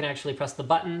 or you can actually press the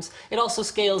buttons. It also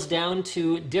scales down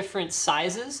to different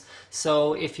sizes,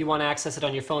 so if you want to access it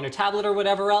on your phone or tablet or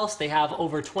whatever else, they have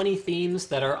over 20 themes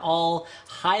that are all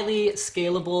highly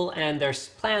scalable, and their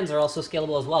plans are also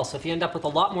scalable as well. So if you end up with a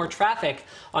lot more traffic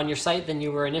on your site than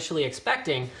you were initially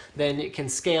expecting, then it can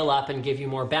scale up and give you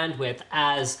more bandwidth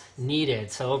as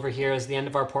needed. So over here is the end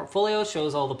of our portfolio,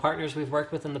 shows all the partners we've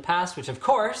worked with in the past, which of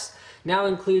course now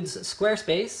includes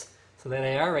Squarespace. So there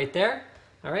they are right there.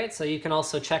 All right, so you can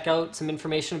also check out some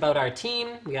information about our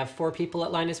team. We have 4 people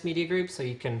at Linus Media Group, so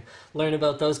you can learn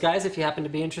about those guys if you happen to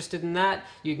be interested in that.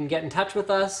 You can get in touch with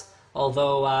us,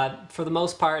 although for the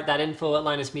most part, that info at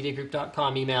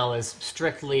linusmediagroup.com email is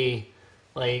strictly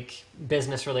like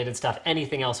business related stuff.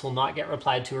 Anything else will not get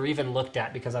replied to or even looked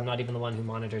at because I'm not even the one who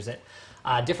monitors it.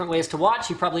 Different ways to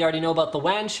watch. You probably already know about the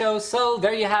WAN show, so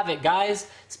there you have it, guys.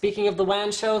 Speaking of the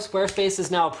WAN show, Squarespace is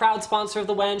now a proud sponsor of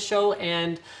the WAN show,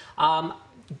 and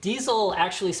Diesel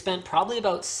actually spent probably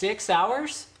about 6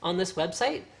 hours on this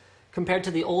website compared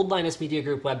to the old Linus Media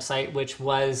Group website, which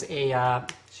was a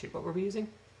shoot, what were we using?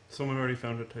 Someone already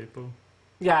found a typo.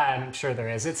 Yeah, I'm sure there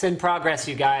is. It's in progress,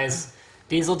 you guys.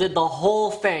 Diesel did the whole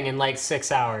thing in like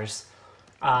 6 hours.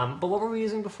 But what were we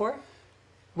using before?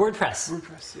 WordPress.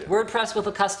 WordPress, yeah. WordPress with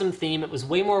a custom theme. It was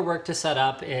way more work to set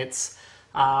up. It's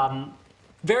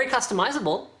very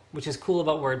customizable, which is cool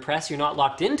about WordPress. You're not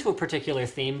locked into a particular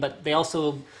theme, but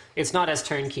it's not as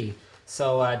turnkey.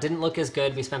 So it didn't look as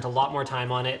good. We spent a lot more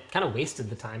time on it. Kind of wasted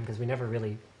the time because we never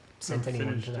really sent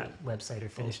anyone to that website or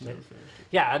finished it.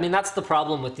 Yeah, I mean, that's the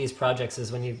problem with these projects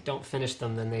is when you don't finish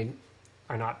them, then they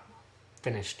are not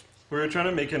finished. We were trying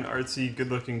to make an artsy,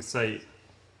 good-looking site,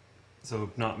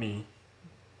 so not me.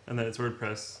 And then it's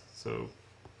WordPress, so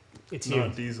it's not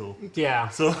you. Diesel. Yeah.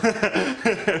 So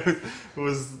it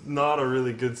was not a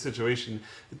really good situation.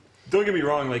 Don't get me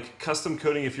wrong, like custom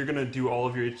coding, if you're going to do all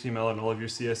of your HTML and all of your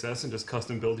CSS and just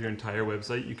custom build your entire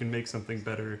website, you can make something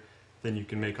better than you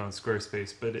can make on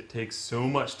Squarespace, but it takes so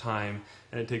much time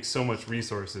and it takes so much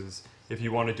resources. If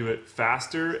you want to do it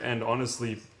faster and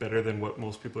honestly better than what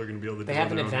most people are going to be able to do. They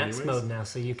have an advanced mode now,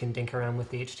 so you can dink around with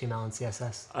the HTML and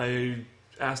CSS. I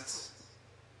asked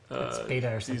it's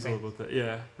beta or something. Diesel about that.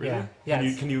 Yeah, really?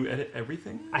 Yeah. Can you edit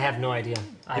everything? I have no idea.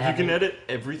 If you can edit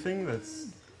everything, that's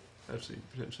actually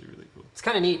potentially really cool. It's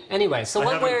kind of neat. Anyway, so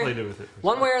I haven't played it with it.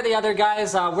 One way or the other,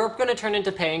 guys, we're going to turn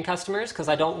into paying customers because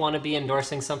I don't want to be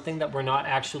endorsing something that we're not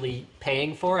actually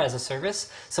paying for as a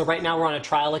service. So right now we're on a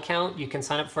trial account. You can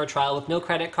sign up for a trial with no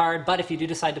credit card, but if you do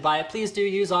decide to buy it, please do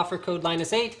use offer code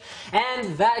Linus8.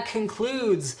 And that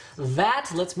concludes that.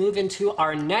 Let's move into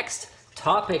our next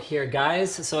topic here,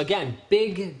 guys. So again,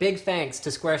 big thanks to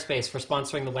Squarespace for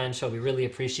sponsoring the WAN show. We really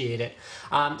appreciate it.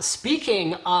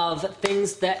 Speaking of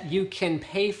things that you can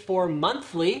pay for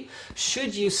monthly,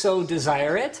 should you so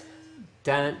desire it,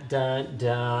 dun, dun,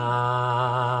 dun.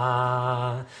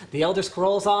 The Elder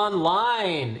Scrolls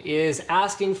Online is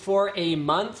asking for a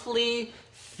monthly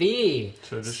fee.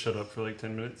 Should I just shut up for like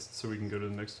 10 minutes so we can go to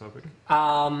the next topic?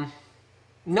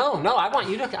 No, I want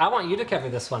you to cover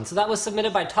this one. So that was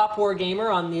submitted by Top War Gamer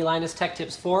on the Linus Tech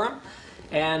Tips forum,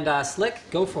 and Slick,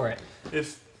 go for it.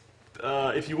 If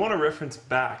you want to reference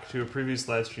back to a previous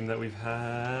live stream that we've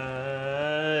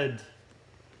had,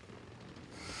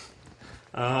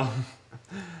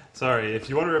 sorry, if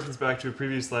you want to reference back to a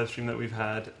previous live stream that we've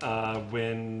had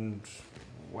when,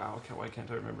 wow, why can't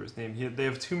I remember his name? They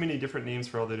have too many different names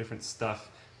for all the different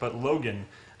stuff. But Logan,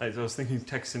 I was thinking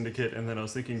Tech Syndicate, and then I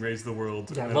was thinking Raise the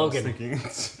World. Yeah, and Logan. I was thinking,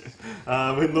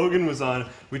 when Logan was on,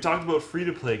 we talked about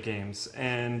free-to-play games,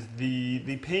 and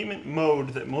the payment mode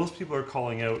that most people are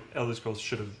calling out Elder Scrolls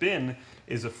should have been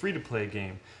is a free-to-play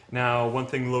game. Now, one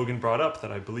thing Logan brought up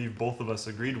that I believe both of us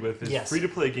agreed with is yes.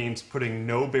 Free-to-play games putting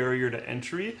no barrier to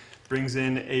entry brings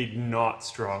in a not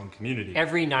strong community.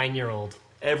 Every 9-year-old.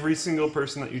 Every single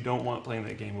person that you don't want playing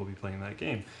that game will be playing that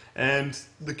game. And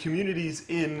the communities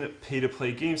in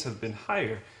pay-to-play games have been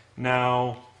higher.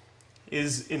 Now,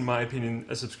 is, in my opinion,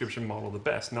 a subscription model the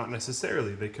best. Not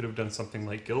necessarily. They could have done something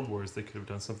like Guild Wars. They could have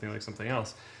done something like something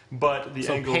else. But the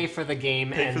So angle, pay for the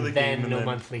game and then no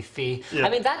monthly fee. Yeah. I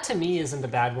mean, that to me isn't a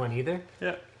bad one either.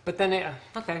 Yeah. But then,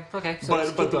 okay.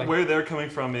 So but where they're coming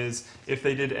from is if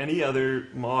they did any other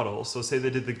model, so say they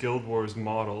did the Guild Wars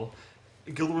model,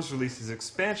 Guild Wars releases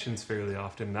expansions fairly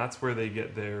often. That's where they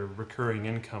get their recurring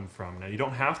income from. Now, you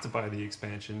don't have to buy the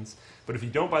expansions, but if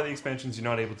you don't buy the expansions, you're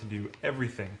not able to do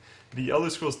everything. The Elder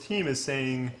Scrolls team is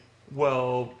saying,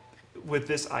 well, with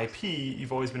this IP,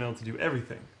 you've always been able to do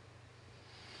everything.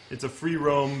 It's a free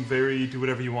roam, very do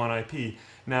whatever you want IP.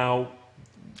 Now,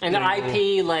 and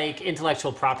IP like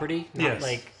intellectual property, not Yes.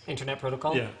 like Internet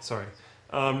Protocol. yeah, sorry.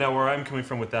 Now, where I'm coming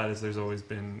from with that is there's always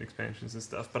been expansions and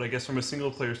stuff, but I guess from a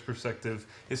single player's perspective,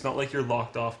 it's not like you're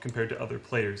locked off compared to other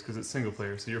players because it's single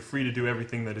player, so you're free to do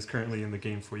everything that is currently in the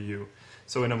game for you.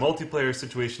 So in a multiplayer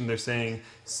situation, they're saying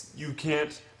you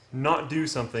can't not do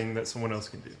something that someone else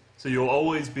can do. So you'll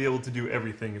always be able to do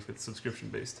everything if it's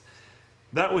subscription-based.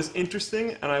 That was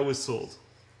interesting, and I was sold.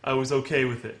 I was okay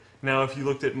with it. Now, if you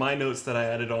looked at my notes that I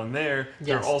added on there,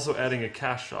 they're Yes. also adding a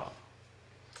cash shop.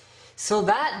 So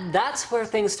that's where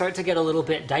things start to get a little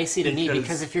bit dicey to me,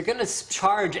 because if you're going to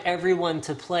charge everyone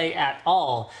to play at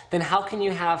all, then how can you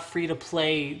have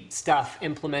free-to-play stuff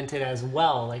implemented as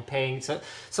well, like paying? So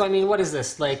I mean, what is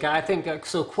this? Like, I think,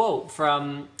 so quote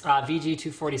from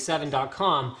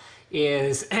VG247.com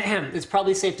is, it's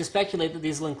probably safe to speculate that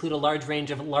these will include a large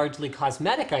range of largely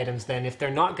cosmetic items then, if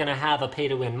they're not going to have a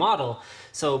pay-to-win model.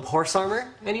 So horse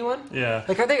armor, anyone? Yeah.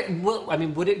 Like, I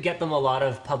mean, would it get them a lot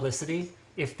of publicity?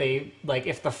 If they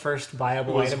if the first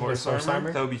viable item was horse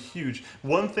armor, that would be huge.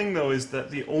 One thing though is that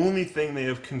the only thing they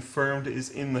have confirmed is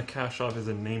in the cash shop is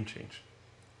a name change,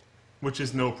 which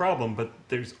is no problem. But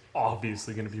there's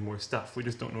obviously going to be more stuff. We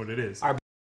just don't know what it is.